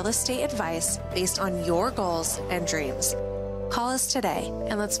provide real estate advice based on your goals and dreams. Call us today,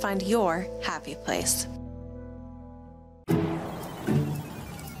 and let's find your happy place.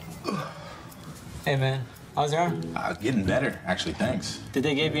 Hey man, how's your arm? Getting better, actually, thanks. Did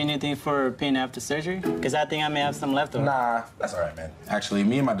they give you anything for pain after surgery? Because I think I may have some left over. Nah, that's all right, man. Actually,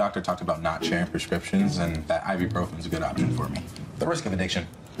 me and my doctor talked about not sharing prescriptions, and that ibuprofen is a good option for me. The risk of addiction,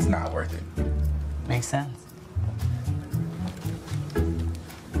 it's not worth it. Makes sense.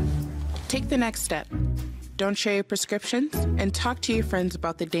 Take the next step. Don't share your prescriptions, and talk to your friends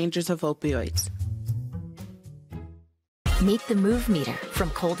about the dangers of opioids. Meet the Move Meter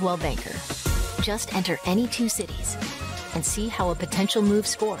from Coldwell Banker. Just enter any 2 cities and see how a potential move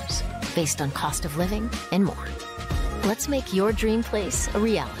scores based on cost of living and more. Let's make your dream place a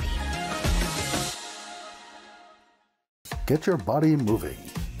reality. Get your body moving.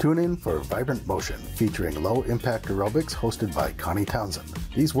 Tune in for Vibrant Motion, featuring low-impact aerobics hosted by Connie Townsend.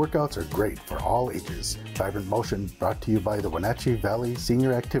 These workouts are great for all ages. Vibrant Motion brought to you by the Wenatchee Valley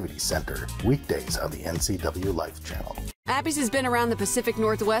Senior Activities Center, weekdays on the NCWLIFE Channel. Appy's has been around the Pacific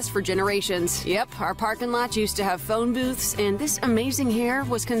Northwest for generations. Yep, our parking lot used to have phone booths, and this amazing hair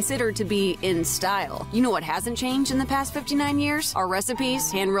was considered to be in style. You know what hasn't changed in the past 59 years? Our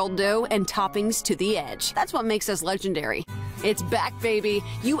recipes, hand-rolled dough, and toppings to the edge. That's what makes us legendary. It's back, baby.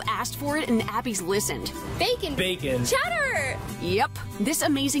 You asked for it, and Appy's listened. Bacon. Bacon. Cheddar. Yep. This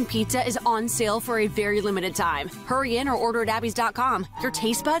amazing pizza is on sale for a very limited time. Hurry in or order at Appys.com. Your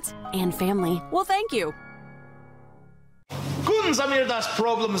taste buds and family will thank you. Können Sie mir das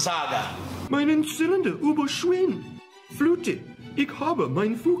Problem sagen? Meinen Zylinder überschwimmt. Flute, ich habe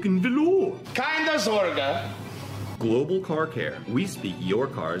mein Fugen verloren. Keine Sorge. Global Car Care. We speak your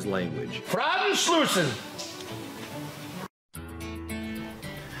car's language. Fragen schließen.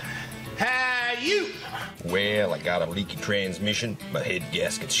 Hey, you. Well, I got a leaky transmission, my head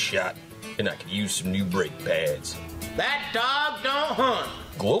gasket's shot, and I could use some new brake pads. That dog don't hunt.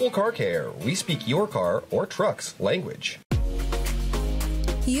 Global Car Care. We speak your car or truck's language.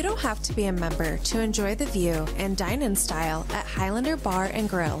 You don't have to be a member to enjoy the view and dine in style at Highlander Bar and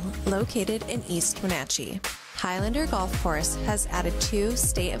Grill, located in East Wenatchee. Highlander Golf Course has added 2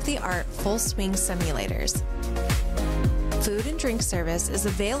 state-of-the-art full-swing simulators. Food and drink service is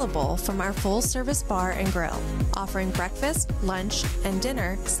available from our full-service bar and grill, offering breakfast, lunch, and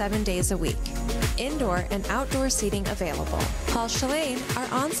dinner 7 days a week. Indoor and outdoor seating available. Call Shalane,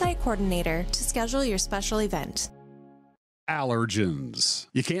 our on-site coordinator, to schedule your special event. Allergens.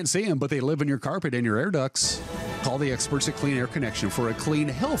 You can't see them, but they live in your carpet and your air ducts. Call the experts at Clean Air Connection for a clean,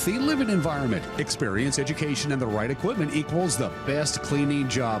 healthy living environment. Experience, education, and the right equipment equals the best cleaning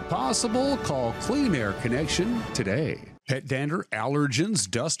job possible. Call Clean Air Connection today. Pet dander, allergens,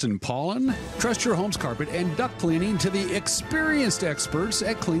 dust, and pollen? Trust your home's carpet and duct cleaning to the experienced experts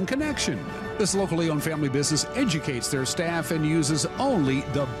at Clean Connection. This locally owned family business educates their staff and uses only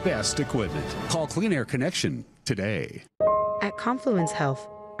the best equipment. Call Clean Air Connection today. At Confluence Health,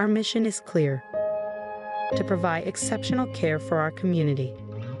 our mission is clear: to provide exceptional care for our community.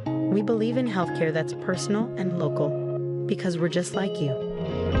 We believe in healthcare that's personal and local because we're just like you,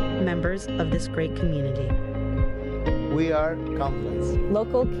 members of this great community. We are Confluence.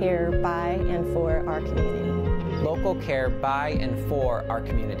 Local care by and for our community. Local care by and for our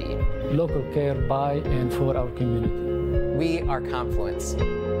community. Local care by and for our community. We are Confluence.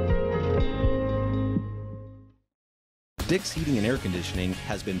 Dick's Heating and Air Conditioning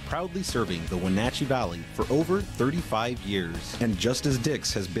has been proudly serving the Wenatchee Valley for over 35 years. And just as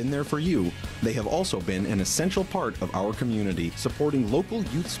Dick's has been there for you, they have also been an essential part of our community, supporting local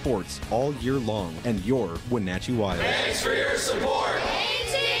youth sports all year long and your Wenatchee Wild. Thanks for your support.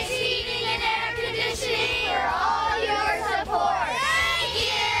 Thanks, Dick's Heating and Air Conditioning, for all your support. Thank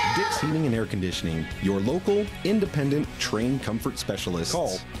you. Dick's Heating and Air Conditioning, your local, independent, trained comfort specialist.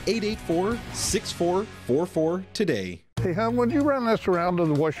 Call 884-6444 today. Hey, hon, would you run this around to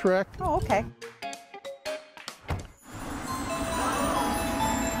the wash rack? Oh, okay.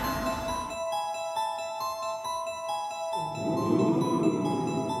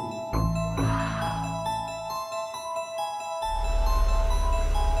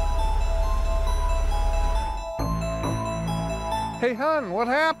 Hey, hon, what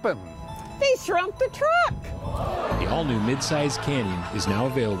happened? They shrunk the truck. The all-new midsize Canyon is now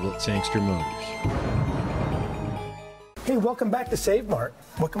available at Sangster Motors. Hey, welcome back to Save Mart.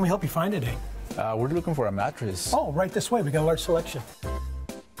 What can we help you find today? We're looking for a mattress. Oh, right this way. We got a large selection.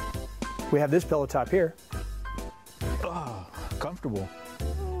 We have this pillow top here. Oh, comfortable.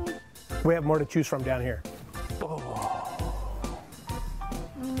 We have more to choose from down here. Oh.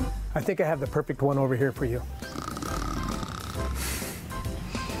 I think I have the perfect one over here for you.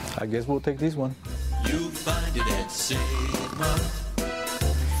 I guess we'll take this one. You'll find it at Save Mart.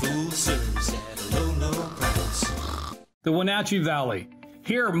 Full service at a low, low price. The Wenatchee Valley.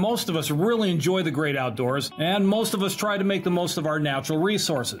 Here, most of us really enjoy the great outdoors, and most of us try to make the most of our natural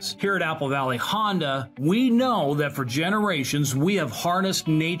resources. Here at Apple Valley Honda, we know that for generations, we have harnessed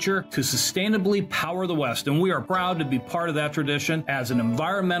nature to sustainably power the West, and we are proud to be part of that tradition as an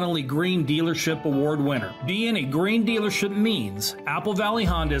environmentally green dealership award winner. Being a green dealership means Apple Valley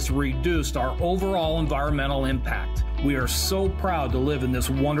Honda has reduced our overall environmental impact. We are so proud to live in this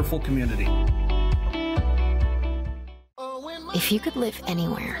wonderful community. If you could live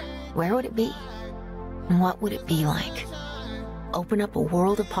anywhere, where would it be? And what would it be like? Open up a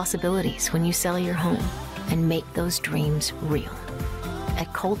world of possibilities when you sell your home and make those dreams real. At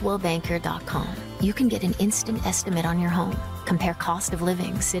ColdwellBanker.com, you can get an instant estimate on your home, compare cost of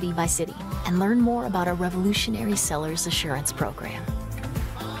living city by city, and learn more about our revolutionary seller's assurance program.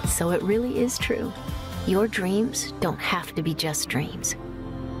 So it really is true. Your dreams don't have to be just dreams.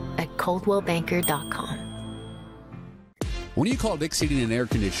 At ColdwellBanker.com. When you call Dick's Heating and Air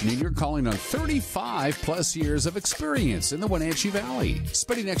Conditioning, you're calling on 35-plus years of experience in the Wenatchee Valley.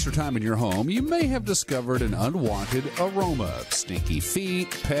 Spending extra time in your home, you may have discovered an unwanted aroma. Stinky feet,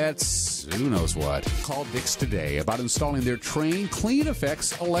 pets, who knows what. Call Dick's today about installing their Train Clean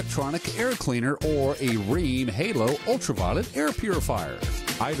Effects electronic air cleaner or a Rheem Halo ultraviolet air purifier.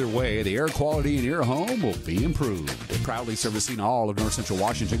 Either way, the air quality in your home will be improved. Proudly servicing all of North Central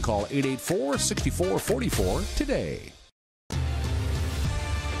Washington, call 884-6444 today.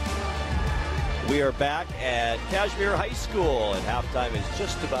 We are back at Cashmere High School, and halftime is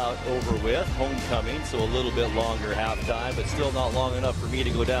just about over with. Homecoming, so a little bit longer halftime, but still not long enough for me to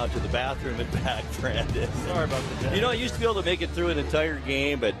go down to the bathroom and back, Brandon. Sorry about that. You know, I used to be able to make it through an entire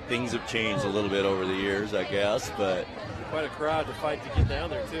game, but things have changed a little bit over the years, I guess. But quite a crowd to fight to get down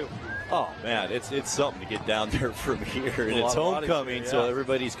there, too. Oh, man, it's something to get down there from here. And it's homecoming, so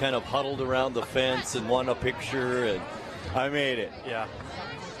everybody's kind of huddled around the fence and want a picture, and I made it. Yeah.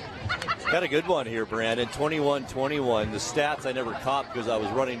 Got a good one here, Brandon. 21-21. The stats I never caught because I was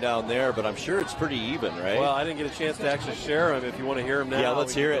running down there, but I'm sure it's pretty even, right? Well, I didn't get a chance to actually share them. If you want to hear them now, yeah,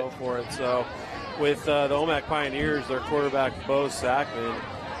 let's hear it. Go for it. So, with the Omak Pioneers, their quarterback Bo Sackman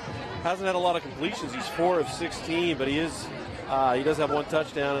hasn't had a lot of completions. He's 4 of 16, but he does have one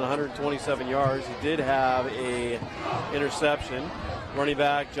touchdown and 127 yards. He did have a interception. Running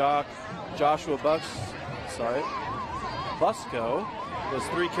back Joshua Busco was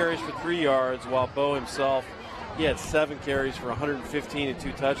 3 carries for 3 yards, while Bo himself, he had 7 carries for 115 and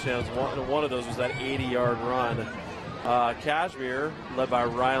 2 touchdowns. One of those was that 80-yard run. Cashmere, led by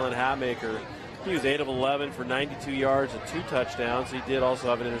Rylan Hatmaker, he was 8 of 11 for 92 yards and 2 touchdowns. He did also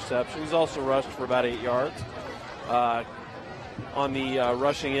have an interception. He's also rushed for about 8 yards. On the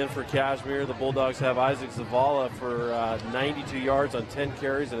rushing in for Cashmere, the Bulldogs have Isaac Zavala for 92 yards on 10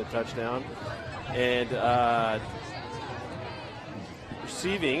 carries and a touchdown. And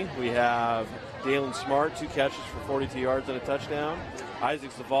receiving, we have Dalen Smart, 2 catches for 42 yards and a touchdown.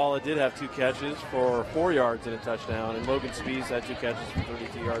 Isaac Zavala did have 2 catches for 4 yards and a touchdown. And Logan Spees had 2 catches for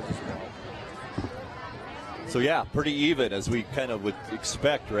 32 yards as well. So, yeah, pretty even, as we kind of would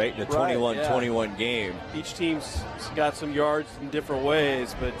expect, right, in a 21-21 game. Each team's got some yards in different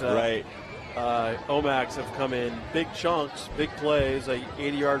ways, but right. Omaks have come in big chunks, big plays, a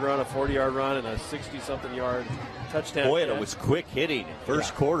 80-yard run, a 40-yard run, and a 60-something yard touchdown. Boy, and it was quick hitting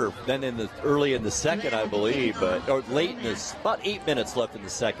first quarter, then early in the second, I believe, or late in this, about 8 minutes left in the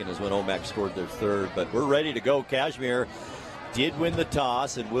second is when Omak scored their third. But we're ready to go. Cashmere did win the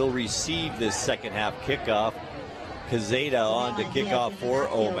toss and will receive this second half kickoff. Kazeda on to kick off for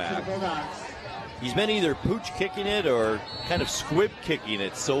Omak. He's been either pooch kicking it or kind of squib kicking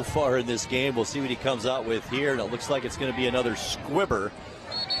it so far in this game. We'll see what he comes out with here, and it looks like it's going to be another squibber.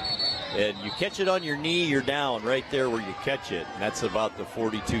 And you catch it on your knee, you're down right there where you catch it. And that's about the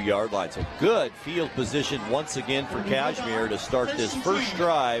 42-yard line. So good field position once again for Cashmere to start this first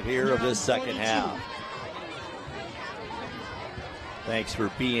drive here of this second half. Thanks for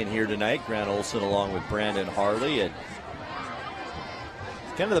being here tonight. Grant Olson along with Brandon Harle. And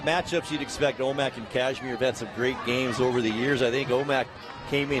kind of the matchups you'd expect. Omak and Cashmere have had some great games over the years. I think Omak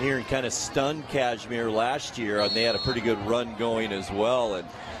came in here and kind of stunned Cashmere last year, and they had a pretty good run going as well, and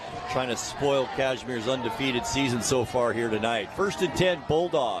trying to spoil Cashmere's undefeated season so far here tonight. 1st and 10,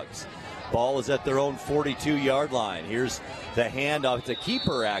 Bulldogs. Ball is at their own 42-yard line. Here's the handoff. It's a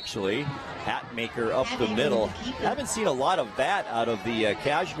keeper, actually. Hatmaker up the middle. Haven't seen a lot of that out of the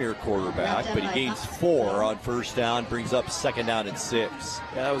Cashmere quarterback, but he gains 4 on first down, brings up 2nd down and 6.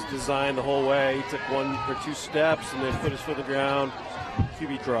 Yeah, that was designed the whole way. He took 1 or 2 steps and then put his foot on the ground.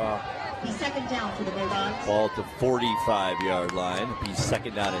 QB draw. He's 2nd down for the Bulldogs. Ball at the 45-yard line. He's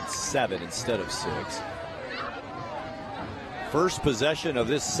 2nd down and 7 instead of 6. First possession of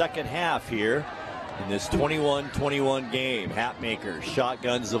this second half here in this 21-21 game. Hatmaker,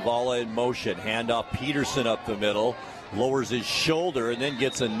 shotgun Zavala in motion. Handoff Peterson up the middle. Lowers his shoulder and then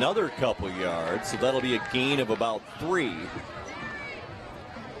gets another couple yards. So that'll be a gain of about 3.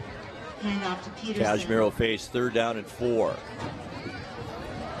 Handoff to Peterson. Cashmere will face 3rd down and 4.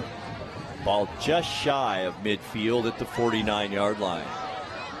 Ball just shy of midfield at the 49-yard line.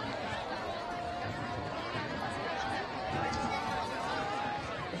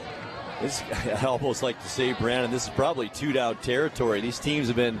 I almost like to say, Brandon, this is probably 2-down territory. These teams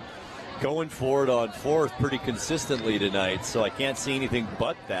have been going for it on 4th pretty consistently tonight, so I can't see anything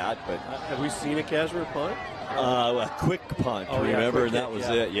but that. But have we seen a Cashmere punt? A quick punt, remember, and that was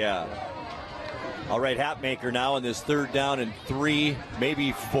it, yeah. All right, Hatmaker now on this 3rd down and 3,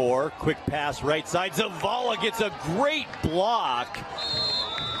 maybe 4. Quick pass right side. Zavala gets a great block.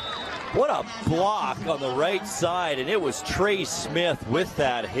 What a block on the right side, and it was Trey Smith with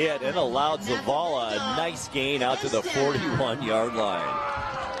that hit and allowed Zavala a nice gain out to the 41-yard line.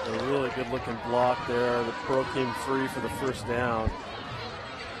 A really good-looking block there. The broke him free for the 1st down.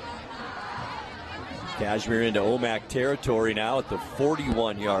 Cashmere into Omak territory now at the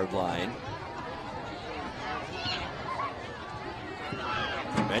 41-yard line.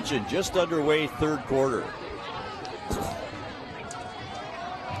 I mentioned just underway 3rd quarter.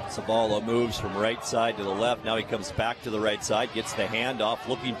 Zavala moves from right side to the left. Now he comes back to the right side, gets the handoff,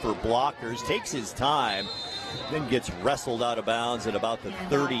 looking for blockers, takes his time, then gets wrestled out of bounds at about the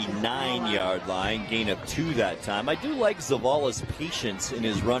 39-yard line. Gain of 2 that time. I do like Zavala's patience in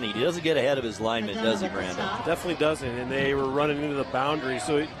his running. He doesn't get ahead of his lineman, does he, Brandon? Definitely doesn't, and they were running into the boundary,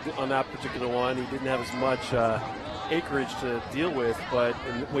 so on that particular one, he didn't have as much acreage to deal with, but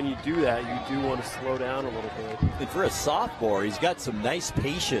when you do that, you do want to slow down a little bit. And for a sophomore, he's got some nice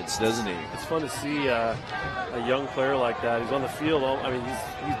patience, doesn't he? It's fun to see a young player like that. He's on the field.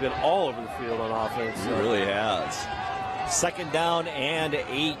 He's been all over the field on offense. He really has. 2nd down and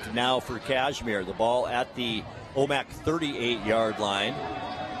 8 now for Cashmere. The ball at the Omak 38-yard line.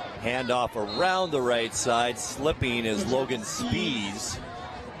 Handoff around the right side. Slipping is Logan Spees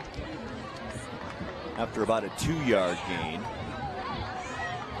after about a 2-yard gain.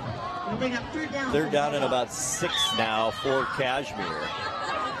 Third down and about 6 now for Cashmere.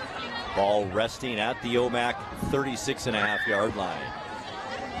 Ball resting at the Omak 36.5-yard line.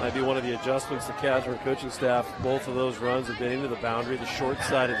 Might be one of the adjustments the Cashmere coaching staff. Both of those runs have been into the boundary, the short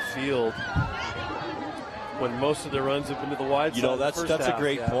side of the field, when most of their runs have been to the wide side. That's a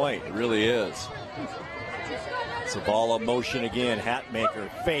great point. It really is. Zavala motion again. Hatmaker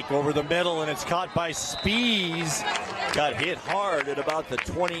fake over the middle, and it's caught by Spees. Got hit hard at about the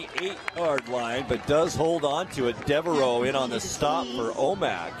 28-yard line, but does hold on to it. Devereaux in on the stop for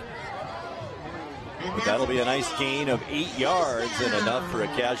Omak. But that'll be a nice gain of 8 yards and enough for a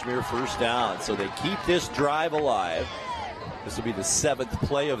Cashmere 1st down. So they keep this drive alive. This will be the 7th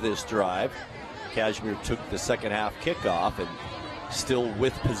play of this drive. Cashmere took the second half kickoff and still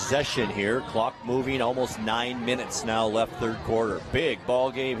with possession here. Clock moving, almost 9 minutes now left 3rd quarter. Big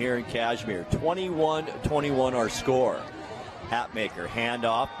ball game here in Cashmere. 21-21 our score. Hatmaker,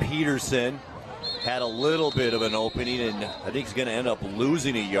 handoff. Peterson had a little bit of an opening, and I think he's going to end up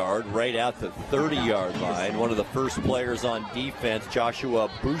losing a yard right at the 30-yard line. One of the first players on defense, Joshua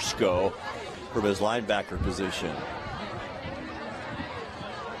Bushko, from his linebacker position.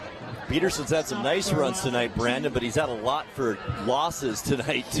 Peterson's had some nice runs tonight, Brandon, but he's had a lot for losses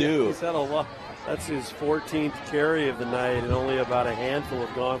tonight, too. Yeah, he's had a lot. That's his 14th carry of the night, and only about a handful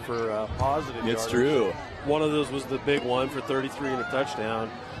have gone for positive It's yardage. true. One of those was the big one for 33 and a touchdown,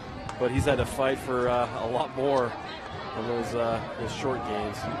 but he's had to fight for a lot more on those short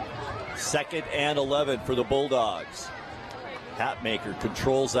gains. 2nd and 11 for the Bulldogs. Hatmaker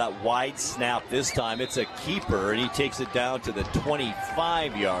controls that wide snap this time. It's a keeper, and he takes it down to the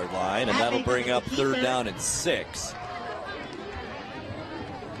 25-yard line, and that'll bring up 3rd down and 6.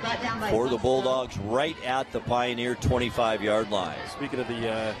 For the Bulldogs right at the Pioneer 25-yard line. Speaking of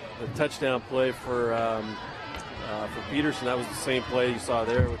the touchdown play for Peterson, that was the same play you saw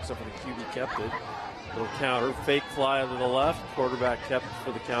there, except for the QB kept it. Little counter, fake fly to the left, quarterback kept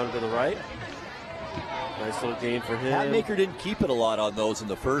for the counter to the right. Nice little gain for him. Hatmaker didn't keep it a lot on those in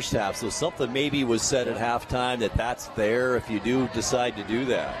the first half, so something maybe was said at halftime that's there if you do decide to do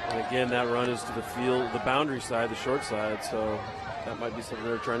that. And again, that run is to the field, the boundary side, the short side, so that might be something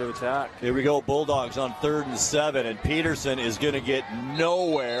they're trying to attack. Here we go, Bulldogs on 3rd and 7, and Peterson is going to get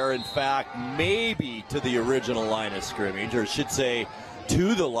nowhere. In fact, maybe to the original line of scrimmage, or I should say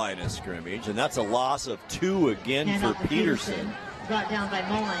to the line of scrimmage, and that's a loss of 2 again for Peterson. Brought down by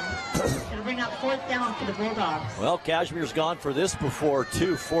Mullen. It'll bring up 4th down for the Bulldogs. Well, Cashmere's gone for this before,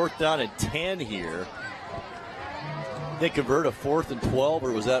 too. 4th down and 10 here. They convert a 4th and 12,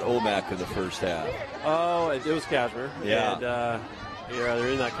 or was that Omak in the first half? Oh, it was Cashmere. Yeah. And yeah, they're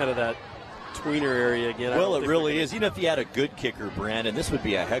in that kind of that tweener area again. Well, it really is. Even if you had a good kicker, Brandon, this would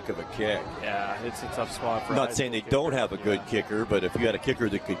be a heck of a kick. Yeah, it's a tough spot for I'm not saying they don't have a good kicker, but if you had a kicker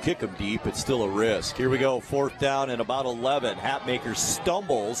that could kick them deep, it's still a risk. Here we go, 4th down and about 11. Hatmaker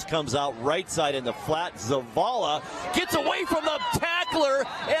stumbles, comes out right side in the flat. Zavala gets away from the tackler,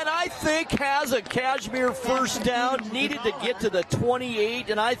 and I think has a Cashmere first down. Needed to get to the 28,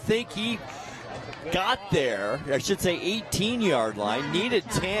 and I think he got there. I should say 18-yard line. Needed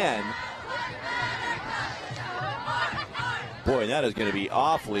 10. Boy, that is going to be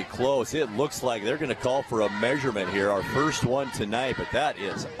awfully close. It looks like they're going to call for a measurement here. Our first one tonight, but that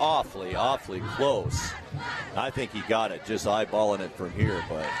is awfully, awfully close. I think he got it, just eyeballing it from here.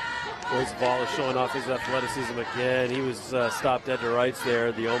 But Zavala showing off his athleticism again. He was stopped dead to rights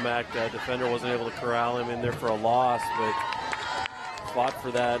there. The Omak defender wasn't able to corral him in there for a loss, but fought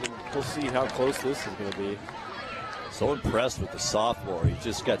for that. And we'll see how close this is going to be. So impressed with the sophomore. He's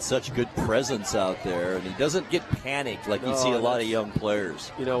just got such good presence out there, and he doesn't get panicked like you see a lot of young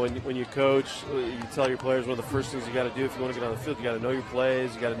players. You know, when you coach, you tell your players one of the first things you got to do if you want to get on the field, you got to know your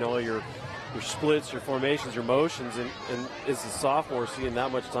plays, you got to know your splits, your formations, your motions, and as a sophomore, seeing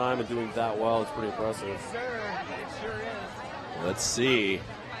that much time and doing that well, it's pretty impressive. Yes, sir. It sure is. Let's see.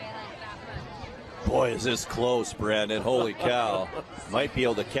 Boy, is this close, Brandon. Holy cow. Might be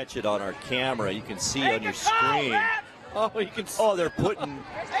able to catch it on our camera. You can see on your screen. Oh, you can see. Oh, they're putting.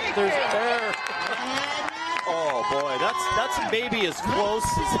 There's air. Oh, boy. That's maybe as close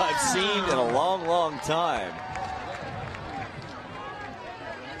as I've seen in a long, long time.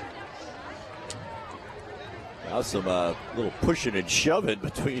 Now some little pushing and shoving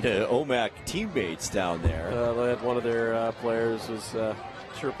between Omak teammates down there. They had one of their players was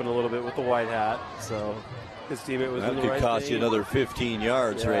chirping a little bit with the white hat, so his teammate was that in the could right cost you thing. another 15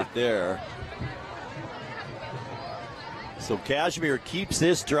 yards right there. So Cashmere keeps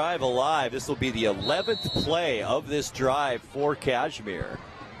this drive alive. This will be the 11th play of this drive for Cashmere.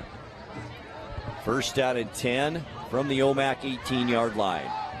 1st down and 10 from the Omak 18-yard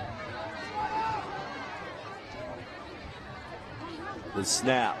line. The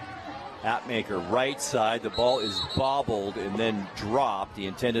snap. Hatmaker right side. The ball is bobbled and then dropped. The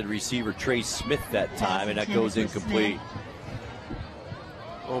intended receiver, Trey Smith, that time, and that goes incomplete.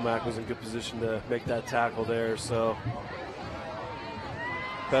 Omak was in good position to make that tackle there, so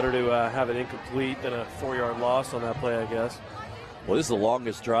better to have it incomplete than a 4-yard loss on that play, I guess. Well, this is the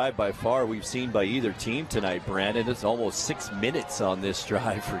longest drive by far we've seen by either team tonight, Brandon. It's almost 6 minutes on this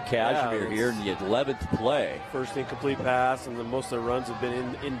drive for Cashmere here in the 11th play. First incomplete pass, and most of their runs have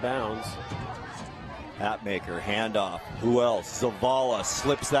been inbounds. Hatmaker, handoff. Who else? Zavala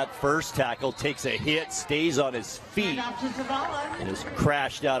slips that first tackle, takes a hit, stays on his feet, and is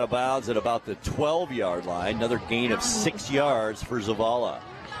crashed out of bounds at about the 12-yard line. Another gain of 6 yards for Zavala.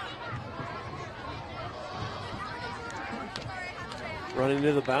 Running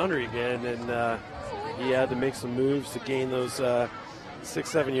into the boundary again, and he had to make some moves to gain those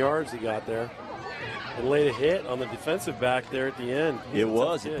 6-7 yards he got there. And laid a hit on the defensive back there at the end. It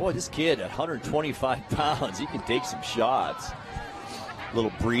was. Boy, this kid at 125 pounds, he can take some shots.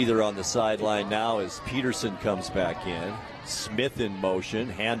 Little breather on the sideline now as Peterson comes back in. Smith in motion.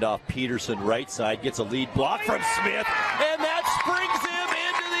 Handoff Peterson right side. Gets a lead block from Smith. And that springs him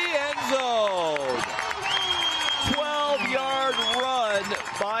into the end zone. 12-yard run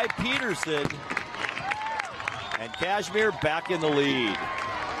by Peterson. And Cashmere back in the lead.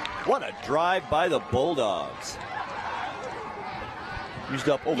 What a drive by the Bulldogs. Used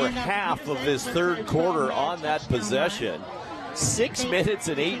up over half of this third quarter on that possession. 6 minutes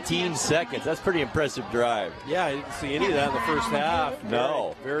and 18 seconds. That's a pretty impressive drive. Yeah, I didn't see any of that in the first half.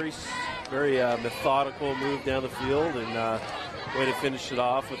 No. Very methodical move down the field, and way to finish it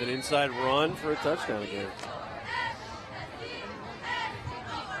off with an inside run for a touchdown again.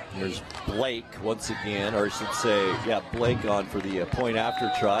 There's Blake once again, or I should say, Blake on for the point after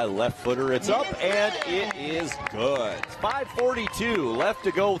try. Left footer, it's up, and it is good. 5:42 left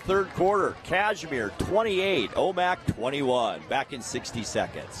to go third quarter. Cashmere 28, Omak 21. Back in 60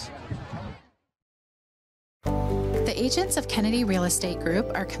 seconds. The agents of Kennedy Real Estate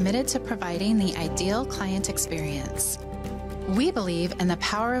Group are committed to providing the ideal client experience. We believe in the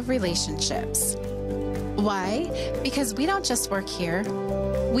power of relationships. Why? Because we don't just work here,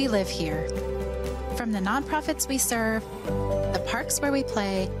 we live here. From the nonprofits we serve, the parks where we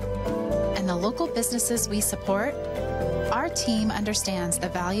play, and the local businesses we support, our team understands the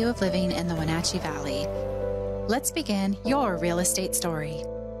value of living in the Wenatchee Valley. Let's begin your real estate story.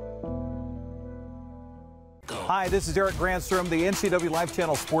 Hi, this is Eric Grandstrom, the NCWLIFE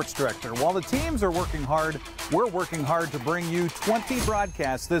Channel Sports Director. While the teams are working hard, we're working hard to bring you 20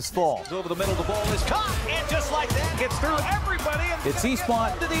 broadcasts this fall. Over the middle, the ball is caught, and just like that, gets through everybody. It's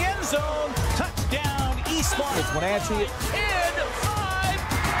Eastmont to the end zone. Touchdown, Eastmont. It's Wenatchee. In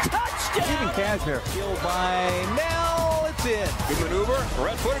 5, touchdown. Even Cashmere. Killed by Nell. It's in. Good maneuver.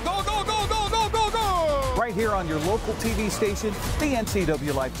 Red footer. Go, go, go, go, go, go, go. Right here on your local TV station, the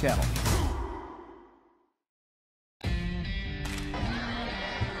NCWLIFE Channel.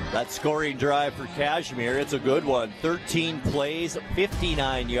 That scoring drive for Cashmere, it's a good one. 13 plays,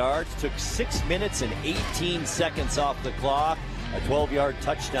 59 yards, took 6 minutes and 18 seconds off the clock. A 12-yard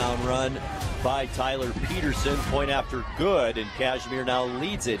touchdown run by Tyler Peterson. Point after good, and Cashmere now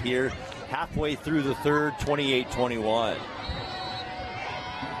leads it here halfway through the third, 28-21.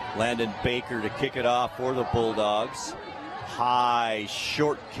 Landon Baker to kick it off for the Bulldogs. High,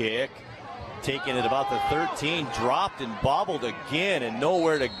 short kick. Taken at about the 13, dropped and bobbled again, and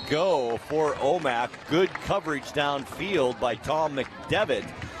nowhere to go for Omak. Good coverage downfield by Tom McDevitt,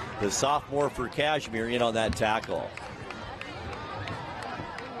 the sophomore for Cashmere, in on that tackle.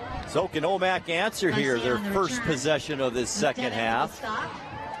 So can Omak answer here their first possession of this second half?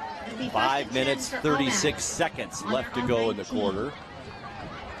 5 minutes, 36 seconds left to go in the quarter.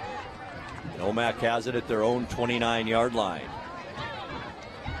 And Omak has it at their own 29-yard line.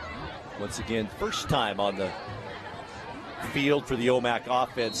 Once again, first time on the field for the Omak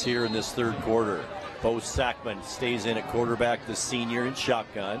offense here in this third quarter. Bo Sackman stays in at quarterback, the senior in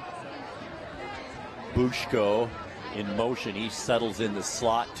shotgun. Bushko in motion. He settles in the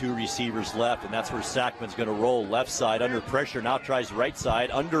slot, 2 receivers left, and that's where Sackman's going to roll. Left side under pressure, now tries right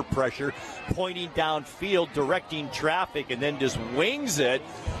side under pressure, pointing downfield, directing traffic, and then just wings it.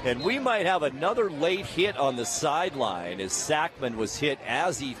 And we might have another late hit on the sideline as Sackman was hit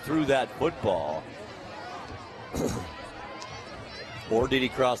as he threw that football. Or did he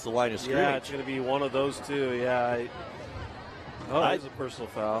cross the line of scrimmage? Yeah, it's going to be one of those two. Yeah. That was a personal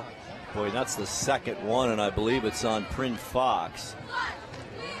foul. Boy, that's the second one, and I believe it's on Prin Fox,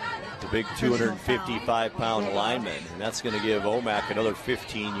 the big 255-pound lineman. And that's going to give Omak another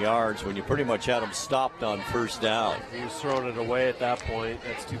 15 yards when you pretty much had him stopped on first down. He was throwing it away at that point.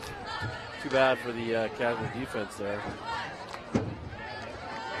 That's too bad for the Cashmere defense there.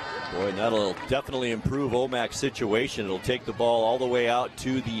 Boy, and that'll definitely improve Omak's situation. It'll take the ball all the way out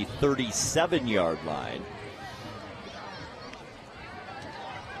to the 37-yard line.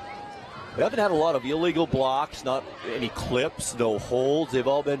 We haven't had a lot of illegal blocks, not any clips, no holds. They've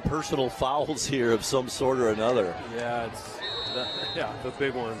all been personal fouls here of some sort or another. Yeah, the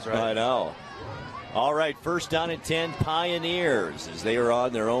big ones, right? I know. All right, first down and 10, Pioneers, as they are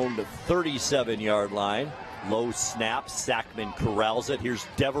on their own 37-yard line. Low snap, Sackman corrals it. Here's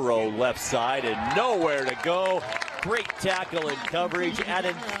Devereaux left side and nowhere to go. Great tackle and coverage.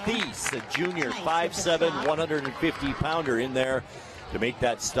 Adam Thies, a junior, 5'7", 150-pounder in there to make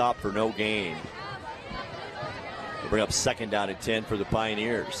that stop for no gain. We'll bring up second down and 10 for the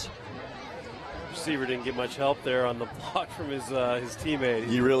Pioneers. receiver didn't get much help there on the block from his teammate.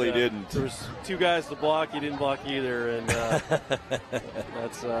 He really didn't. There was 2 guys to block. He didn't block either, and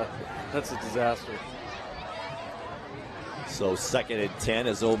that's a disaster. So 2nd and 10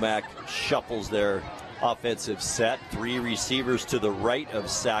 as Omak shuffles their offensive set. 3 receivers to the right of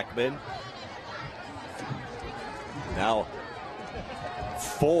Sackman. Now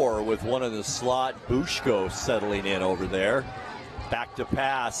 4 with one in the slot. Bushko settling in over there. Back to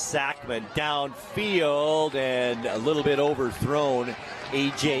pass. Sackman downfield and a little bit overthrown.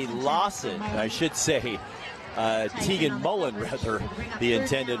 A.J. Lawson, I should say. Tegan Mullen, rather, the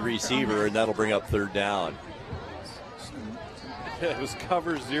intended receiver, and that'll bring up 3rd down. It was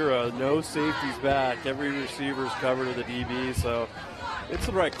cover 0, no safeties back. Every receiver's covered with a DB, so it's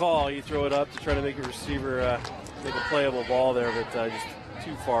the right call. You throw it up to try to make a receiver make a playable ball there, but just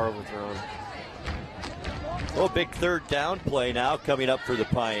too far overthrown. Well, big 3rd down play now coming up for the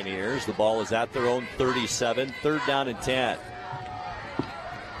Pioneers. The ball is at their own 37, 3rd down and 10.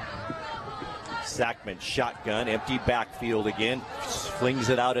 Sackman shotgun, empty backfield again, flings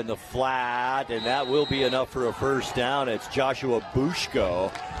it out in the flat, and that will be enough for a 1st down. It's Joshua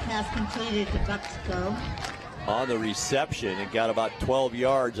Bushko. Pass completed to Buxco. On the reception and got about 12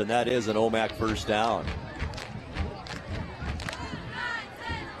 yards, and that is an Omak 1st down.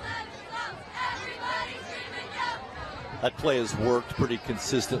 That play has worked pretty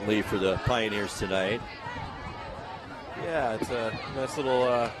consistently for the Pioneers tonight. Yeah, it's a nice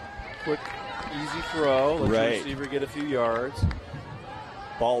little quick, easy throw. Let the receiver get a few yards.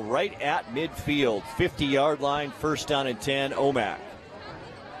 Ball right at midfield, 50-yard line, 1st down and 10, Omak.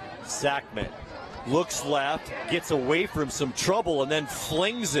 Sackman looks left, gets away from some trouble, and then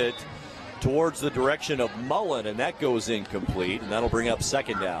flings it towards the direction of Mullen, and that goes incomplete, and that'll bring up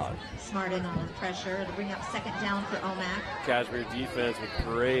 2nd down. Smart in on the pressure to bring up 2nd down for Omak. Cashmere defense with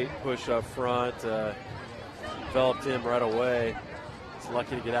great push up front. Developed him right away. He's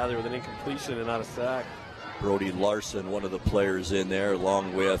lucky to get out of there with an incompletion and not a sack. Brody Larson, one of the players in there,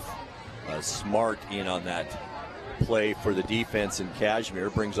 along with Smart in on that play for the defense in Cashmere,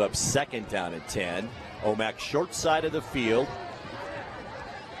 brings up 2nd down and 10. Omak short side of the field.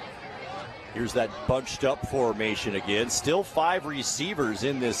 Here's that bunched up formation again. Still 5 receivers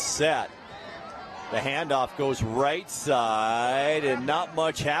in this set. The handoff goes right side, and not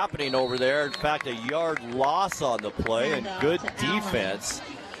much happening over there. In fact, a yard loss on the play, and good defense.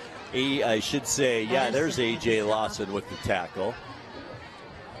 I should say, yeah, there's A.J. Lawson with the tackle.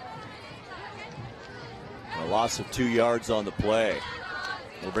 A loss of 2 yards on the play.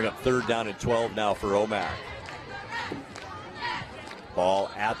 We'll bring up 3rd down and 12 now for Omak.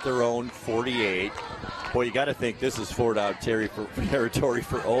 Ball at their own 48. Boy, you got to think this is 4-down territory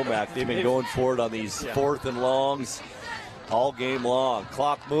for Omak. They've been going for it on these 4th and longs all game long.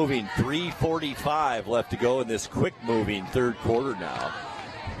 Clock moving, 3:45 left to go in this quick-moving 3rd quarter now.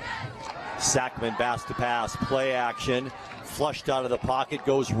 Sackman pass to pass, play action, flushed out of the pocket,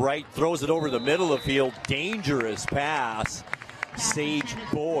 goes right, throws it over the middle of the field. Dangerous pass. Sage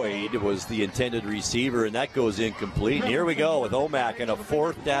Boyd was the intended receiver, and that goes incomplete. And here we go with Omak and a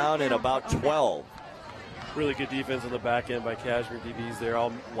 4th down and about 12. Really good defense on the back end by Cashmere DBs. They're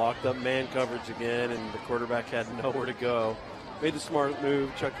all locked up man coverage again, and the quarterback had nowhere to go. Made the smart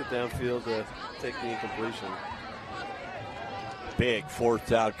move, chucked it downfield to take the incompletion. Big 4th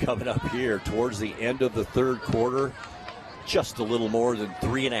down coming up here towards the end of the 3rd quarter. Just a little more than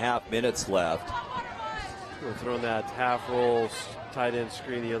 3.5 minutes left. We're throwing that half roll tight end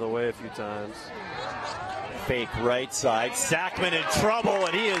screen the other way a few times. Fake right side. Sackman in trouble,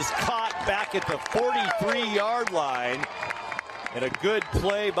 and he is caught back at the 43-yard line. And a good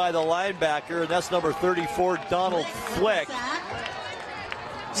play by the linebacker, and that's number 34, Donald Flick.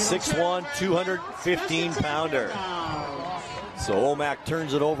 6'1", 215-pounder. So Omak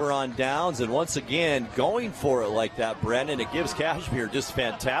turns it over on downs, and once again, going for it like that, Brendan, it gives Cashmere just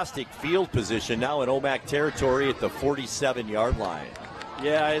fantastic field position now in Omak territory at the 47-yard line.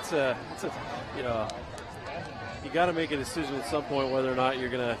 Yeah, it's a you got to make a decision at some point whether or not you're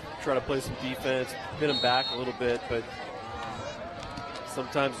going to try to play some defense, pin them back a little bit, but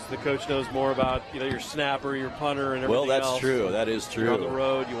sometimes the coach knows more about your snapper, your punter, and everything else. Well, that's true. That is true. You're on the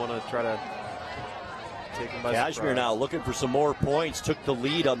road, you want to try to take them by Cashmere surprise. now looking for some more points. Took the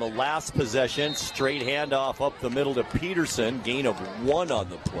lead on the last possession. Straight handoff up the middle to Peterson. Gain of 1 on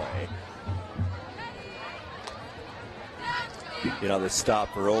the play. The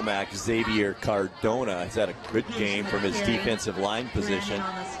stop for Omak, Xavier Cardona has had a good game from his defensive line position.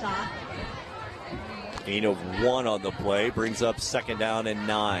 Gain of 1 on the play, brings up 2nd down and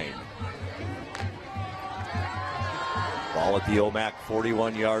 9. Ball at the Omak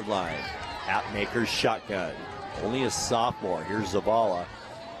 41-yard line. Hatmaker's shotgun. Only a sophomore. Here's Zavala.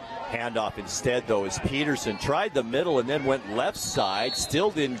 Handoff instead, though, is Peterson. Tried the middle and then went left side.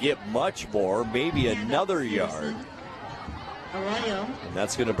 Still didn't get much more. Maybe another yard. And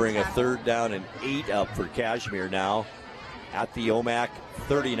that's going to bring a 3rd down and 8 up for Cashmere now at the Omak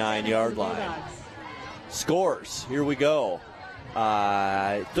 39-yard line. Scores. Here we go.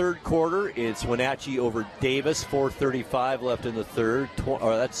 3rd quarter, it's Wenatchee over Davis. 4:35 left in the third.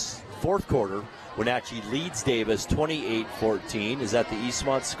 That's 4th quarter. Wenatchee leads Davis 28-14. Is that the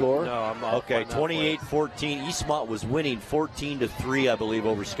Eastmont score? No, I'm not. Okay, 28-14. Eastmont was winning 14-3, I believe,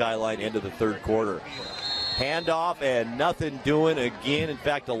 over Skyline end of the 3rd quarter. Handoff and nothing doing again. In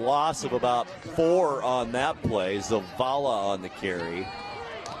fact, a loss of about 4 on that play. Zavala on the carry.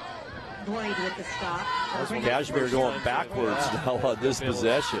 Boyd with the stop. Cashmere going backwards now on this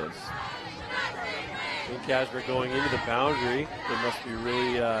possession. And Cashmere going into the boundary. They must be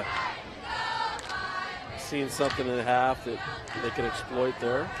really seeing something in the half that they can exploit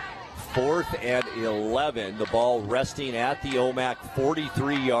there. 4th and 11. The ball resting at the Omak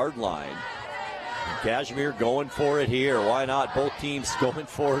 43-yard line. Cashmere going for it here. Why not? Both teams going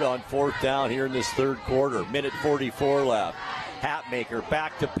for it on 4th down here in this 3rd quarter. Minute 44 left. Hatmaker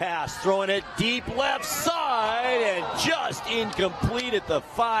back to pass, throwing it deep left side and just incomplete at the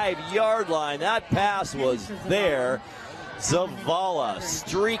 5-yard line. That pass was there. Zavala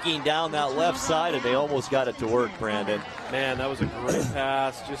streaking down that left side, and they almost got it to work, Brandon. Man, that was a great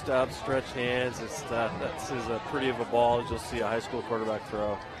pass, just outstretched hands. That's as pretty of a ball as you'll see a high school quarterback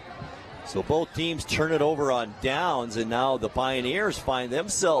throw. So both teams turn it over on downs, and now the Pioneers find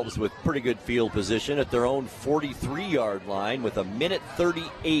themselves with pretty good field position at their own 43-yard line with a minute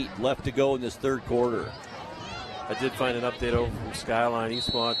 38 left to go in this 3rd quarter. I did find an update over from Skyline.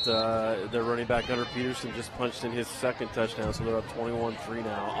 Eastmont, their running back Hunter Peterson just punched in his 2nd touchdown, so they're up 21-3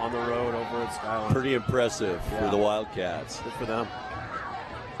 now on the road over at Skyline. Pretty impressive for the Wildcats. Good for them.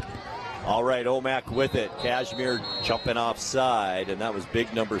 All right, Omak with it. Cashmere jumping offside, and that was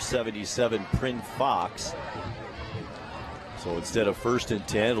big number 77, Prin Fox. So instead of 1st and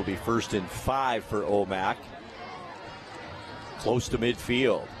 10, it'll be 1st and 5 for Omak. Close to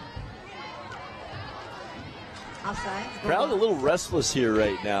midfield. Crowd a little restless here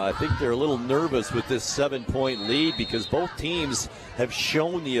right now. I think they're a little nervous with this 7-point lead because both teams have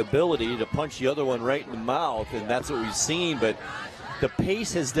shown the ability to punch the other one right in the mouth, and that's what we've seen. But the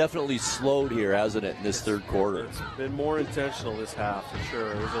pace has definitely slowed here, hasn't it, in this 3rd quarter? It's been more intentional this half, for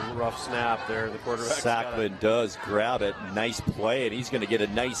sure. There's a rough snap there. The quarterback. Sackman does grab it. Nice play, and he's going to get a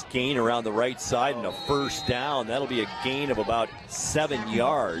nice gain around the right side and a 1st down. That'll be a gain of about 7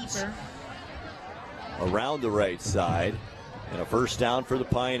 yards around the right side. And a 1st down for the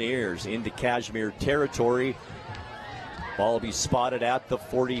Pioneers into Cashmere territory. Ball will be spotted at the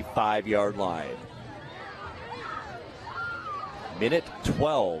 45-yard line. Minute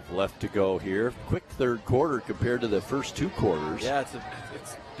 12 left to go here. Quick 3rd quarter compared to the first 2 quarters. Yeah,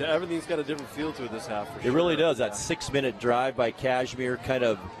 everything's got a different feel to it this half. For it really does. That 6-minute drive by Cashmere kind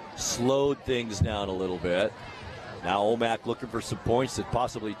of slowed things down a little bit. Now Omak looking for some points to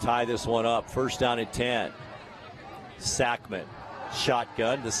possibly tie this one up. 1st down and 10. Sackman,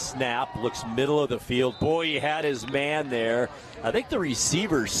 shotgun, the snap, looks middle of the field. Boy, he had his man there. I think the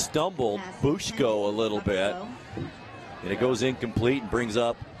receiver stumbled Bushko a little bit. And it goes incomplete and brings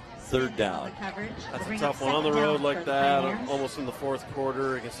up 3rd down. That's a tough one on the road like that, almost in the 4th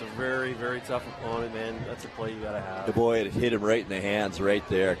quarter against a very, very tough opponent, man. That's a play you got to have. The boy had hit him right in the hands right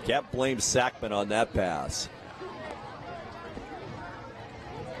there. Can't blame Sackman on that pass.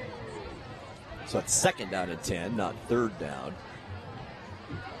 So it's 2nd down and 10, not 3rd down.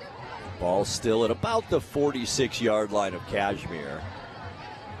 Ball still at about the 46-yard line of Cashmere.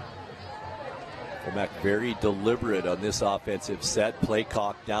 Omak very deliberate on this offensive set. Play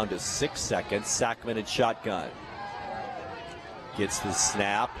clock down to 6 seconds. Sackman and shotgun. Gets the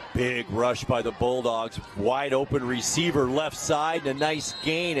snap. Big rush by the Bulldogs. Wide open receiver left side and a nice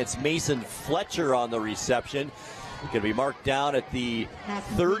gain. It's Mason Fletcher on the reception. Going to be marked down at the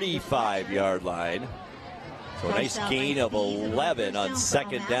 35-yard line. So a nice gain of 11 on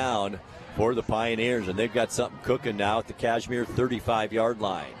 2nd down for the Pioneers. And they've got something cooking now at the Cashmere 35-yard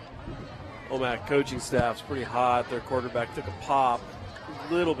line. Omak coaching staff's pretty hot. Their quarterback took a pop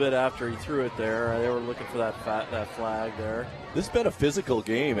a little bit after he threw it there. They were looking for that flag there. This has been a physical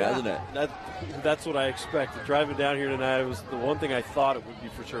game, hasn't it? That's what I expected. Driving down here tonight, it was the one thing I thought it would be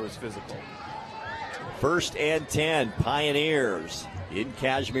for sure was physical. 1st and 10, Pioneers in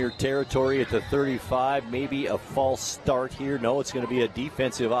Cashmere territory at the 35. Maybe a false start here. No, it's going to be a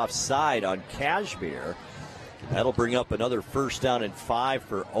defensive offside on Cashmere. That'll bring up another first down and 5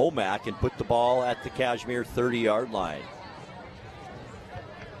 for Omak and put the ball at the Cashmere 30-yard line.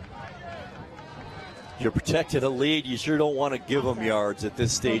 If you're protecting a lead, you sure don't want to give them yards at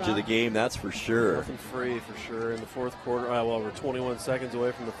this stage of the game, that's for sure. Nothing free for sure in the fourth quarter. Well, we're 21 seconds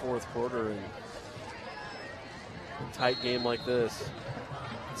away from the fourth quarter, and a tight game like this.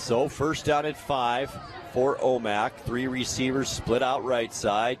 So first down and 5 for Omak. 3 receivers split out right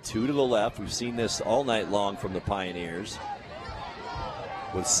side, 2 to the left. We've seen this all night long from the Pioneers.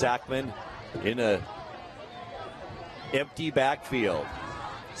 With Sackman in a empty backfield.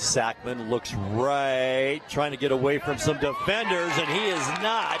 Sackman looks right, trying to get away from some defenders, and he is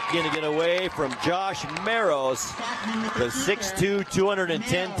not going to get away from Josh Maros, the 6'2",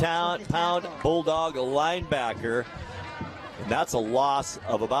 210-pound Bulldog linebacker. And that's a loss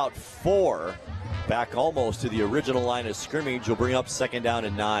of about 4. Back almost to the original line of scrimmage. Will bring up second down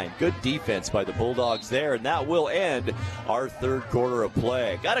and 9. Good defense by the Bulldogs there, and that will end our third quarter of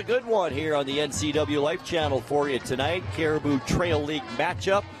play. Got a good one here on the NCWLIFE Channel for you tonight. Caribou Trail League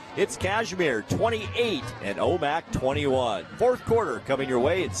matchup. It's Cashmere 28 and Omak 21. Fourth quarter coming your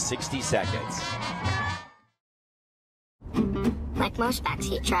way in 60 seconds. Like most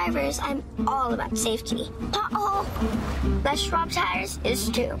backseat drivers, I'm all about safety. Uh-oh! Les Schwab Tires is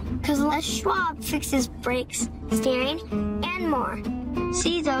too. Because Les Schwab fixes brakes, steering, and more.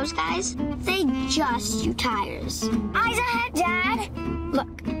 See those guys? They just do tires. Eyes ahead, Dad!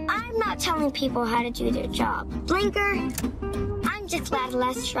 Look, I'm not telling people how to do their job. Blinker, I'm just glad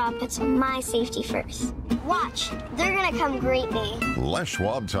Les Schwab puts my safety first. Watch, they're gonna come greet me. Les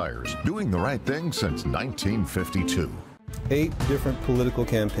Schwab Tires, doing the right thing since 1952. 8 different political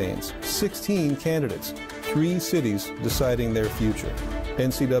campaigns, 16 candidates, 3 cities deciding their future.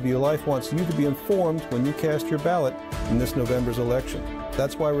 NCWLIFE wants you to be informed when you cast your ballot in this November's election.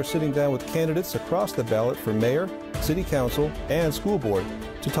 That's why we're sitting down with candidates across the ballot for mayor, city council, and school board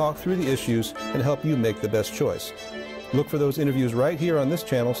to talk through the issues and help you make the best choice. Look for those interviews right here on this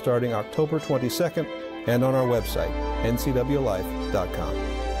channel starting October 22nd and on our website, ncwlife.com.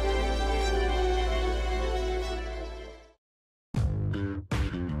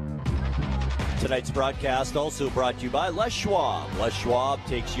 Tonight's broadcast also brought to you by Les Schwab. Les Schwab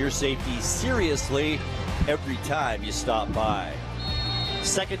takes your safety seriously every time you stop by.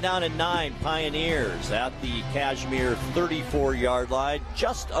 Second down and 9, Pioneers at the Cashmere 34-yard line.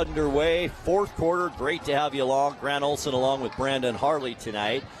 Just underway, fourth quarter. Great to have you along. Grant Olson along with Brandon Harle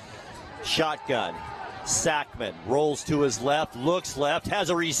tonight. Shotgun. Sackman rolls to his left, looks left, has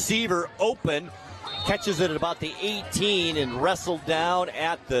a receiver open. Catches it at about the 18 and wrestled down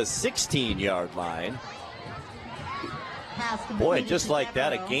at the 16-yard line. Boy, just like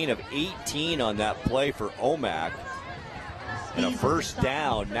that, a gain of 18 on that play for Omak. And a first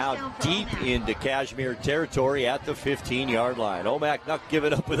down now deep into Cashmere territory at the 15-yard line. Omak not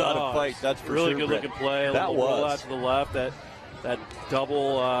giving up without a fight, that's for really sure. Really good-looking play. That roll out was. to the left. That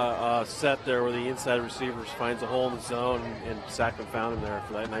double set there where the inside receivers finds a hole in the zone, and Sackman found him there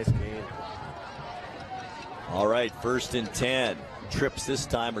for that nice gain. All right, first and 10. Trips this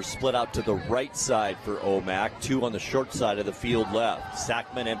time are split out to the right side for Omak. 2 on the short side of the field left.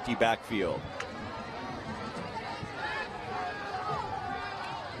 Sackman empty backfield.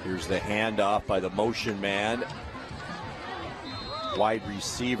 Here's the handoff by the motion man. Wide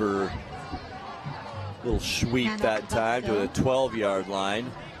receiver. Little sweep that time to the 12-yard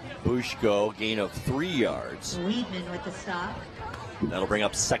line. Bushko, gain of 3 yards. Weedman with the stop. That'll bring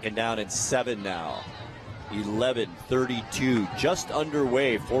up second down and 7 now. 11:32 just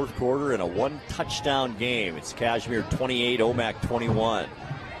underway, fourth quarter, in a 1-touchdown game. It's Cashmere 28, Omak 21.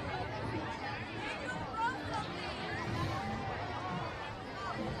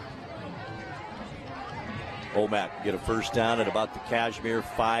 Omak get a first down at about the Cashmere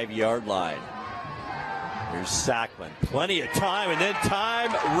 5-yard line. Here's Sackman. Plenty of time, and then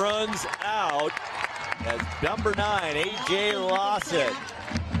time runs out as number 9, A.J. Lawson,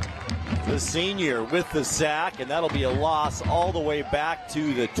 the senior, with the sack, and that'll be a loss all the way back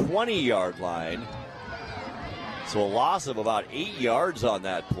to the 20-yard line. So a loss of about 8 yards on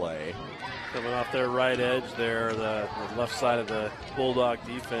that play. Coming off their right edge there, the left side of the Bulldog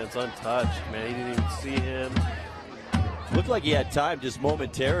defense untouched. Man, he didn't even see him. Looked like he had time just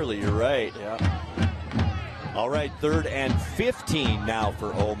momentarily, you're right. Yeah. All right, 3rd and 15 now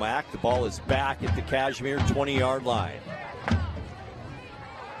for Omak. The ball is back at the Cashmere 20-yard line.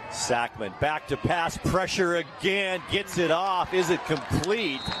 Sackman back to pass, pressure again, gets it off. Is it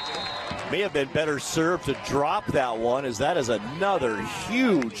complete? May have been better served to drop that one, as that is another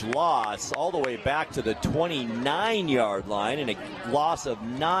huge loss all the way back to the 29-yard line, and a loss of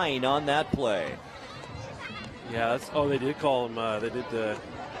 9 on that play. Yeah, they did call him. They did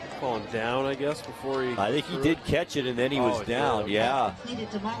call him down, I guess, before he. I think he did catch it, and then he was down. Yeah.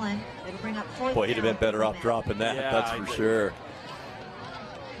 Completed to Mullen. It'll bring up 4th Boy, he'd have been down better for off Omak. dropping that. Yeah, That's for sure.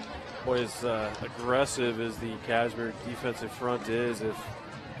 Boy, as aggressive as the Cashmere defensive front is, if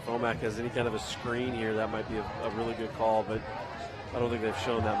Omak has any kind of a screen here, that might be a really good call, but I don't think they've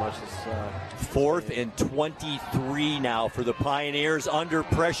shown that much this 4th and 23 now for the Pioneers. Under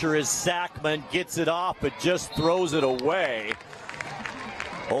pressure as Sackman gets it off, but just throws it away.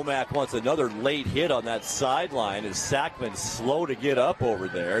 Omak wants another late hit on that sideline as Sackman's slow to get up over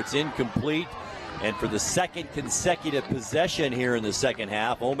there. It's incomplete. And for the second consecutive possession here in the second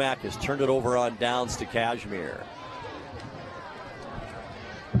half, Omak has turned it over on downs to Cashmere.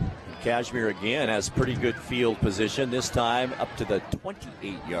 Cashmere again has pretty good field position, this time up to the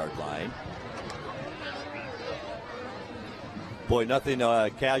 28-yard line. Boy, nothing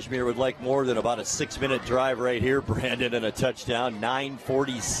Cashmere would like more than about a 6-minute drive right here, Brandon, and a touchdown.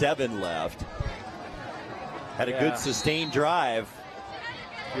 9:47 left. Had a good sustained drive.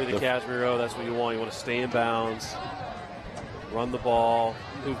 You're the Cashmere, that's what you want. You want to stay in bounds, run the ball,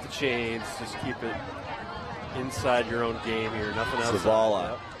 move the chains, just keep it inside your own game here. Nothing else.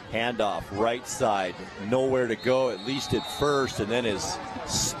 Zavala, handoff, right side, nowhere to go, at least at first, and then is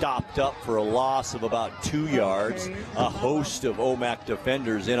stopped up for a loss of about 2 yards. A host of Omak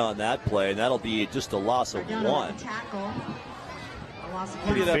defenders in on that play, and that'll be just a loss of 1.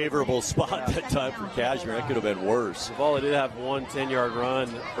 Pretty favorable spot that time for Cashmere. That could have been worse. Zavala did have one 10-yard run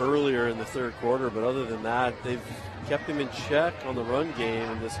earlier in the third quarter, but other than that, they've kept him in check on the run game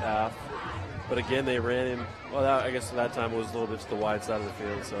in this half. But again, they ran him, well, I guess at that time it was a little bit to the wide side of the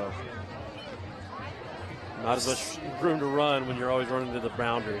field, so not as much room to run when you're always running to the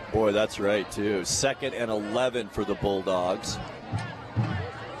boundary. Boy, that's right, too. 2nd and 11 for the Bulldogs.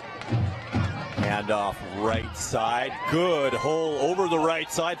 Handoff right side. Good hole over the right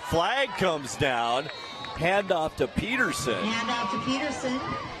side. Flag comes down. Handoff to Peterson. Handoff to Peterson.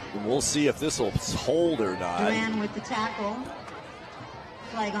 And we'll see if this will hold or not. Duran with the tackle.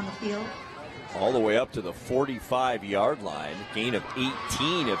 Flag on the field. All the way up to the 45-yard line. Gain of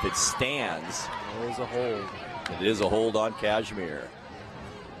 18 if it stands. It is a hold. It is a hold on Cashmere.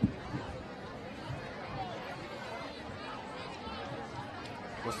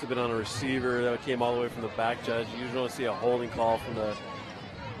 Must have been on a receiver that came all the way from the back, Judge. You usually don't see a holding call from the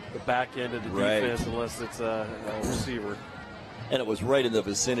back end of the defense unless it's a receiver. And it was right in the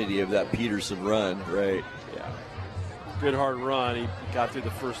vicinity of that Peterson run, right? Yeah. Good hard run. He got through the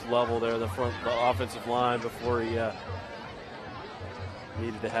first level there, the offensive line, before he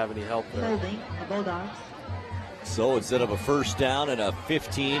needed to have any help there. Holding the Bulldogs. So instead of a first down and a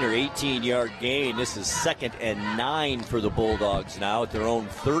 15 or 18-yard gain, this is 2nd and 9 for the Bulldogs now at their own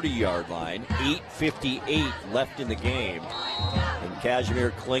 30-yard line. 8:58 left in the game. And Cashmere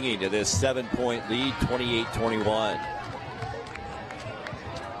clinging to this 7-point lead, 28-21.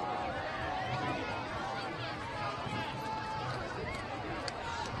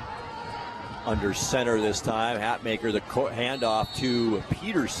 Under center this time, Hatmaker, the handoff to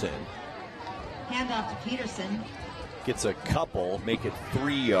Peterson. Handoff to Peterson. Gets a couple, make it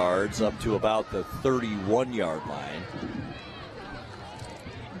 3 yards up to about the 31-yard line.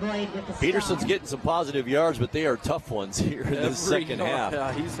 Boyd with the Peterson's stop. getting some positive yards, but they are tough ones here in the second half.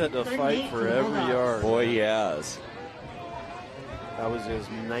 Yeah, he's had to fight for every yard. Boy, he has. That was his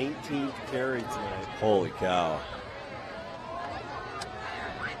 19th carry tonight. Holy cow.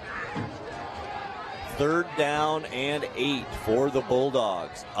 3rd down and 8 for the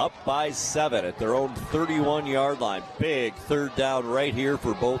Bulldogs. Up by 7 at their own 31-yard line. Big 3rd down right here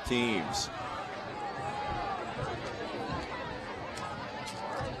for both teams.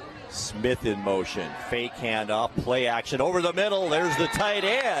 Smith in motion. Fake handoff. Play action over the middle. There's the tight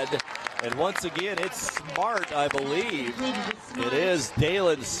end. And once again, it's Smart, I believe. It is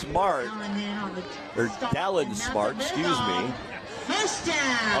Dalen Smart. Or Dallin Smart, excuse me. First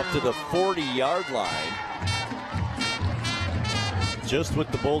down. Up to the 40-yard line. Just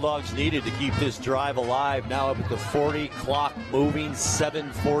what the Bulldogs needed to keep this drive alive. Now up at the 40, clock moving,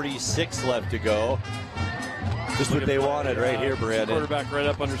 7:46 left to go. Just what they wanted right here, Brandon. Quarterback right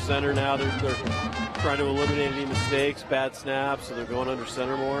up under center now. They're trying to eliminate any mistakes, bad snaps, so they're going under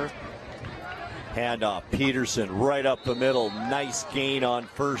center more. Handoff, Peterson right up the middle. Nice gain on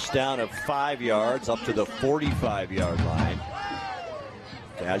first down of 5 yards up to the 45-yard line.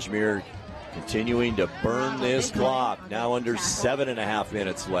 Cashmere continuing to burn this clock. Now under 7.5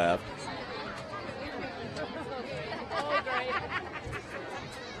 minutes left.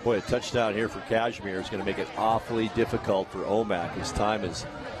 Boy, a touchdown here for Cashmere is going to make it awfully difficult for Omak as time is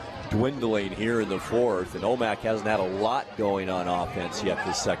dwindling here in the fourth, and Omak hasn't had a lot going on offense yet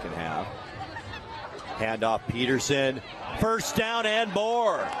this second half. Handoff Peterson, first down and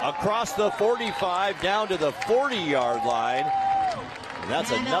more. Across the 45, down to the 40-yard line. And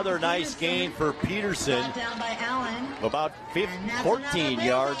that's another nice gain for Peterson. About 14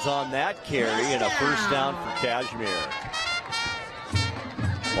 yards on that carry and a first down for Cashmere.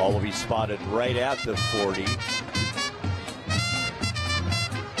 Ball will be spotted right at the 40.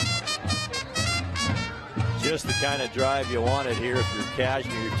 Just the kind of drive you wanted here if you're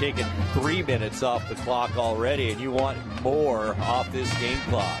Cashmere. You're taking 3 minutes off the clock already, and you want more off this game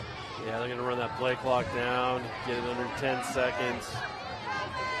clock. Yeah, they're going to run that play clock down, get it under 10 seconds.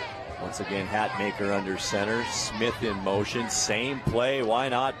 Once again, Hatmaker under center, Smith in motion, same play, why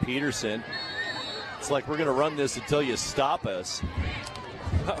not Peterson? It's like we're going to run this until you stop us.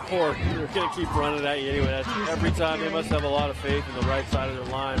 Or they're going to keep running at you anyway. That's every time. They must have a lot of faith in the right side of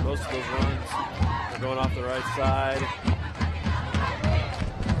their line. Most of those runs are going off the right side.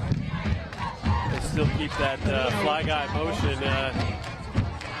 They still keep that fly guy motion.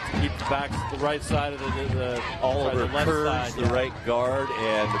 Keep the right side of the Oliver left Kurz, side, the right guard,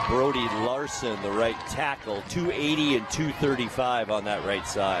 and Brody Larson, the right tackle. 280 and 235 on that right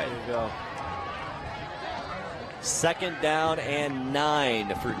side. There you go. Second down and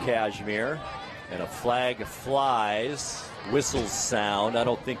 9 for Cashmere. And a flag flies. Whistles sound. I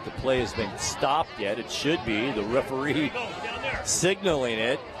don't think the play has been stopped yet. It should be. The referee signaling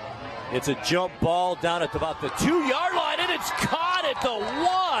it. It's a jump ball down at about the 2-yard line, and it's caught at the 1.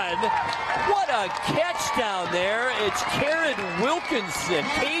 What a catch down there. It's Cade Wilkinson,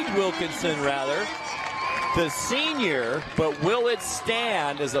 the senior, but will it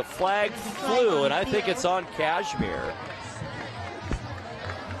stand as a flag flew? And I think it's on Cashmere.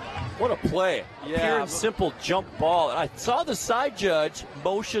 What a play. Yeah. Pure and simple jump ball. And I saw the side judge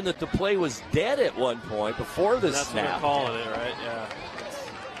motion that the play was dead at one point before the snap. That's what they're calling it, right? Yeah.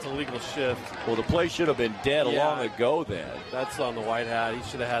 It's a legal shift. Well, the play should have been dead long ago then. That's on the white hat. He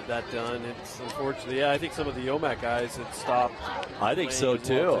should have had that done. It's unfortunate. Yeah, I think some of the Omak guys had stopped. I think so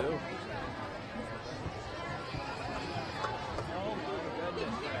too.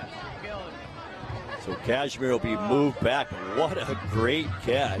 So Cashmere will be moved back. What a great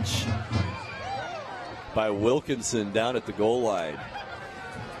catch by Wilkinson down at the goal line.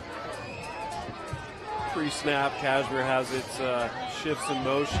 Pre-snap, Cashmere has its shifts and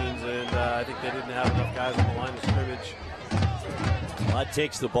motions, and I think they didn't have enough guys on the line of scrimmage. That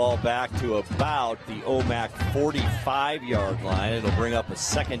takes the ball back to about the Omak 45-yard line. It'll bring up a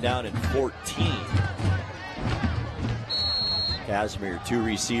second down and 14. Cashmere, 2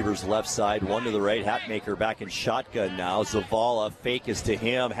 receivers left side, 1 to the right. Hatmaker back in shotgun now. Zavala, fake is to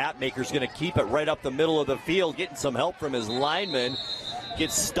him. Hatmaker's going to keep it right up the middle of the field, getting some help from his lineman.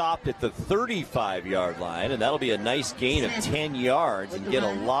 Gets stopped at the 35-yard line, and that'll be a nice gain of 10 yards and get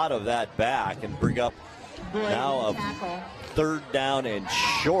a lot of that back and bring up now a third down and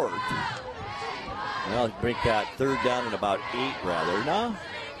short. Well, bring that third down and about 8 rather.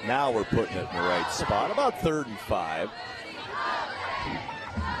 Now we're putting it in the right spot. About 3rd and 5.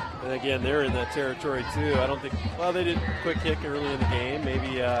 And again, they're in that territory too. I don't think, well, they did a quick kick early in the game.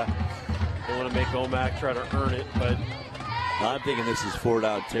 Maybe they want to make Omak try to earn it, but I'm thinking this is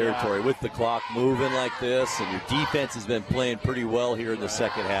 4-down territory with the clock moving like this, and your defense has been playing pretty well here in the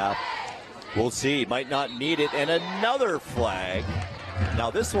second half. We'll see. Might not need it. And another flag.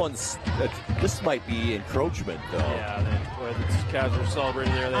 Now this might be encroachment though. Yeah, the Cashmere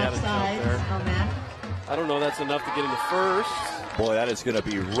celebrating there. They had a jump there. I don't know. That's enough to get him to first. Boy, that is going to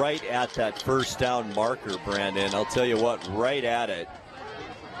be right at that first down marker, Brandon. I'll tell you what, right at it.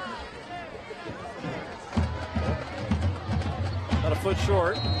 About a foot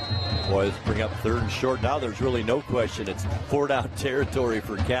short. Boy, let's bring up 3rd and short. Now there's really no question. It's 4-down territory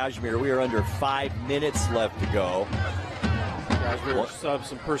for Cashmere. We are under 5 minutes left to go. Cashmere subbed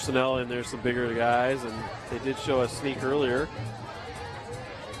some personnel in there, some bigger guys, and they did show a sneak earlier.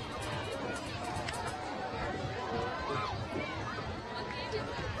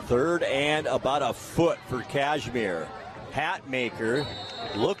 Third and about a foot for Cashmere. Hatmaker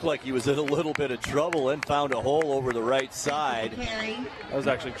looked like he was in a little bit of trouble and found a hole over the right side. That was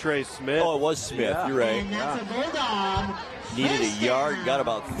actually Trey Smith. Oh, it was Smith. Yeah. You're right. And that's a Bulldog. Needed a yard, got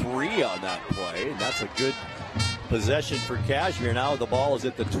about 3 on that play. And that's a good possession for Cashmere. Now the ball is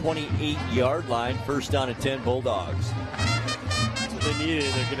at the 28-yard line. First down and 10 Bulldogs. That's what they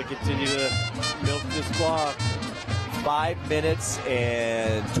needed. They're going to continue to milk this clock. 5 minutes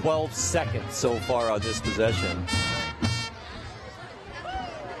and 12 seconds so far on this possession.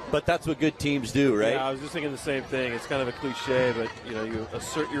 But that's what good teams do, right? Yeah, I was just thinking the same thing. It's kind of a cliche, but you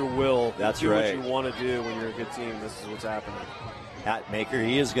assert your will. That's do right. What you want to do when you're a good team. This is what's happening. Hatmaker,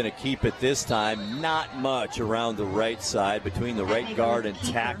 he is going to keep it this time. Not much around the right side between the right guard and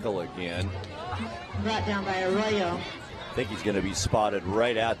tackle again. Brought down by Arroyo. I think he's going to be spotted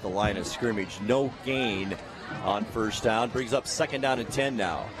right at the line of scrimmage. No gain on first down. Brings up 2nd down and 10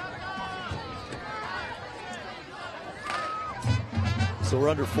 now. So we're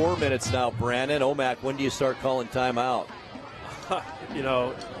under 4 minutes now, Brandon. Omak, when do you start calling timeout?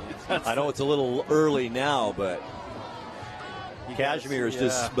 I know it's a little early now, but Cashmere is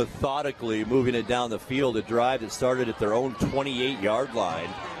just methodically moving it down the field. A drive that started at their own 28-yard line.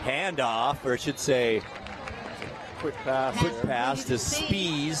 Handoff, or I should say, quick pass to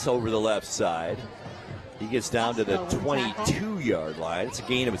Spees over the left side. He gets down to the 22-yard line. It's a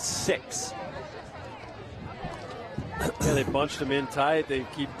gain of 6. Yeah, they bunched him in tight. They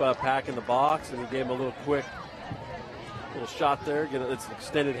keep packing the box, and he gave him a little quick little shot there. It's an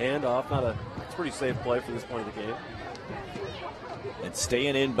extended handoff. It's a pretty safe play for this point of the game. And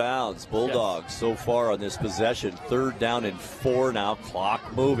staying inbounds, Bulldogs so far on this possession. 3rd down and 4 now.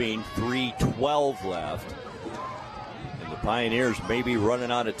 Clock moving. 3:12 left. And the Pioneers may be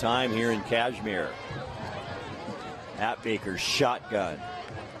running out of time here in Cashmere. Hatmaker shotgun.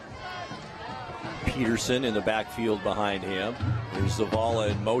 Peterson in the backfield behind him. There's Zavala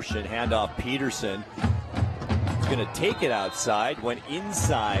in motion. Handoff Peterson. He's going to take it outside. Went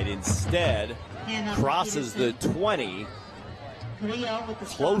inside instead. Crosses the 20.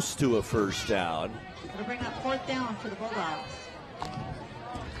 Close to a first down. It'll bring up 4th down for the Bulldogs.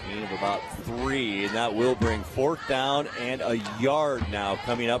 Gain of about 3, and that will bring 4th down and a yard now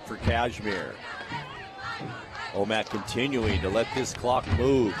coming up for Cashmere. Omak continuing to let this clock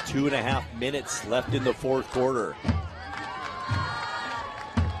move. 2.5 minutes left in the 4th quarter.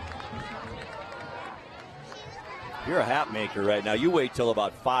 You're a Hatmaker right now. You wait till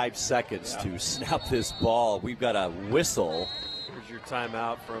about 5 seconds to snap this ball. We've got a whistle. Here's your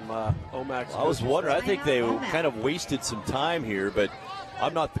timeout from Omak's. I was wondering. I think they kind of wasted some time here, but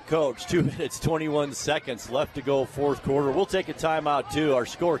I'm not the coach. 2 minutes, 21 seconds left to go, 4th quarter. We'll take a timeout, too. Our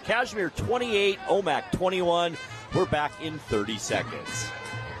score, Cashmere 28, Omak 21. We're back in 30 seconds.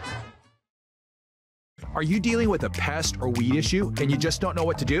 Are you dealing with a pest or weed issue and you just don't know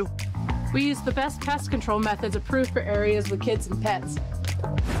what to do? We use the best pest control methods approved for areas with kids and pets.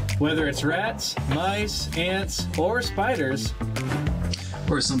 Whether it's rats, mice, ants, or spiders,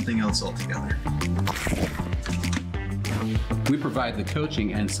 or something else altogether. We provide the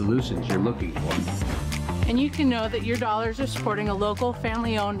coaching and solutions you're looking for. And you can know that your dollars are supporting a local,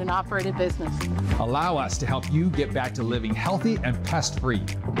 family-owned and operated business. Allow us to help you get back to living healthy and pest-free.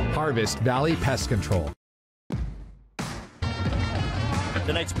 Harvest Valley Pest Control.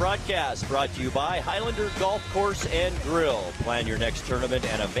 Tonight's broadcast brought to you by Highlander Golf Course and Grill. Plan your next tournament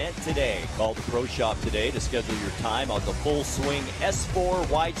and event today. Call the Pro Shop today to schedule your time on the Full Swing S4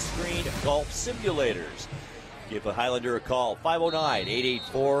 widescreen golf simulators. Give the Highlander a call,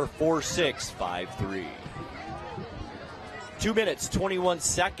 509-884-4653. 2 minutes, 21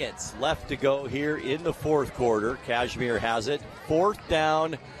 seconds left to go here in the 4th quarter. Cashmere has it. 4th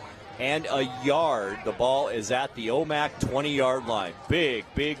down and a yard. The ball is at the Omak 20-yard line. Big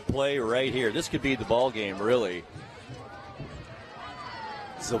play right here. This could be the ball game, really.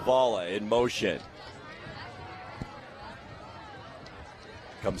 Zavala in motion.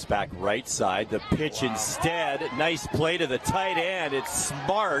 Comes back right side. The pitch instead. Nice play to the tight end. It's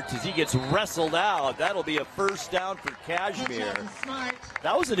Smart as he gets wrestled out. That'll be a first down for Cashmere.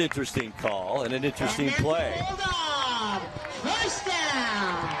 That was an interesting call and an interesting play. First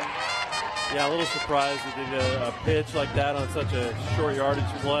down. Yeah, a little surprised he did a pitch like that on such a short yardage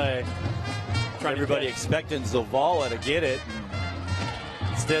play. Everybody expecting Zavala to get it.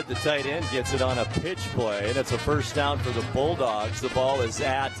 Instead, the tight end gets it on a pitch play, and it's a first down for the Bulldogs. The ball is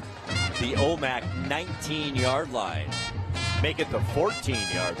at the Omak 19-yard line. Make it the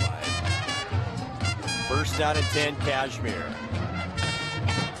 14-yard line. First down and 10, Cashmere.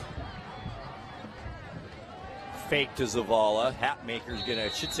 Fake to Zavala. Hatmaker's gonna, I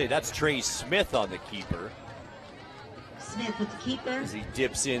should say that's Trey Smith on the keeper. Smith with the keeper. As he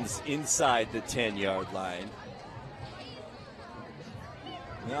dips in inside the 10-yard line.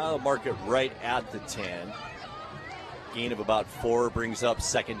 Now they'll mark it right at the 10. Gain of about 4 brings up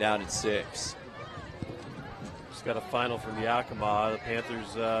 2nd down and 6. Just got a final from Yakima. The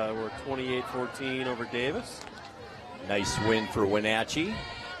Panthers were 28-14 over Davis. Nice win for Wenatchee.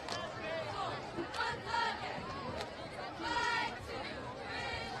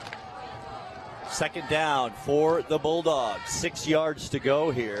 Second down for the Bulldogs. 6 yards to go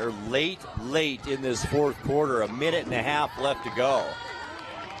here. Late in this fourth quarter. 1.5 minutes left to go.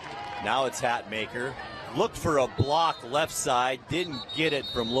 Now it's Hatmaker. Looked for a block left side. Didn't get it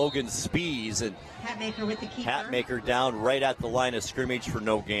from Logan Spees. And Hatmaker with the keeper. Hatmaker down right at the line of scrimmage for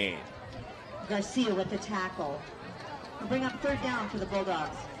no gain. Garcia with the tackle. We'll bring up third down for the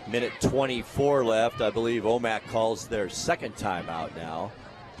Bulldogs. 1:24 left. I believe Omak calls their second timeout now.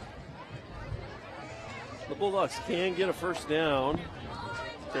 The Bulldogs can get a first down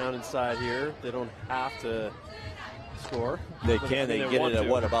inside here. They don't have to score. They can. They get it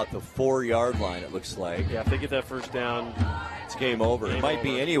at about the 4-yard line, it looks like. Yeah, if they get that first down, it's game over. It might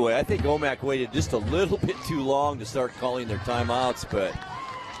be anyway. I think Omak waited just a little bit too long to start calling their timeouts, but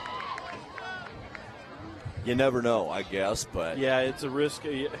you never know, I guess. But yeah, it's a risk.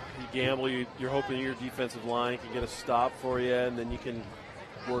 You gamble. You're hoping your defensive line can get a stop for you, and then you can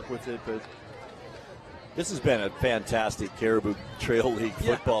work with it. But this has been a fantastic Caribou Trail League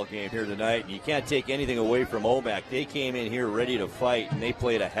football game here tonight. You can't take anything away from Omak. They came in here ready to fight, and they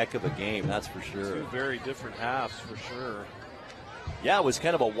played a heck of a game, that's for sure. Two very different halves, for sure. Yeah, it was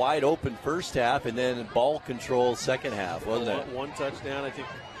kind of a wide-open first half, and then ball control second half, wasn't it? One touchdown, I think,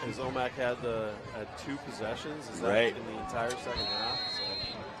 as Omak had 2 possessions. Is that right in the entire second half? So.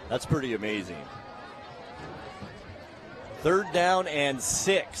 That's pretty amazing. Third down and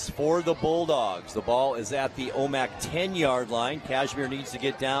 6 for the Bulldogs. The ball is at the Omak 10-yard line. Cashmere needs to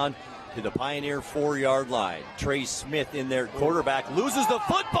get down to the Pioneer 4-yard line. Trey Smith in there, quarterback, loses the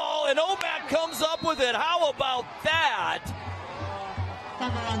football, and Omak comes up with it. How about that?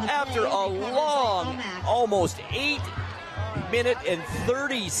 After a long, almost 8-minute and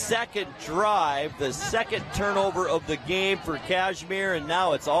 30-second drive, the second turnover of the game for Cashmere, and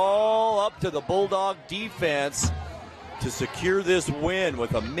now it's all up to the Bulldog defense to secure this win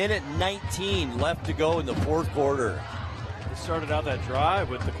with 1:19 left to go in the fourth quarter. They started out that drive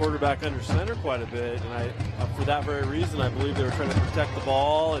with the quarterback under center quite a bit, and for that very reason, I believe they were trying to protect the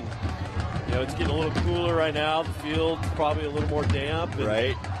ball. And it's getting a little cooler right now. The field's probably a little more damp.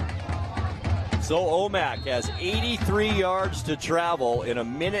 Right. So Omak has 83 yards to travel in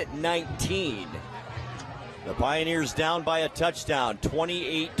 1:19. The Pioneers down by a touchdown,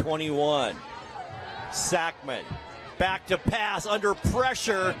 28-21. Sackman. Back to pass, under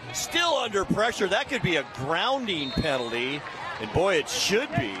pressure, still under pressure. That could be a grounding penalty, and boy, it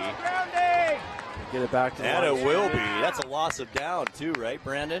should be. Get it back to and it will be. That's a loss of down too, right,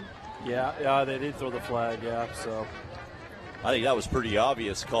 Brandon? Yeah, they did throw the flag, yeah, so. I think that was pretty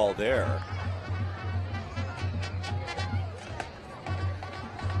obvious call there.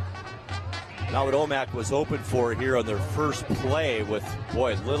 Now what Omak was hoping for here on their first play with,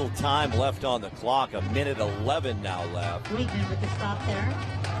 boy, little time left on the clock. 1:11 now left. Weightman with the stop there.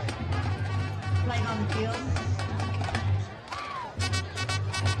 Flag on the field.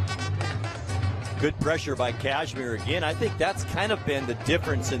 Good pressure by Cashmere again. I think that's kind of been the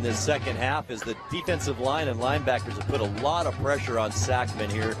difference in this second half is the defensive line and linebackers have put a lot of pressure on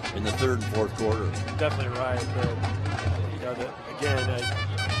Sackman here in the third and fourth quarter. Definitely right. Again,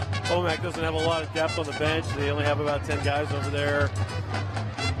 Omak doesn't have a lot of depth on the bench. They only have about 10 guys over there.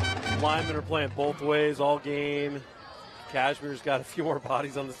 Linemen are playing both ways all game. Cashmere's got a few more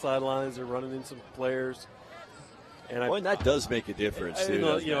bodies on the sidelines. They're running in some players. And that does make a difference, too.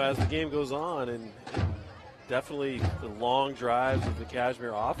 As the game goes on, and definitely the long drives of the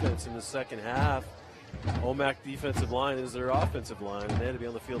Cashmere offense in the second half, Omak defensive line is their offensive line, and they had to be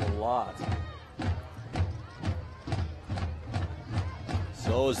on the field a lot.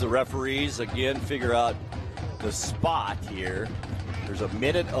 So as the referees, again, figure out the spot here. There's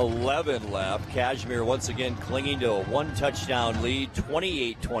 1:11 left. Cashmere once again clinging to a 1-touchdown lead,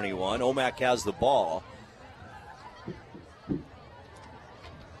 28-21. Omak has the ball.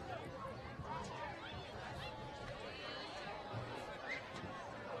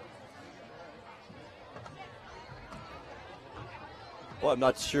 Well, I'm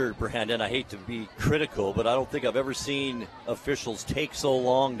not sure, Brandon. I hate to be critical, but I don't think I've ever seen officials take so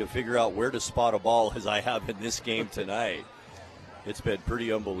long to figure out where to spot a ball as I have in this game tonight. It's been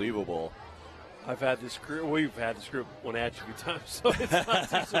pretty unbelievable. We've had this group one at you a few times, so it's not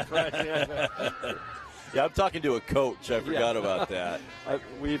too surprising. Yeah, I'm talking to a coach. I forgot about that. I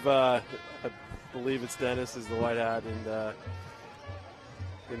believe it's Dennis is the white hat, and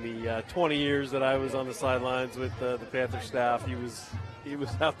in the 20 years that I was on the sidelines with the Panther staff, he was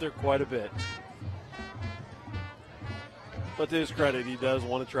out there quite a bit. But to his credit, he does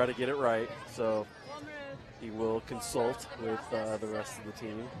want to try to get it right, so he will consult with the rest of the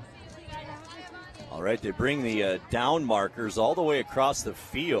team. All right, they bring the down markers all the way across the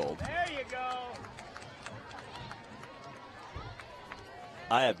field. There you go.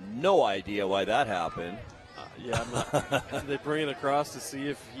 I have no idea why that happened. Yeah, I'm not. Did they bring it across to see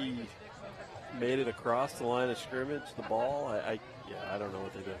if he made it across the line of scrimmage, the ball? I don't know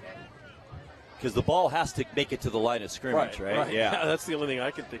what they did. Because the ball has to make it to the line of scrimmage, right? Yeah, that's the only thing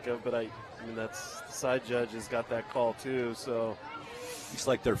I can think of. But I mean, that's the side judge has got that call too. So looks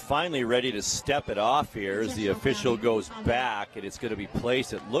like they're finally ready to step it off here as the official goes back, and it's going to be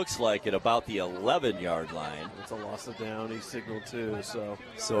placed. It looks like at about the 11-yard line. It's a loss of down. He signaled too. So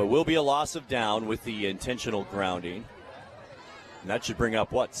it will be a loss of down with the intentional grounding. And that should bring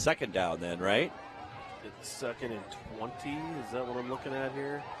up what, second down then, right? It's 2nd and 20. Is that what I'm looking at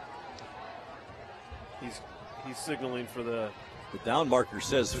here? He's signaling for the down marker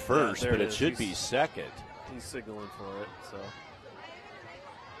says first, but it should be second. He's signaling for it, so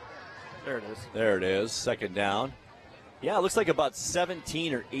there it is. There it is, second down. Yeah, it looks like about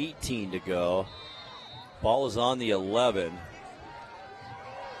 17 or 18 to go. Ball is on the 11.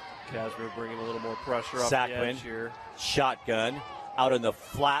 Cashmere bringing a little more pressure off Sackman, the edge here. Shotgun out on the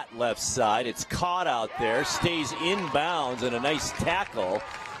flat left side. It's caught out there, stays inbounds, and a nice tackle.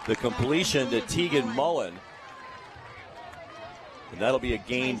 The completion to Tegan Mullen. And that'll be a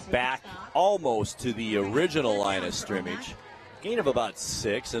gain back almost to the original line of scrimmage. Gain of about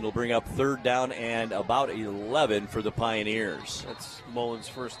 6, and it'll bring up third down and about 11 for the Pioneers. That's Mullen's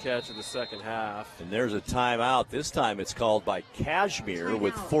first catch of the second half. And there's a timeout. This time it's called by Cashmere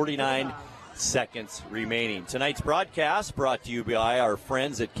with 49 seconds remaining. Tonight's broadcast brought to you by our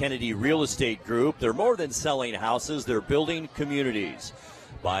friends at Kennedy Real Estate Group. They're more than selling houses, they're building communities.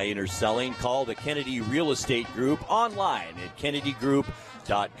 Buying or selling, call the Kennedy Real Estate Group online at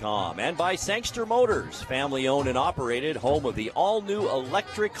kennedygroup.com. And by Sangster Motors, family owned and operated, home of the all-new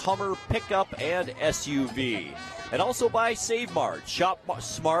electric Hummer pickup and SUV. And also by Save Mart. Shop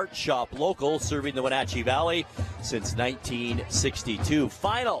smart, shop local, serving the Wenatchee Valley since 1962.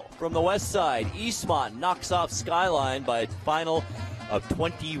 Final from the west side, Eastmont knocks off Skyline by a final of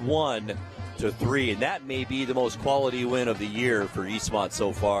 21-3, and that may be the most quality win of the year for Eastmont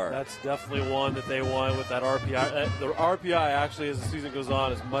so far. That's definitely one that they won with that RPI. The RPI actually, as the season goes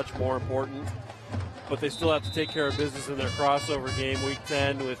on, is much more important, but they still have to take care of business in their crossover game week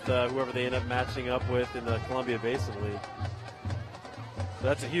 10 with whoever they end up matching up with in the Columbia Basin League. So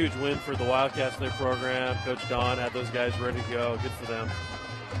that's a huge win for the Wildcats in their program. Coach Don had those guys ready to go. Good for them.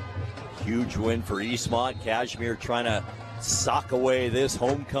 Huge win for Eastmont. Cashmere trying to sock away this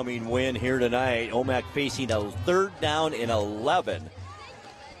homecoming win here tonight. Omak facing a third down and 11.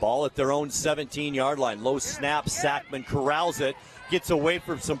 Ball at their own 17-yard line. Low snap. Sackman corrals it. Gets away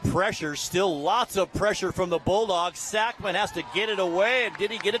from some pressure. Still lots of pressure from the Bulldogs. Sackman has to get it away. And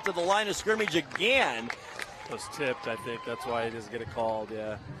did he get it to the line of scrimmage again? It was tipped, I think. That's why he doesn't get it called,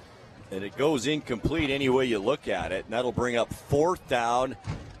 yeah. And it goes incomplete any way you look at it. And that'll bring up fourth down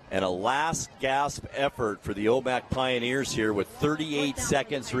and a last gasp effort for the Omak Pioneers here with 38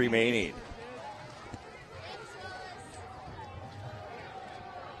 seconds remaining.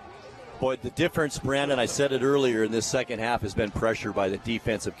 Boy, the difference, Brandon, I said it earlier, in this second half has been pressure by the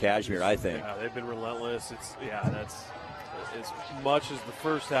defense of Cashmere, I think. Yeah, they've been relentless. That's as much as the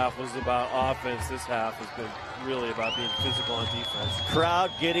first half was about offense, this half has been really about being physical on defense. Crowd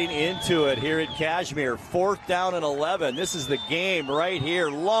getting into it here at Cashmere. Fourth down and 11. This is the game right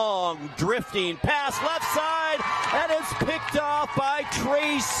here. Long, drifting pass left side, and it's picked off by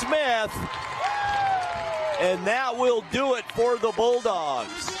Trey Smith. And that will do it for the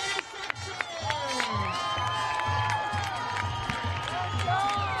Bulldogs.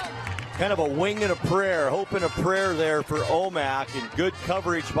 Kind of a wing and a prayer, hope and a prayer there for Omak, and good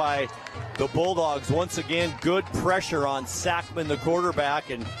coverage by the Bulldogs. Once again, good pressure on Sackman, the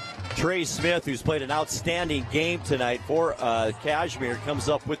quarterback, and Trey Smith, who's played an outstanding game tonight for Cashmere, comes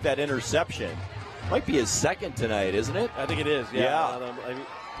up with that interception. Might be his second tonight, isn't it? I think it is, yeah.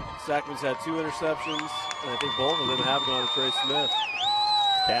 Sackman's had 2 interceptions, and I think both of them have gone to Trey Smith.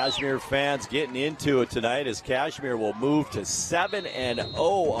 Cashmere fans getting into it tonight as Cashmere will move to 7-0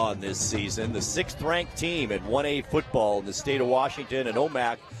 on this season. The 6th-ranked team in 1A football in the state of Washington, and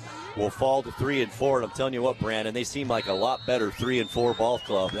Omak will fall to 3-4. And I'm telling you what, Brandon, they seem like a lot better 3-4 ball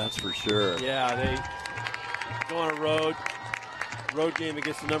club, that's for sure. Yeah, they go on a road game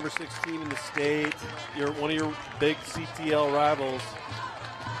against the number 16 in the state. You're one of your big CTL rivals.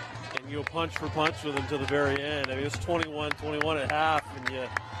 You'll punch for punch with them to the very end. I mean, it's 21-21 at half, and you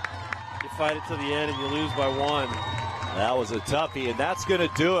fight it to the end, and you lose by 1. That was a toughie, and that's going to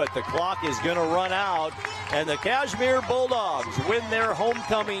do it. The clock is going to run out, and the Cashmere Bulldogs win their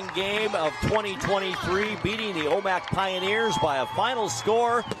homecoming game of 2023, beating the Omak Pioneers by a final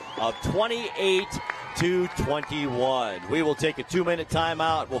score of 28-21. We will take a 2-minute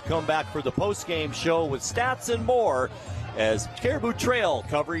timeout. We'll come back for the post-game show with stats and more as Caribou Trail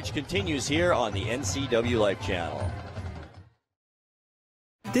coverage continues here on the NCWLIFE Channel.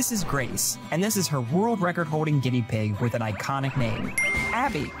 This is Grace, and this is her world record-holding guinea pig with an iconic name,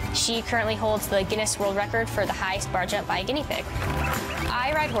 Abby. She currently holds the Guinness World Record for the highest bar jump by a guinea pig.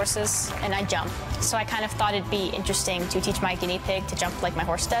 I ride horses and I jump, so I kind of thought it'd be interesting to teach my guinea pig to jump like my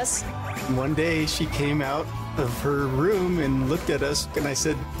horse does. One day she came out of her room and looked at us, and I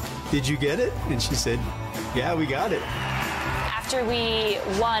said, "Did you get it?" And she said, "Yeah, we got it." After we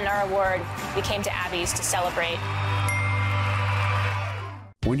won our award, we came to Abby's to celebrate.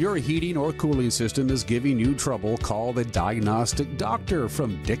 When your heating or cooling system is giving you trouble, call the diagnostic doctor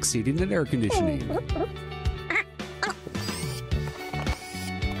from Dick's Heating and Air Conditioning.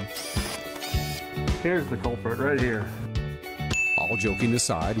 Here's the culprit right here. All joking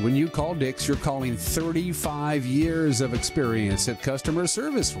aside, when you call Dick's, you're calling 35 years of experience at customer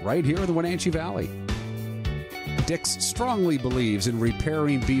service right here in the Wenatchee Valley. Dick's strongly believes in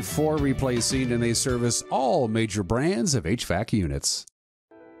repairing before replacing, and they service all major brands of HVAC units.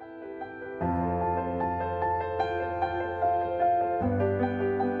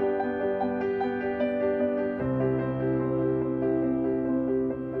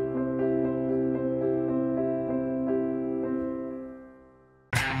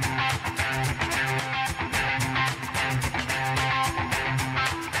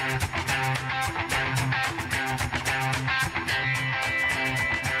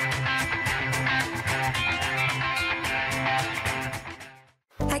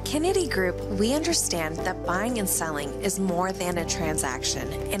 Kennedy Group, we understand that buying and selling is more than a transaction,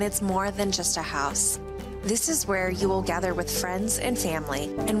 and it's more than just a house. This is where you will gather with friends and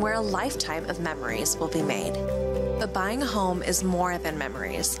family, and where a lifetime of memories will be made. But buying a home is more than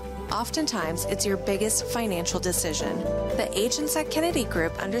memories. Oftentimes, it's your biggest financial decision. The agents at Kennedy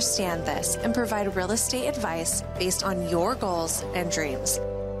Group understand this and provide real estate advice based on your goals and dreams.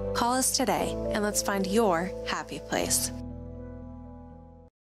 Call us today, and let's find your happy place.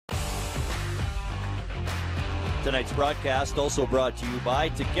 Tonight's broadcast also brought to you by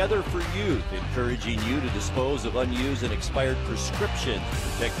Together for Youth, encouraging you to dispose of unused and expired prescriptions to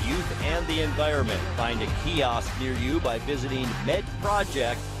protect youth and the environment. Find a kiosk near you by visiting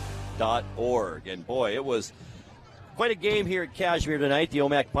medproject.org. And boy, it was quite a game here at Cashmere tonight. The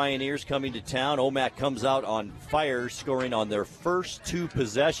Omak Pioneers coming to town. Omak comes out on fire, scoring on their first two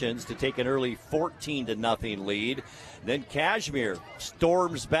possessions to take an early 14-0 lead. Then Cashmere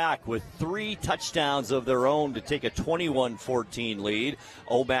storms back with 3 touchdowns of their own to take a 21-14 lead.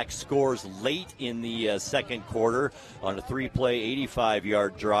 Omak scores late in the second quarter on a 3-play,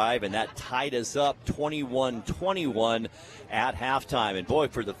 85-yard drive, and that tied us up 21-21 at halftime. And boy,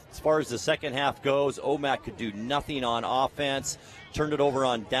 as far as the second half goes, Omak could do nothing on offense. Turned it over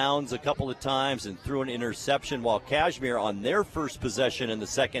on downs a couple of times and threw an interception, while Cashmere on their first possession in the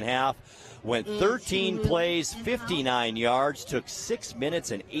second half went 13 plays, 59 yards, took 6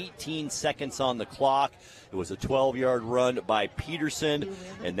 minutes and 18 seconds on the clock. It was a 12-yard run by Peterson,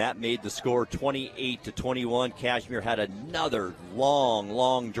 and that made the score 28-21. Cashmere had another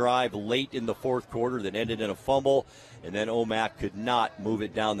long drive late in the fourth quarter that ended in a fumble, and then Omak could not move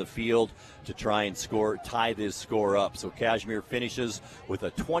it down the field to try and tie this score up. So Cashmere finishes with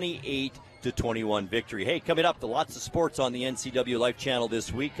a 28-21 victory. Hey, coming up, lots of sports on the NCWLIFE Channel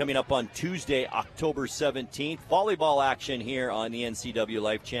this week. Coming up on Tuesday, October 17th, volleyball action here on the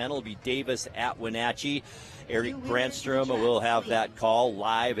NCWLIFE Channel. It'll be Davis at Wenatchee. Eric Brandstrom will have that call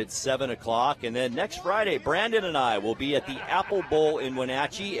live at 7 o'clock. And then next Friday, Brandon and I will be at the Apple Bowl in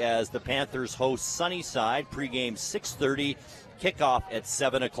Wenatchee as the Panthers host Sunnyside. Pregame 6:30, kickoff at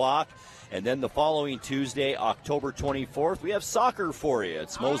 7 o'clock. And then the following Tuesday, October 24th, we have soccer for you.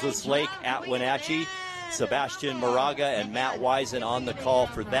 It's Moses Lake at Wenatchee. Sebastian Moraga and Matt Wisen on the call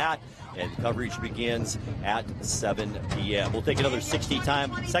for that. And coverage begins at 7 p.m. We'll take another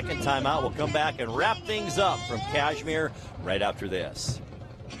 60-second timeout. We'll come back and wrap things up from Cashmere right after this.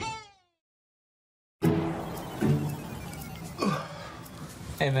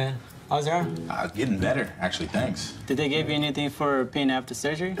 Hey, man. How's your arm? Getting better, actually, thanks. Did they give you anything for pain after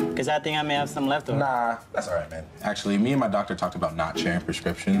surgery? Because I think I may have some left over. Nah, that's all right, man. Actually, me and my doctor talked about not sharing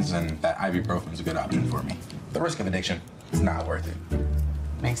prescriptions, and that ibuprofen's a good option for me. The risk of addiction, it's not worth it.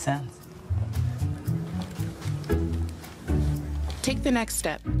 Makes sense. Take the next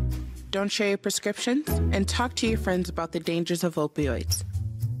step. don't share your prescriptions, and talk to your friends about the dangers of opioids.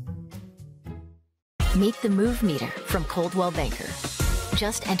 Meet the Move Meter from Coldwell Banker.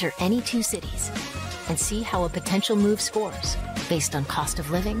 Just enter any 2 cities and see how a potential move scores based on cost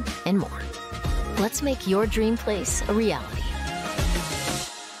of living and more. Let's make your dream place a reality.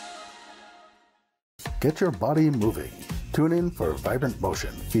 Get your body moving. Tune in for Vibrant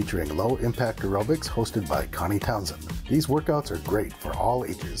Motion, featuring low-impact aerobics hosted by Connie Townsend. These workouts are great for all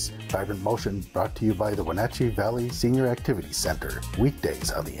ages. Vibrant Motion brought to you by the Wenatchee Valley Senior Activity Center,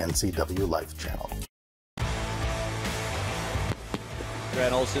 weekdays on the NCWLIFE Channel.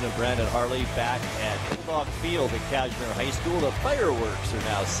 Olson and Brandon Harle back at Bulldog Field at Cashmere High School. The fireworks are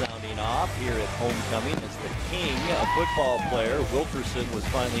now sounding off here at homecoming as the King, a football player, Wilkerson, was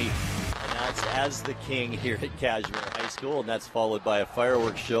finally announced as the King here at Cashmere High School, and that's followed by a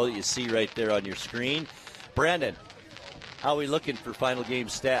fireworks show that you see right there on your screen. Brandon, how are we looking for final game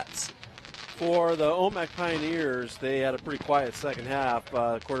stats? For the Omak Pioneers, they had a pretty quiet second half.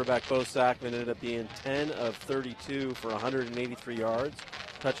 Quarterback Bo Sackman ended up being 10 of 32 for 183 yards,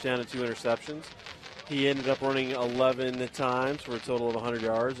 touchdown and 2 interceptions. He ended up running 11 times for a total of 100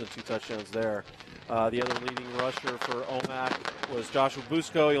 yards and 2 touchdowns there. The other leading rusher for Omak was Joshua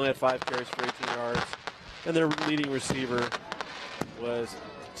Busco. He only had 5 carries for 18 yards. And their leading receiver was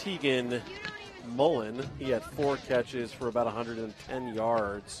Tegan Mullen. He had 4 catches for about 110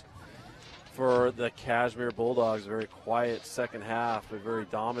 yards. For the Cashmere Bulldogs, a very quiet second half, but very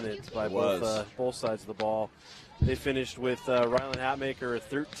dominant by both sides of the ball. They finished with Rylan Hatmaker at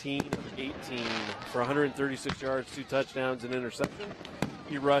 13 of 18 for 136 yards, 2 touchdowns, and interception.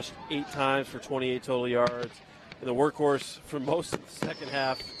 He rushed 8 times for 28 total yards. And the workhorse for most of the second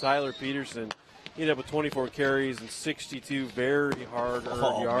half, Tyler Peterson, he ended up with 24 carries and 62 very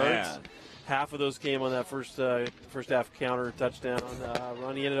hard-earned yards. Man. Half of those came on that first half counter touchdown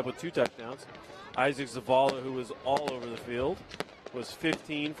run. He ended up with 2 touchdowns. Isaac Zavala, who was all over the field, was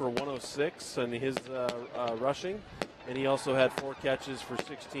 15 for 106 in his rushing. And he also had 4 catches for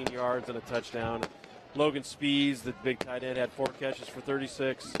 16 yards and a touchdown. Logan Spees, the big tight end, had 4 catches for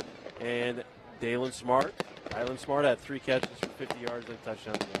 36. And Dylan Smart had 3 catches for 50 yards and a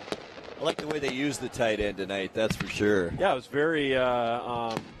touchdown. I like the way they used the tight end tonight, that's for sure. Yeah, it was very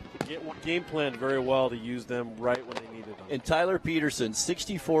game planned very well to use them right when they needed them. And Tyler Peterson,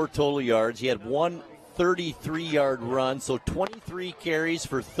 64 total yards. He had 1 33-yard run, so 23 carries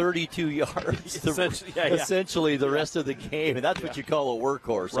for 32 yards. Essentially the rest of the game, and that's what you call a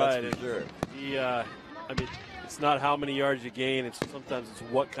workhorse, right, that's for sure. It's not how many yards you gain, sometimes it's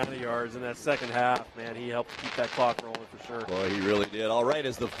what kind of yards. In that second half, man, he helped keep that clock rolling for sure. Boy, he really did. All right,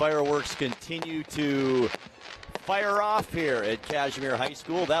 as the fireworks continue to fire off here at Cashmere High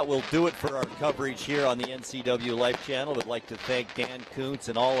School, that will do it for our coverage here on the NCWLIFE Channel. I'd like to thank Dan Kuntz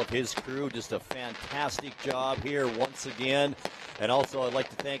and all of his crew. Just a fantastic job here once again. And also I'd like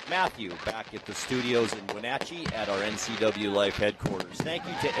to thank Matthew back at the studios in Wenatchee at our NCWLIFE headquarters. Thank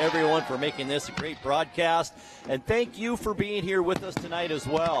you to everyone for making this a great broadcast. And thank you for being here with us tonight as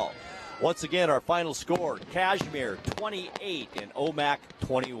well. Once again, our final score, Cashmere 28 and Omak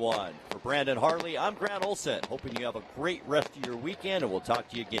 21. For Brandon Harle, I'm Grant Olson. Hoping you have a great rest of your weekend, and we'll talk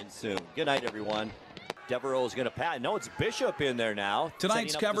to you again soon. Good night, everyone. Devereaux is going to pat. No, it's Bishop in there now.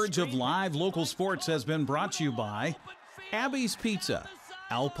 Tonight's coverage of live local sports has been brought to you by Abby's Pizza,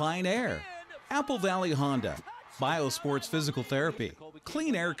 Alpine Air, Apple Valley Honda, Biosports Physical Therapy,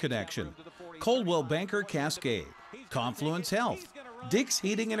 Clean Air Connection, Coldwell Banker Cascade, Confluence Health, Dick's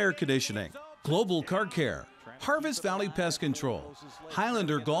Heating and Air Conditioning, Global Car Care, Harvest Valley Pest Control,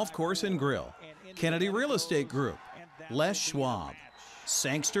 Highlander Golf Course and Grill, Kennedy Real Estate Group, Les Schwab,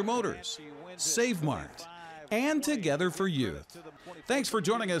 Sangster Motors, Save Mart, and Together for Youth. Thanks for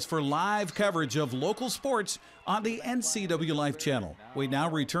joining us for live coverage of local sports on the NCWLIFE Channel. We now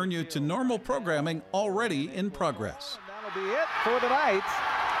return you to normal programming already in progress. That'll be it for the night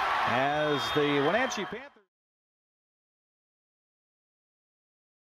as the Wenatchee Panthers